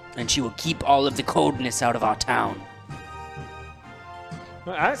 and she will keep all of the coldness out of our town.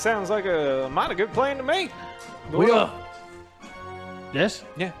 Well, that sounds like a mighty good plan to me. We are... Yes?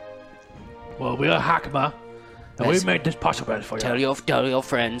 Yeah. Well, we are Hakma, and we Yes. made this possible for you. Tell your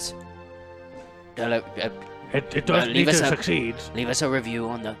friends. It does need to succeed. Leave us a review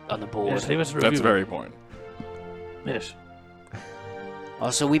on the board. Yes, leave us a review. That's very important. Yes.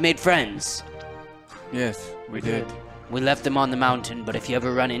 Also, we made friends. Yes, we did. We left them on the mountain, but if you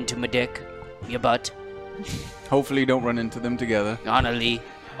ever run into my dick, your butt, Hopefully you don't run into them together. Annalie,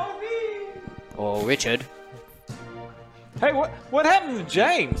 or Richard. Hey, what happened to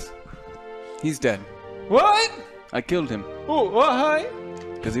James? He's dead. What? I killed him. Oh, hi.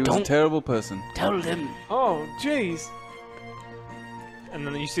 Because he was a Don't- terrible person. Tell them. Oh, jeez. And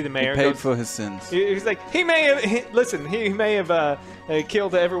then you see the He mayor paid goes, for his sins. He's like, he may have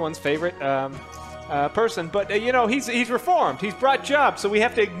killed everyone's favorite person, but he's reformed. He's brought jobs, so we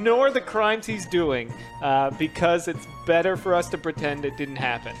have to ignore the crimes he's doing because it's better for us to pretend it didn't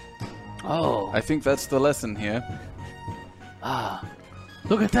happen. Oh. I think that's the lesson here. Ah.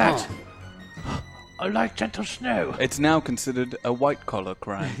 Look at that. A light, gentle snow. It's now considered a white-collar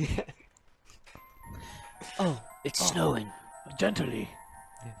crime. Oh, it's snowing. Gently.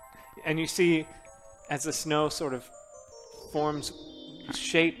 And you see, as the snow sort of forms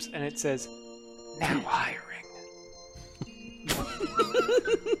shapes, and it says Now hiring.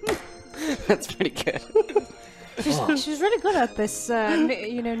 That's pretty good. She's really good at this,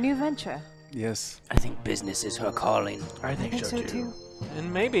 new venture. Yes. I think business is her calling. I think so too.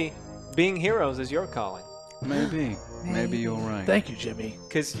 And maybe being heroes is your calling. Maybe. Maybe you're right. Thank you, Jimmy.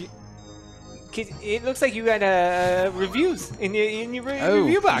 Because it looks like you got reviews in your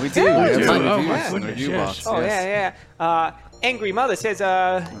review box. We do. We have do. some Oh, reviews my in the goodness, review yes. box. Oh, yes. yeah. Angry Mother says,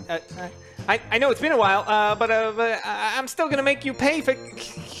 I know it's been a while, but I'm still going to make you pay for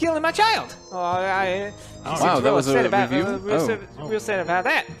killing my child. Wow, that was a review? Real sad about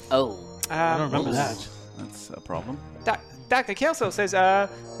that. Oh. I don't remember that. That's a problem. Dr. Kelso says,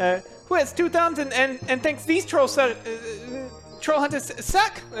 who has 2 thumbs and thinks these troll hunters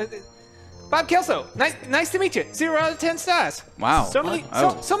suck? Bob Kelso, nice to meet you. 0 out of 10 stars. Wow. So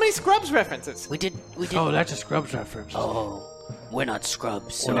many Scrubs references. We did. Oh, that's a Scrubs reference. Oh, we're not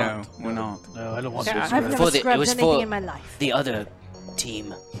Scrubs. So No, we're not. No, I don't want Yeah, to. I've never it scrubbed was anything for in my life. the other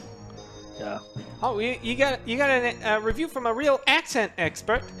team. Yeah. Oh, you got a review from a real accent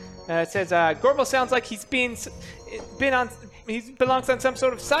expert. It says Gorbo sounds like he belongs on some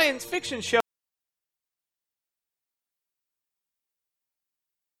sort of science fiction show.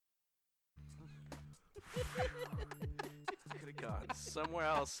 Could have gone somewhere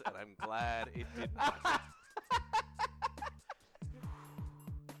else, and I'm glad it did not.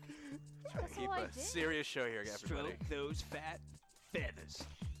 Trying to keep a serious show here, everybody. Stroke those fat feathers.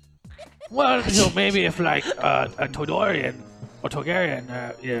 Well, maybe if like a Todorian or Togarian,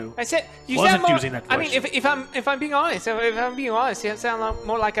 I said you wasn't sound more, using that voice. I mean, if I'm being honest, you sound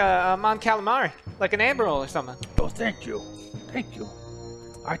more like a Mon Calamari, like an Admiral or something. Oh, thank you. Thank you.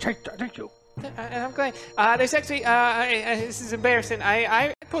 Thank you. And I'm glad. There's actually this is embarrassing.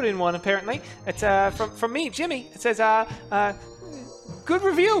 I put in one apparently. It's from me, Jimmy. It says good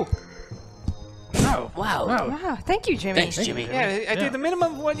review. Wow. Wow, thank you, Jimmy. Thanks, Jimmy. Yeah, I did the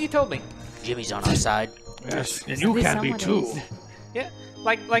minimum of what you told me. Jimmy's on our side. Yes, and you can be too. Yeah,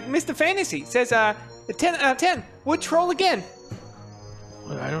 like Mr. Fantasy says 10 out of 10. Would troll again.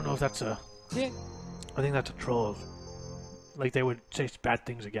 Well, I don't know if that's a. Yeah. I think that's a troll. Like they would say bad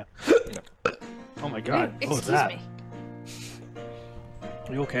things again. Oh my God! What was Excuse that? me.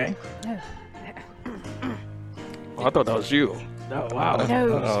 Are you okay? No. Oh, I thought that was you. No. Wow.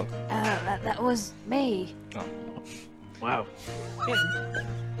 No. That was me. Wow.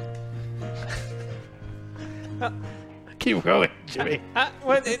 Keep going, Jimmy.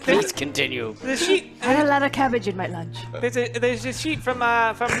 Please continue. The sheet. I had a lot of cabbage in my lunch. There's a sheet from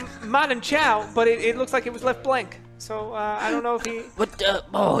Modern Chow, but it looks like it was left blank. So I don't know if he. What?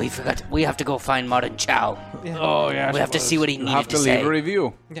 He forgot. We have to go find Modern Chow. Yeah. Oh yeah. We have to see what he needed have to say. leave a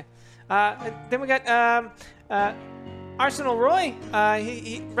review. Yeah. And then we got Arsenal Roy.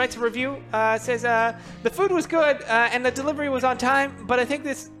 He writes a review. Says the food was good and the delivery was on time, but I think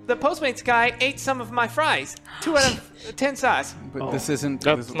the Postmates guy ate some of my fries. 2 out of 10 stars. But this isn't.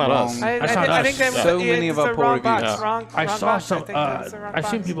 That's this is not wrong. us. I think that So many of it's our the poor wrong reviews. box. Wrong I wrong saw box. some. I think that's the wrong I've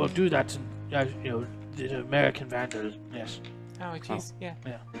seen box. people do that. The American Vandals. Yes. Oh, jeez, yeah.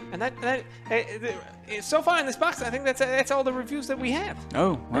 Yeah. And so far in this box, I think that's all the reviews that we have.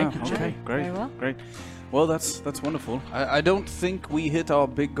 Oh, wow. Thank you, Okay, Jimmy. great. Very well. Great. Well, that's wonderful. I don't think we hit our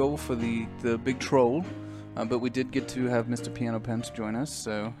big goal for the big troll, but we did get to have Mr. Piano Pants join us.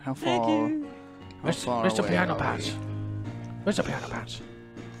 So how far? How far Mr. away Piano are Pants. Mr. Piano Pants.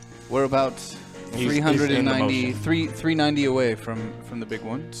 We're about He's 390, 390 away from the big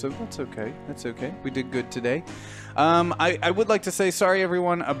one, so that's okay. That's okay. We did good today. I would like to say sorry,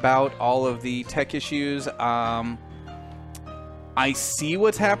 everyone, about all of the tech issues. I see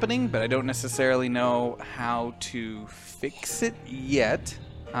what's happening, but I don't necessarily know how to fix it yet.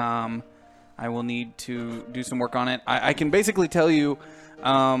 I will need to do some work on it. I can basically tell you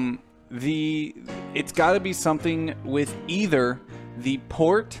it's got to be something with either the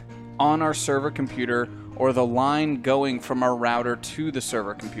port on our server computer or the line going from our router to the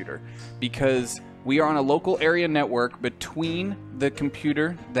server computer, because we are on a local area network between the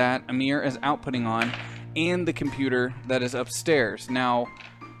computer that Amir is outputting on and the computer that is upstairs. Now,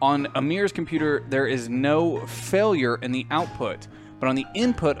 on Amir's computer, there is no failure in the output, but on the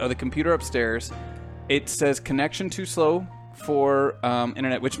input of the computer upstairs, it says connection too slow for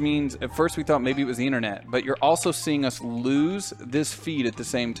internet, which means at first we thought maybe it was the internet, but you're also seeing us lose this feed at the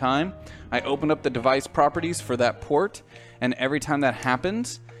same time. I opened up the device properties for that port, and every time that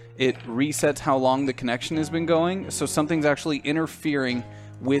happens, it resets how long the connection has been going, so something's actually interfering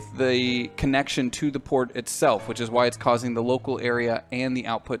with the connection to the port itself, which is why it's causing the local area and the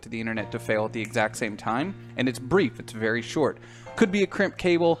output to the internet to fail at the exact same time. And it's brief. It's very short. Could be a crimped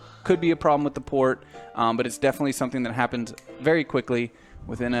cable, could be a problem with the port, but it's definitely something that happens very quickly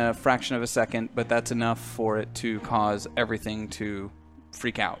within a fraction of a second, but that's enough for it to cause everything to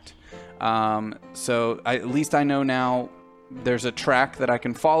freak out. So at least I know now there's a track that I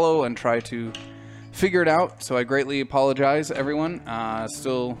can follow and try to figure it out. So I greatly apologize, everyone.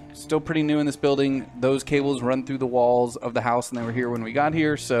 Still pretty new in this building. Those cables run through the walls of the house, and they were here when we got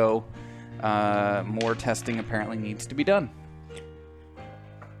here. So more testing apparently needs to be done.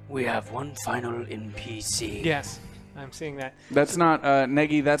 We have one final NPC. Yes, I'm seeing that. That's not,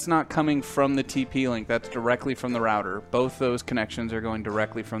 Negi, that's not coming from the TP link. That's directly from the router. Both those connections are going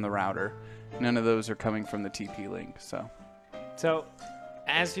directly from the router. None of those are coming from the TP link, so. So,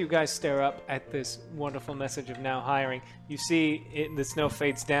 as you guys stare up at this wonderful message of now hiring, you see the snow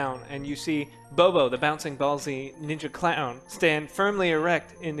fades down, and you see Bobo, the bouncing ballsy ninja clown, stand firmly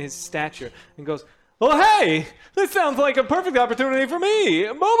erect in his stature and goes, "Well, hey, this sounds like a perfect opportunity for me.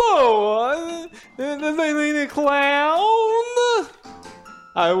 Bobo, the clown.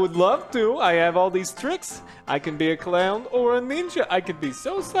 I would love to. I have all these tricks. I can be a clown or a ninja. I could be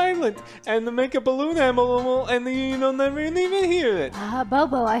so silent and make a balloon animal and never even hear it."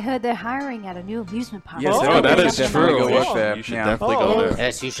 Bobo, I heard they're hiring at a new amusement park. Yes, that is true. You should definitely go there.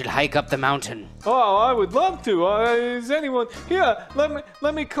 Yes, you should hike up the mountain. Oh, I would love to. Is anyone here?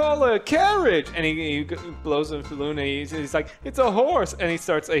 Let me call a carriage. And he blows a balloon. And he's like, "It's a horse." And he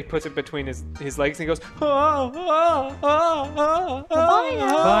puts it between his legs. And he goes,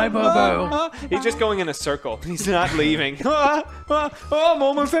 Bye, Bobo. He's just going in a circle. He's not leaving. I'm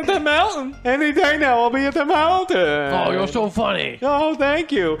almost at the mountain. Any day now, I'll be at the mountain. Oh, you're so funny. Oh,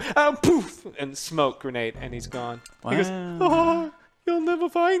 thank you. Poof! And smoke grenade, and he's gone. Wow. He goes, "Oh, you'll never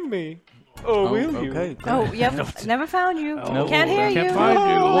find me." Oh, will you? Okay. Oh, yep. Never found you. Nope. Can't hear you. Can't find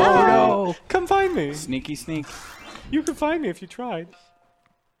you. Oh, no. Come find me. Sneaky sneak. You can find me if you tried.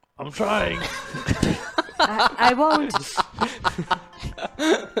 I'm trying. I won't.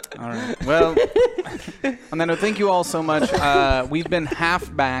 All right. Well, on that note, thank you all so much. We've been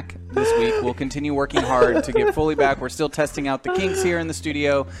half back this week. We'll continue working hard to get fully back. We're still testing out the kinks here in the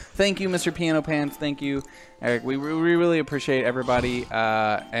studio. Thank you, Mr. Piano Pants. Thank you, Eric. We really appreciate everybody.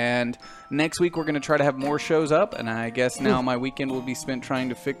 And next week, we're going to try to have more shows up. And I guess now my weekend will be spent trying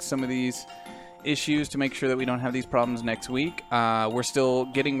to fix some of these issues to make sure that we don't have these problems next week. We're still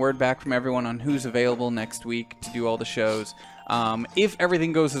getting word back from everyone on who's available next week to do all the shows. If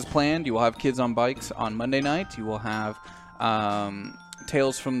everything goes as planned, you will have Kids on Bikes on Monday night. You will have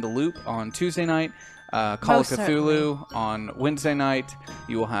Tales from the Loop on Tuesday night. Call of Cthulhu on Wednesday night.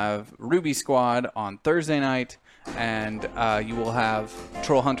 You will have Ruby Squad on Thursday night. And you will have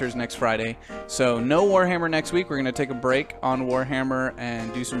Troll Hunters next Friday. So no Warhammer next week. We're going to take a break on Warhammer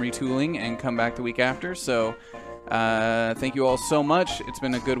and do some retooling and come back the week after. So thank you all so much. It's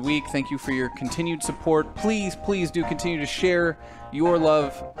been a good week. Thank you for your continued support. Please do continue to share your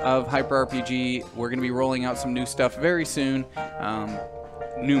love of Hyper RPG. We're going to be rolling out some new stuff very soon.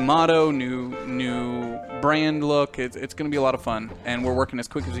 New motto, new brand look. It's going to be a lot of fun, and we're working as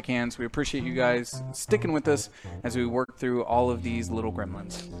quick as we can, so we appreciate you guys sticking with us as we work through all of these little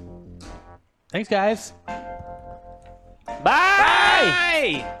gremlins. Thanks, guys.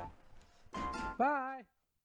 Bye! Bye.